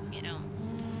that, you know,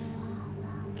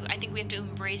 I think we have to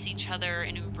embrace each other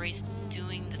and embrace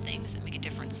doing the things that make a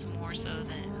difference more so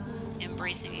than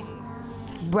embracing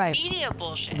this media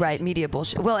bullshit. Right, media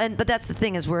bullshit. Well, but that's the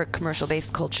thing is we're a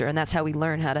commercial-based culture, and that's how we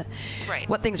learn how to,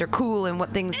 what things are cool and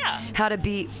what things, how to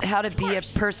be a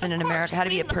person in America, how to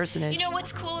be a personage. You know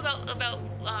what's cool about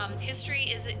history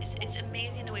is it's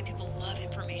amazing the way people love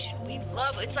information. We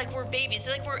love it's like we're babies.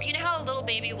 It's like you know how a little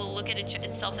baby will look at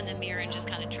itself in the mirror and just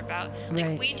kind of trip out.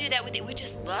 Like we do that with it. We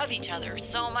just love each other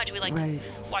so much. We like to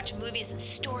watch movies and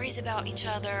stories about each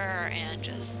other, and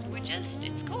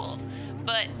it's cool,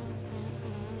 but.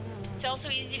 It's also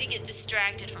easy to get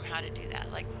distracted from how to do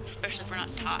that, like especially if we're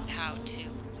not taught how to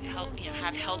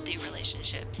have healthy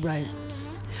relationships. Right.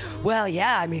 Well,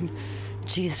 yeah. I mean,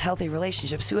 geez, healthy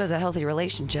relationships. Who has a healthy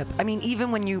relationship? I mean,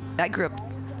 even when I grew up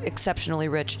exceptionally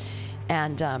rich,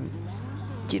 and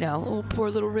you know, oh, poor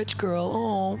little rich girl.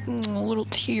 Oh, a little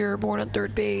tear, born on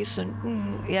third base,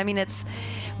 and I mean, it's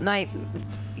my,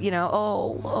 you know,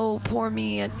 oh, poor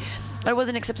me, and. I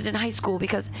wasn't accepted in high school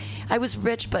because I was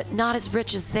rich, but not as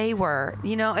rich as they were.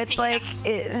 You know, it's like,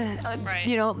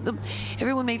 you know,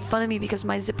 everyone made fun of me because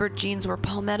my zippered jeans were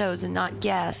Palmettos and not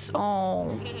Guess.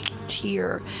 Oh,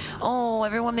 tear. Oh,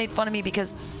 everyone made fun of me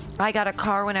because I got a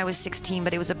car when I was 16,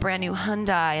 but it was a brand new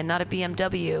Hyundai and not a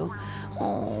BMW.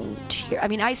 Oh, tear. I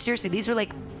mean, these were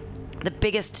like the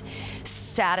biggest,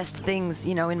 saddest things,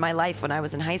 you know, in my life when I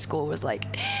was in high school was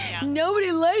like,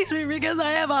 nobody likes me because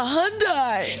I have a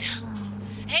Hyundai.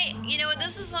 Hey, you know what?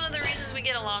 This is one of the reasons we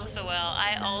get along so well.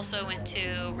 I also went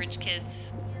to rich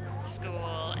kids'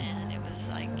 school, and it was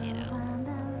like, you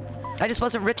know. I just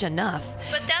wasn't rich enough.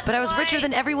 But I was richer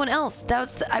than everyone else.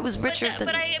 I was richer than.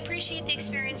 But I appreciate the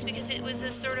experience because it was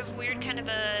a sort of weird kind of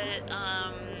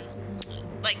a,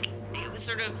 like.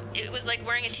 It was like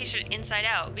wearing a t-shirt inside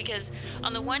out because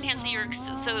on the one hand,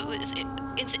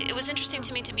 it was interesting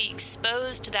to me to be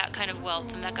exposed to that kind of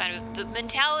wealth and that kind of the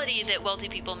mentality that wealthy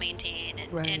people maintain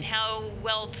and how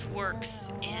wealth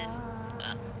works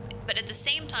but at the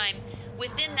same time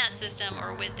within that system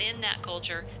or within that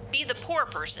culture be the poor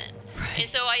person. And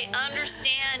so I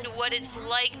understand what it's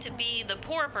like to be the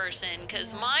poor person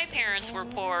because my parents were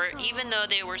poor even though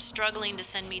they were struggling to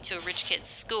send me to a rich kid's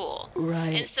school.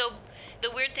 And so the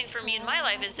weird thing for me in my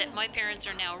life is that my parents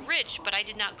are now rich, but I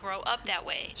did not grow up that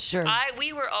way. Sure.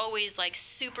 We were always like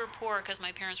super poor because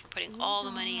my parents were putting all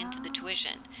the money into the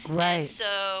tuition. Right. And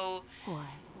so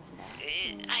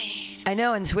I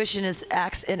know, and tuition is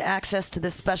access to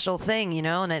this special thing, you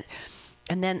know,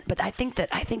 but I think that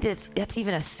that's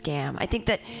even a scam. I think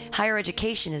that higher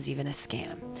education is even a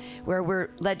scam, where we're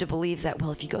led to believe that,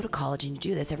 well, if you go to college and you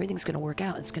do this, everything's going to work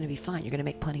out. It's going to be fine. You're going to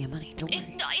make plenty of money. Don't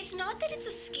worry. It's not that it's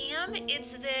a scam.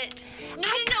 It's that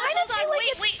no.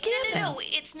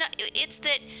 It's not. It's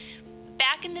that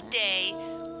back in the day,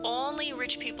 only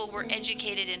rich people were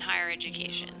educated in higher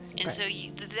education, and so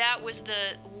that was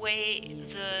the way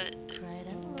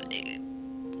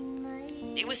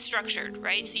it was structured,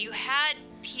 right? So you had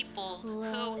people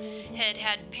who had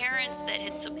had parents that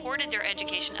had supported their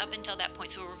education up until that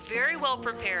point, so were very well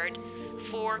prepared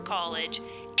for college,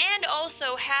 and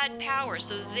also had power.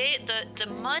 So the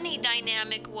money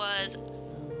dynamic was,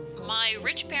 my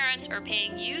rich parents are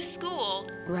paying you school,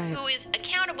 Right. who is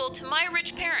accountable to my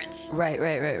rich parents. Right.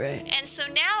 And so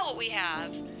now what we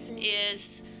have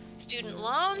is student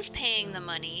loans paying the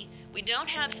money. We don't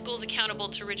have schools accountable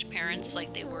to rich parents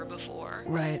like they were before.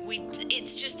 Right.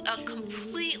 It's just a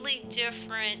completely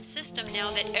different system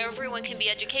now that everyone can be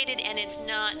educated, and it's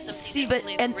not something See, that but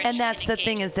only the rich and that's can the engage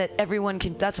thing, is that everyone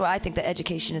can. That's why I think that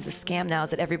education is a scam now. Is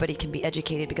that everybody can be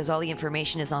educated because all the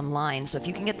information is online. So if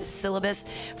you can get the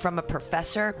syllabus from a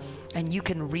professor, and you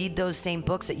can read those same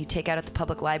books that you take out at the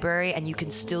public library, and you can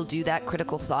still do that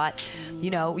critical thought.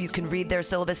 You can read their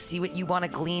syllabus, see what you want to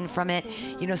glean from it.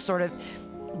 Sort of.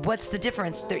 What's the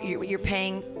difference? You're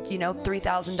paying,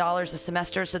 $3,000 a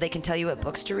semester so they can tell you what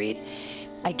books to read,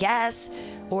 I guess,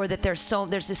 or that there's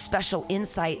this special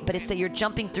insight, but it's that you're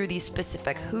jumping through these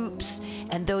specific hoops,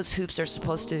 and those hoops are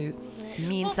supposed to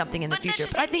mean something in the future.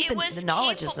 But I think the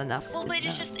knowledge is enough. Well, but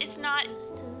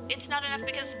it's not enough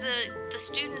because the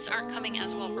students aren't coming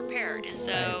as well prepared, and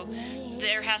so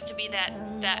there has to be that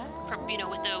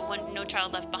with the No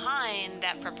Child Left Behind,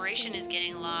 that preparation is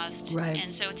getting lost, right.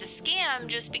 And so it's a scam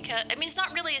just because. I mean, it's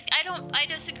not really. I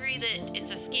disagree that it's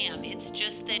a scam. It's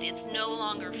just that it's no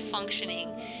longer functioning,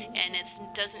 and it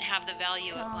doesn't have the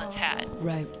value it once had.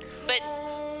 Right. But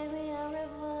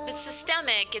it's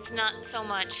systemic. It's not so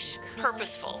much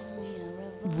purposeful.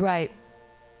 Right.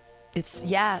 It's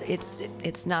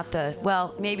not the,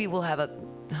 well, maybe we'll have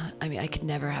I could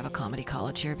never have a comedy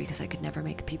college here because I could never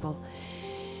make people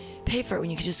pay for it when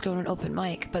you could just go to an open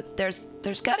mic. But there's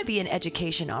got to be an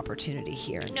education opportunity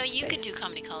here. No, you could do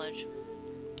comedy college.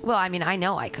 Well, I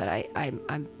know I could.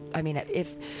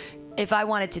 If I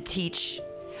wanted to teach,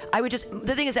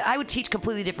 the thing is that I would teach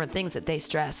completely different things that they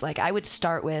stress. Like I would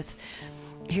start with,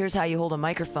 here's how you hold a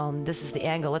microphone. This is the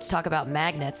angle. Let's talk about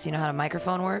magnets. You know how a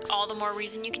microphone works? All the more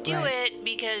reason you could do it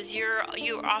because you're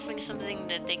offering something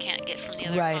that they can't get from the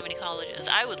other comedy colleges.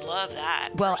 I would love that.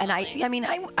 Well, personally.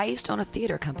 and I used to own a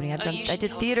theater company. I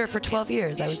did theater for 12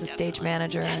 years. I was a stage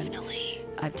manager. Definitely.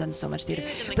 I've done so much theater.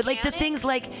 Dude, but like the things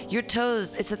like your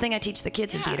toes, it's the thing I teach the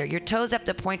kids in theater. Your toes have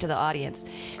to point to the audience.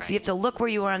 Right. So you have to look where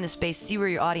you are in the space, see where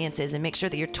your audience is, and make sure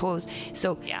that your toes.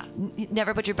 So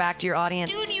never put your back to your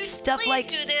audience. Dude, you stuff please like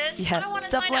do this. Yeah, I don't want to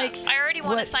stuff sign like up. I already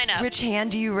want to sign up. Which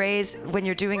hand do you raise when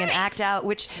you're doing an act out?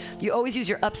 Which you always use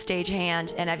your upstage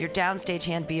hand and have your downstage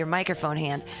hand be your microphone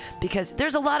hand, because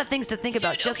there's a lot of things to think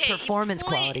about just performance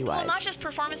quality wise. Well, not just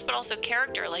performance, but also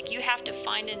character. Like you have to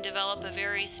find and develop a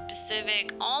very specific,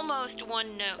 almost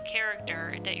one-note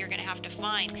character that you're going to have to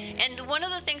find. And one of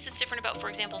the things that's different about, for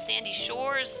example, Sandy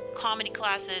Shore's comedy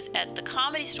classes at the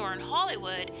Comedy Store in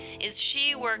Hollywood is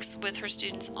she works with her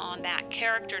students on that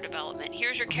character development.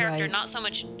 Here's your character, not so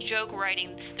much joke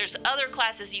writing. There's other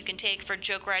classes you can take for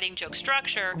joke writing, joke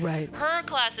structure. Right. Her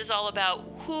class is all about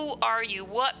who are you,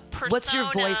 what persona. What's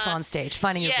your voice on stage?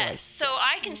 Finding your voice. Yes. So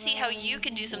I can see how you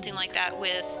could do something like that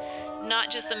with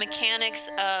not just the mechanics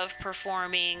of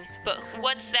performing, but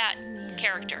what's that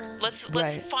character? Let's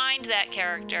find that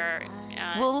character.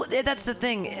 Well, that's the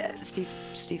thing. Steve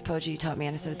Poggi taught me,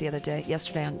 and I said it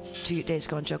yesterday on 2 days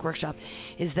ago on Joke Workshop,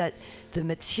 is that the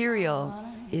material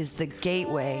is the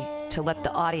gateway to let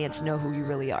the audience know who you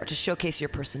really are, to showcase your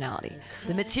personality.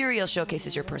 The material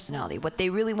showcases your personality. What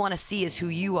they really want to see is who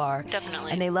you are.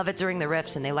 Definitely. And they love it during the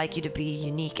riffs, and they like you to be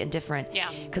unique and different. Yeah.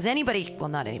 Because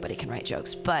not anybody can write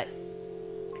jokes, but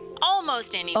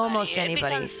almost anybody. Almost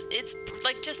anybody. Because it's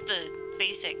like just the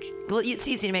basic. Well, it's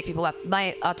easy to make people laugh.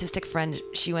 My autistic friend,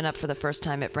 she went up for the first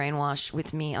time at Brainwash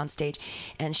with me on stage,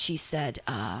 and she said,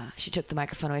 she took the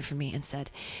microphone away from me and said,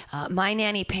 my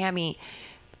nanny Pammy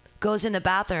goes in the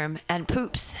bathroom and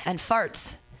poops and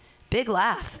farts. Big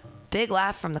laugh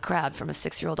from the crowd, from a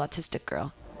 6-year-old autistic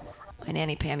girl. My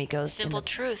nanny Pammy goes. Simple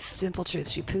truth. Simple truth.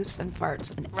 She poops and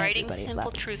farts, and writing everybody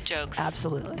simple laughs. Truth jokes.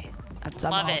 Absolutely.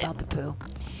 I'm Love all it. about the poo.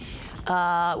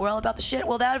 We're all about the shit.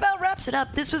 Well, that about wraps it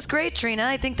up. This was great, Trina.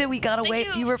 I think that we got away.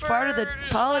 You were part of the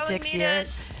politics here.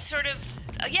 Sort of.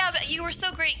 Yeah, but you were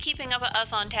so great keeping up with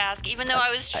us on task, even though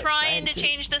I was trying to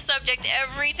change the subject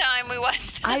every time we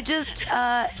watched. I just,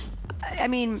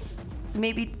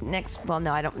 maybe next. Well,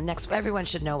 no, I don't. Next, everyone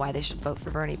should know why they should vote for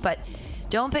Bernie. But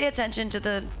don't pay attention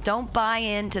to don't buy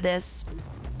into this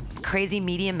crazy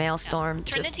media maelstrom.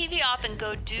 Turn the TV off and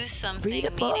go do something read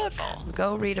a book. meaningful.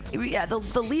 Go read a. Yeah, the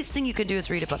least thing you could do is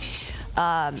read a book.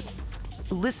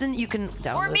 listen. You can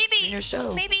download your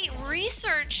show. Maybe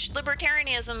research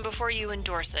libertarianism before you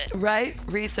endorse it. Right?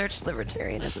 Research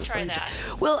libertarianism. Let's try that.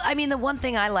 Well, I mean, the one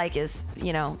thing I like is,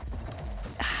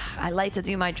 I like to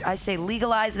do I say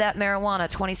legalize that marijuana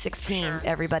 2016. Sure.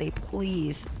 Everybody,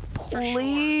 please.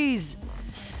 Please.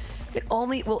 It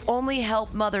will only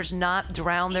help mothers not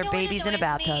drown their babies in a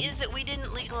bathtub. What annoys me is that we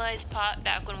didn't legalize pot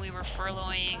back when we were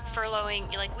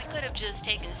furloughing. Like, we could have just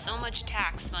taken so much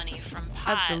tax money from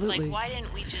pot. Absolutely. Like, why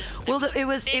didn't we just? Well,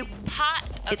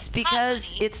 it's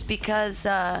because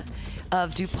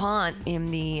of DuPont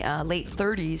in the late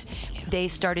 30s. They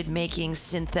started making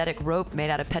synthetic rope made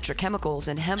out of petrochemicals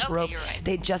and hemp rope. Right.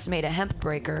 They just made a hemp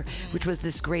breaker, which was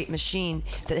this great machine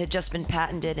that had just been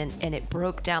patented, and it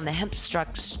broke down the hemp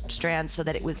strands so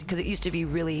that it was, because it used to be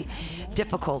really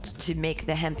difficult to make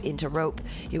the hemp into rope.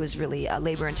 It was really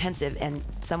labor intensive, and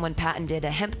someone patented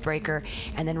a hemp breaker,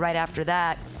 and then right after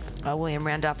that, William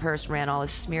Randolph Hearst ran all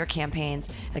his smear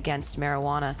campaigns against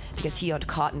marijuana because he owned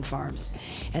cotton farms.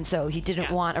 And so he didn't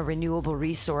want a renewable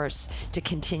resource to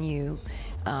continue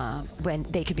when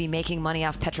they could be making money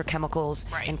off petrochemicals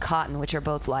and cotton, which are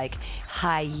both like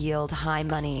high yield, high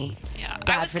money,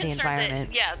 bad for the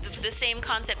environment. The same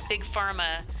concept, big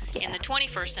pharma in the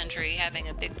 21st century having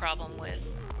a big problem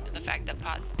with the fact that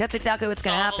pot. That's exactly what's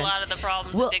going to happen. A lot of the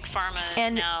problems that big pharma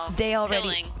is now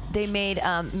killing. They made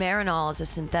Marinol as a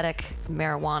synthetic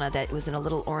marijuana that was in a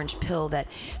little orange pill that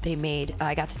they made.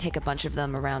 I got to take a bunch of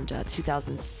them around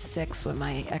 2006 when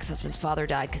my ex-husband's father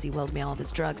died because he willed me all of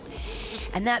his drugs.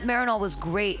 And that Marinol was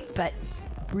great, but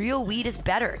real weed is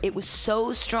better. It was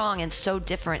so strong and so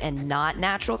different and not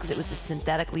natural because it was a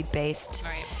synthetically based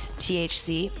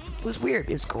THC. It was weird.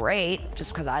 It was great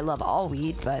just because I love all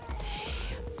weed, but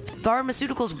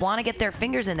pharmaceuticals want to get their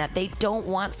fingers in that. They don't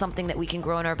want something that we can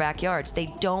grow in our backyards.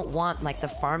 They don't want like the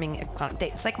farming.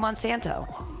 It's like Monsanto.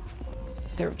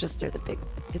 They're the big.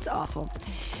 It's awful.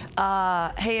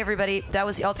 Hey everybody, that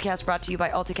was the Alta-Cast brought to you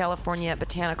by Alta California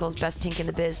Botanicals, best tink in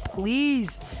the biz.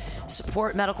 Please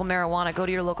support medical marijuana. Go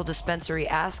to your local dispensary.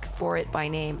 Ask for it by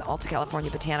name. Alta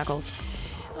California Botanicals.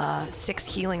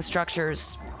 6 healing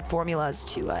structures. Formulas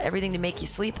to everything to make you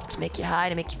sleep, to make you high,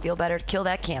 to make you feel better, to kill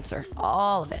that cancer.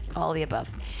 All of it. All of the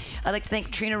above. I'd like to thank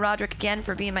Trina Roderick again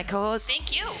for being my co-host.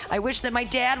 Thank you. I wish that my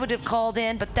dad would have called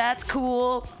in, but that's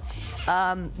cool.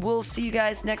 We'll see you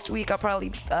guys next week. I'll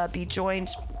probably be joined.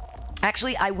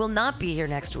 Actually, I will not be here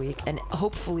next week, and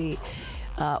hopefully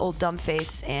Old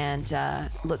Dumbface and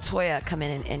LaToya come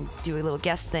in and do a little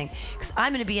guest thing, because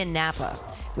I'm going to be in Napa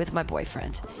with my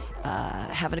boyfriend.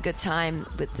 Having a good time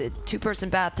with the 2-person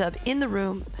bathtub in the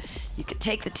room. You could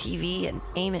take the TV and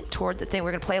aim it toward the thing. We're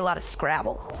going to play a lot of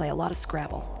Scrabble.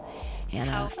 And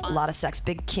a lot of sex.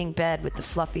 Big king bed with the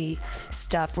fluffy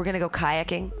stuff. We're going to go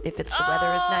kayaking if the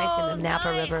weather is nice in the Napa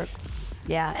River.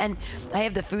 Yeah, and I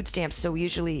have the food stamps, so we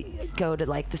usually go to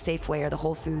like the Safeway or the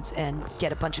Whole Foods and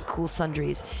get a bunch of cool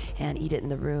sundries and eat it in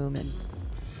the room. And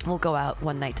we'll go out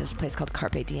one night to this place called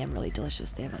Carpe Diem. Really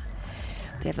delicious. They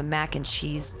have a mac and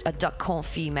cheese, a duck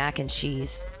confit mac and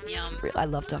cheese. Yum. I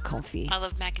love duck confit. I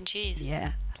love mac and cheese.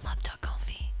 Yeah, I love duck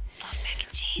confit. Love mac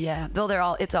and cheese. Yeah,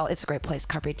 Bill, it's a great place,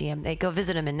 Carpe Diem. Hey, go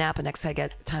visit them in Napa next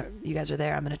time you guys are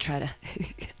there. I'm gonna try to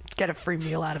get a free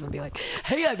meal out of them. Be like,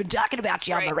 hey, I've been talking about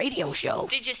you on the radio show.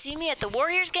 Did you see me at the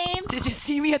Warriors game?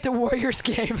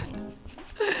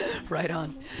 Right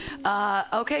on.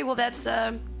 Okay, well that's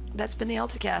been the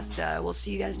Alta-Cast. We'll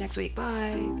see you guys next week.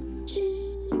 Bye.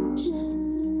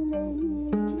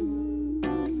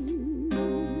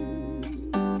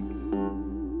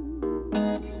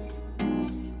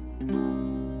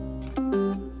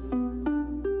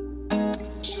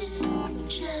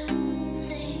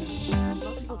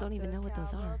 Don't even know what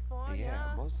those are.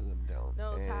 Yeah, most of them don't.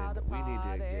 And we need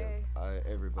to give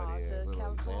everybody a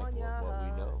little example of what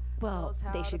we know. Well,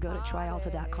 they should go to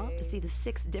tryalta.com to see the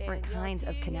 6 different kinds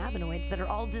of cannabinoids that are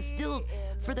all distilled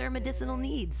for their medicinal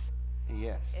needs.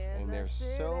 Yes, and they're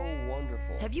so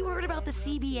wonderful. Have you heard about the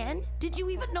CBN? Did you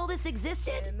even know this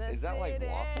existed? Is that like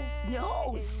waffles?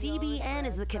 No, CBN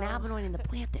is the cannabinoid in the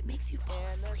plant that makes you fall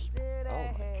asleep. Oh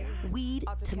my God. Weed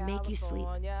to make you sleep.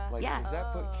 Like, yeah. Does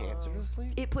that put cancer to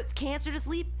sleep? It puts cancer to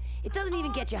sleep. It doesn't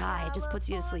even get you high. It just puts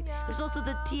you to sleep. There's also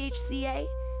the THCA,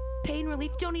 pain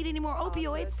relief. Don't need any more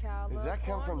opioids. Does that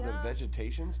come from the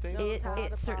vegetation state?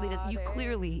 It certainly does. You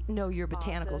clearly know your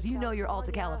botanicals. You know your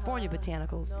Alta California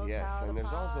botanicals. Yes, and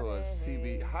there's also a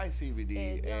high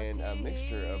CBD and a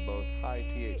mixture of both high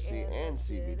THC and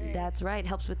CBD. That's right.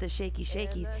 Helps with the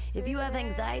shakies. If you have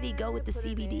anxiety, go with the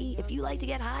CBD. If you like to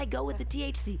get high, go with the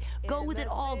THC. Go with it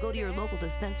all. Go to your local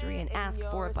dispensary and ask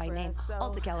for it by name,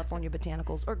 Alta California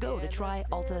Botanicals, or go to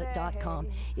tryalta.com.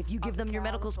 If you give them your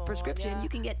medical prescription, you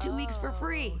can get 2 weeks for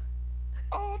free.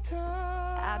 Alta!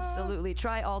 Absolutely.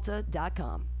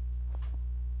 Tryalta.com.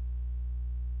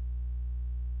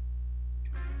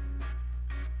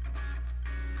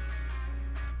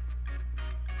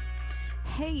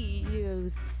 Hey, you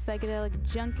psychedelic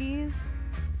junkies.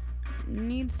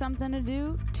 Need something to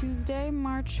do Tuesday,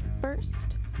 March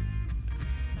 1st?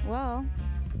 Well,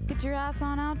 get your ass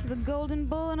on out to the Golden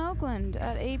Bull in Oakland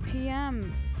at 8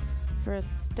 p.m. for a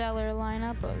stellar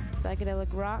lineup of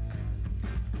psychedelic rock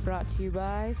brought to you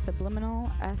by Subliminal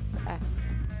SF.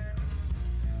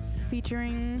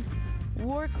 Featuring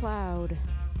War Cloud,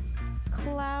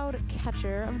 Cloud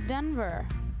Catcher of Denver,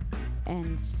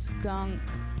 and Skunk.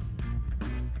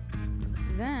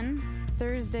 Then,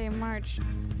 Thursday, March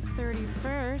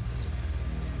 31st,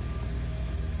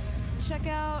 check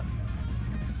out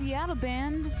Seattle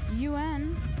band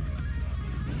UN,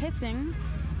 Hissing,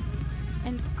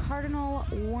 and Cardinal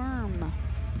Worm.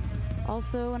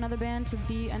 Also another band to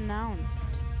be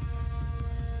announced.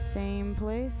 Same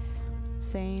place,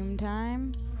 same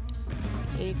time,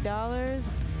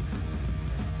 $8.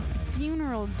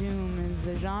 Funeral Doom is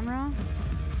the genre.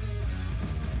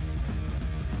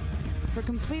 For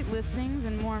complete listings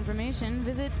and more information,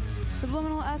 visit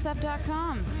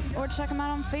subliminalsf.com or check them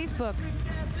out on Facebook.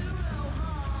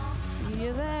 See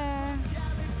you there.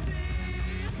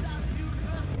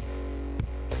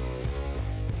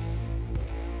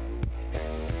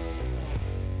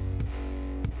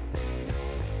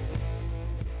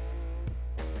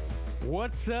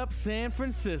 What's up, San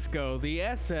Francisco? The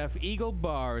SF Eagle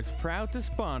Bar is proud to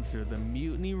sponsor the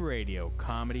Mutiny Radio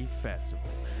Comedy Festival.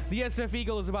 The SF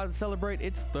Eagle is about to celebrate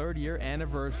its 3rd year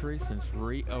anniversary since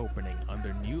reopening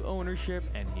under new ownership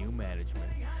and new management.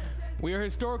 We are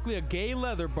historically a gay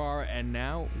leather bar, and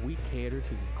now we cater to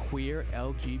the queer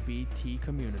LGBT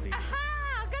community,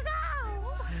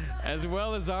 as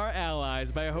well as our allies,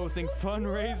 by hosting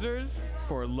fundraisers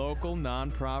for local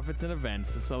nonprofits and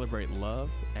events to celebrate love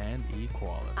and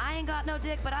equality. I ain't got no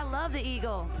dick, but I love the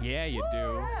Eagle. Yeah, you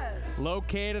do. Yes.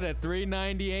 Located at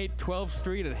 398 12th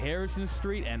Street at Harrison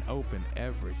Street and open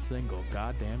every single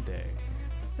goddamn day.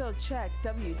 So check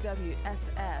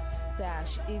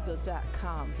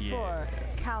www.sf-eagle.com for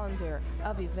calendar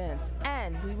of events,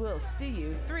 and we will see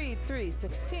you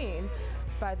 3/3/16.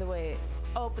 By the way,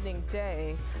 opening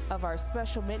day of our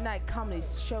special Midnight Comedy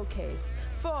Showcase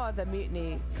for the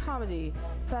Mutiny Comedy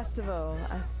Festival.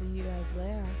 I see you guys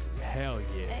there. Hell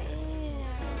yeah.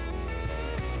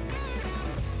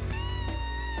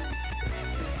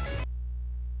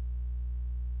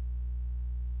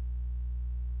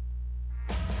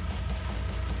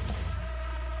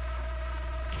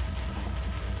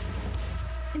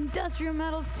 Industrial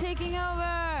Metal's taking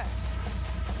over.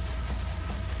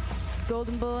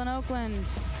 Golden Bull in Oakland,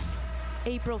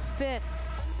 April 5th,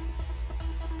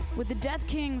 with the Death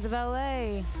Kings of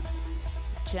LA,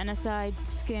 Genocide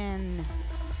Skin,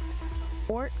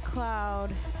 Ort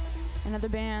Cloud, and other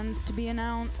bands to be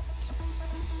announced.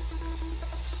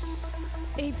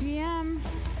 8 p.m.,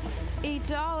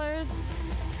 $8,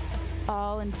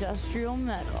 all industrial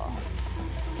metal.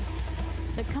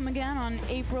 They come again on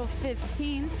April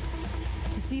 15th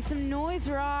to see some noise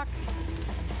rock.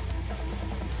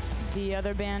 The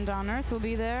other band on Earth will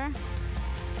be there.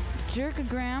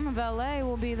 Jerkogram of LA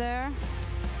will be there.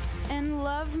 And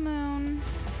Love Moon.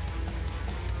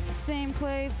 Same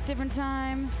place, different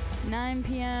time, 9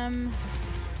 p.m.,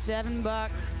 $7.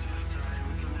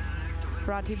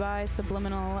 Brought to you by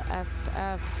Subliminal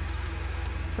SF.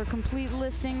 For complete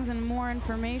listings and more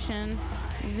information,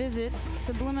 visit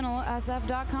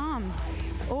subliminalsf.com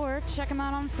or check them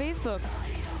out on Facebook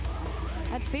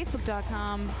at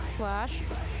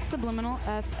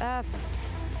facebook.com/subliminalsf.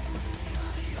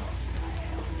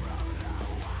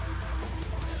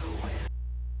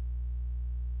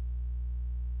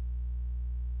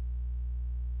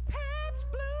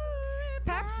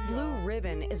 Pabst Blue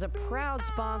Ribbon is a proud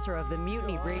sponsor of the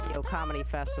Mutiny Radio Comedy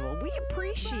Festival. We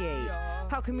appreciate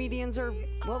how comedians are,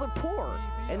 well, they're poor,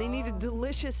 and they need a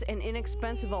delicious and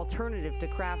inexpensive alternative to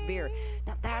craft beer.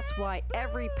 Now, that's why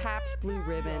every Pabst Blue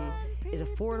Ribbon is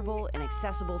affordable and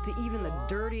accessible to even the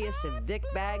dirtiest of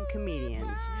dickbag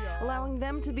comedians, allowing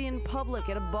them to be in public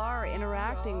at a bar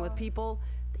interacting with people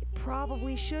they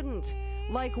probably shouldn't,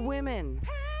 like women.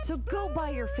 So go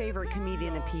buy your favorite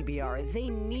comedian a PBR. They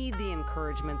need the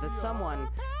encouragement that someone,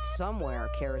 somewhere,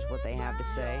 cares what they have to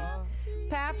say.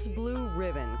 Pabst Blue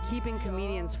Ribbon, keeping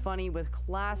comedians funny with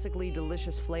classically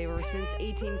delicious flavor since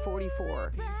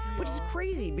 1844, which is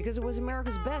crazy because it was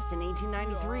America's best in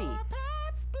 1893.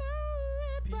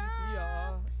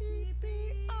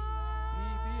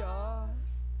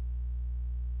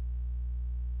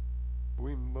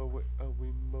 We mow it,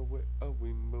 we mow it,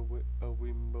 we mow it,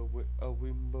 we mow it,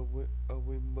 we mow it,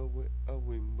 we mow it,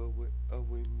 we mow it,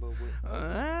 we mow it.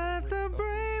 At the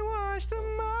brainwash, the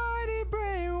mighty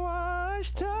brainwash,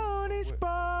 Tony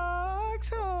Sparks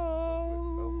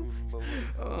home.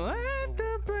 At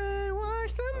the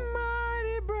brainwash, the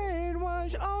mighty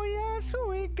brainwash, oh yes,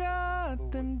 we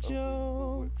got them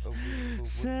jokes.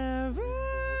 7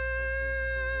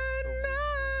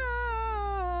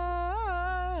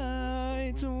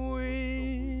 nights a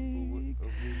week,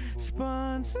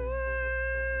 sponsored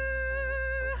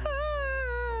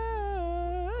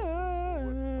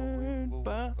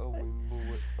by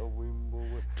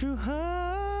True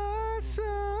Hustle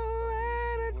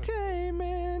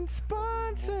Entertainment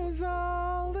sponsors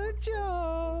all the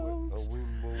jokes.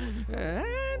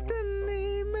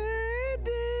 Anthony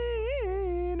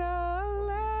Medina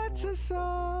lets us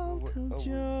all tell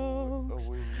jokes.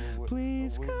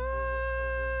 Please call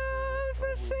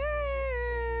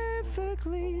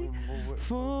specifically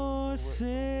for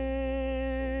Sid,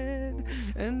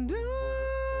 and don't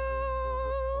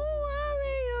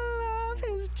worry, you'll love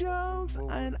his jokes,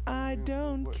 and I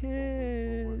don't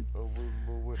kid.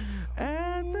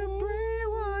 At the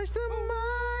brainwash, the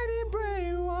mighty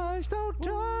brainwash, though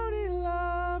Tony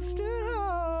loves to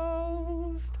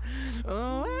host.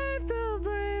 Oh, at the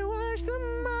brainwash, the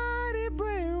mighty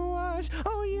brainwash,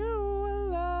 oh, you will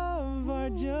love our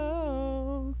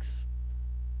jokes.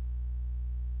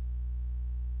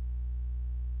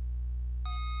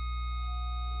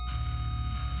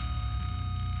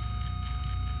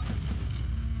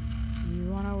 You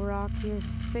wanna rock your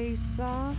face off?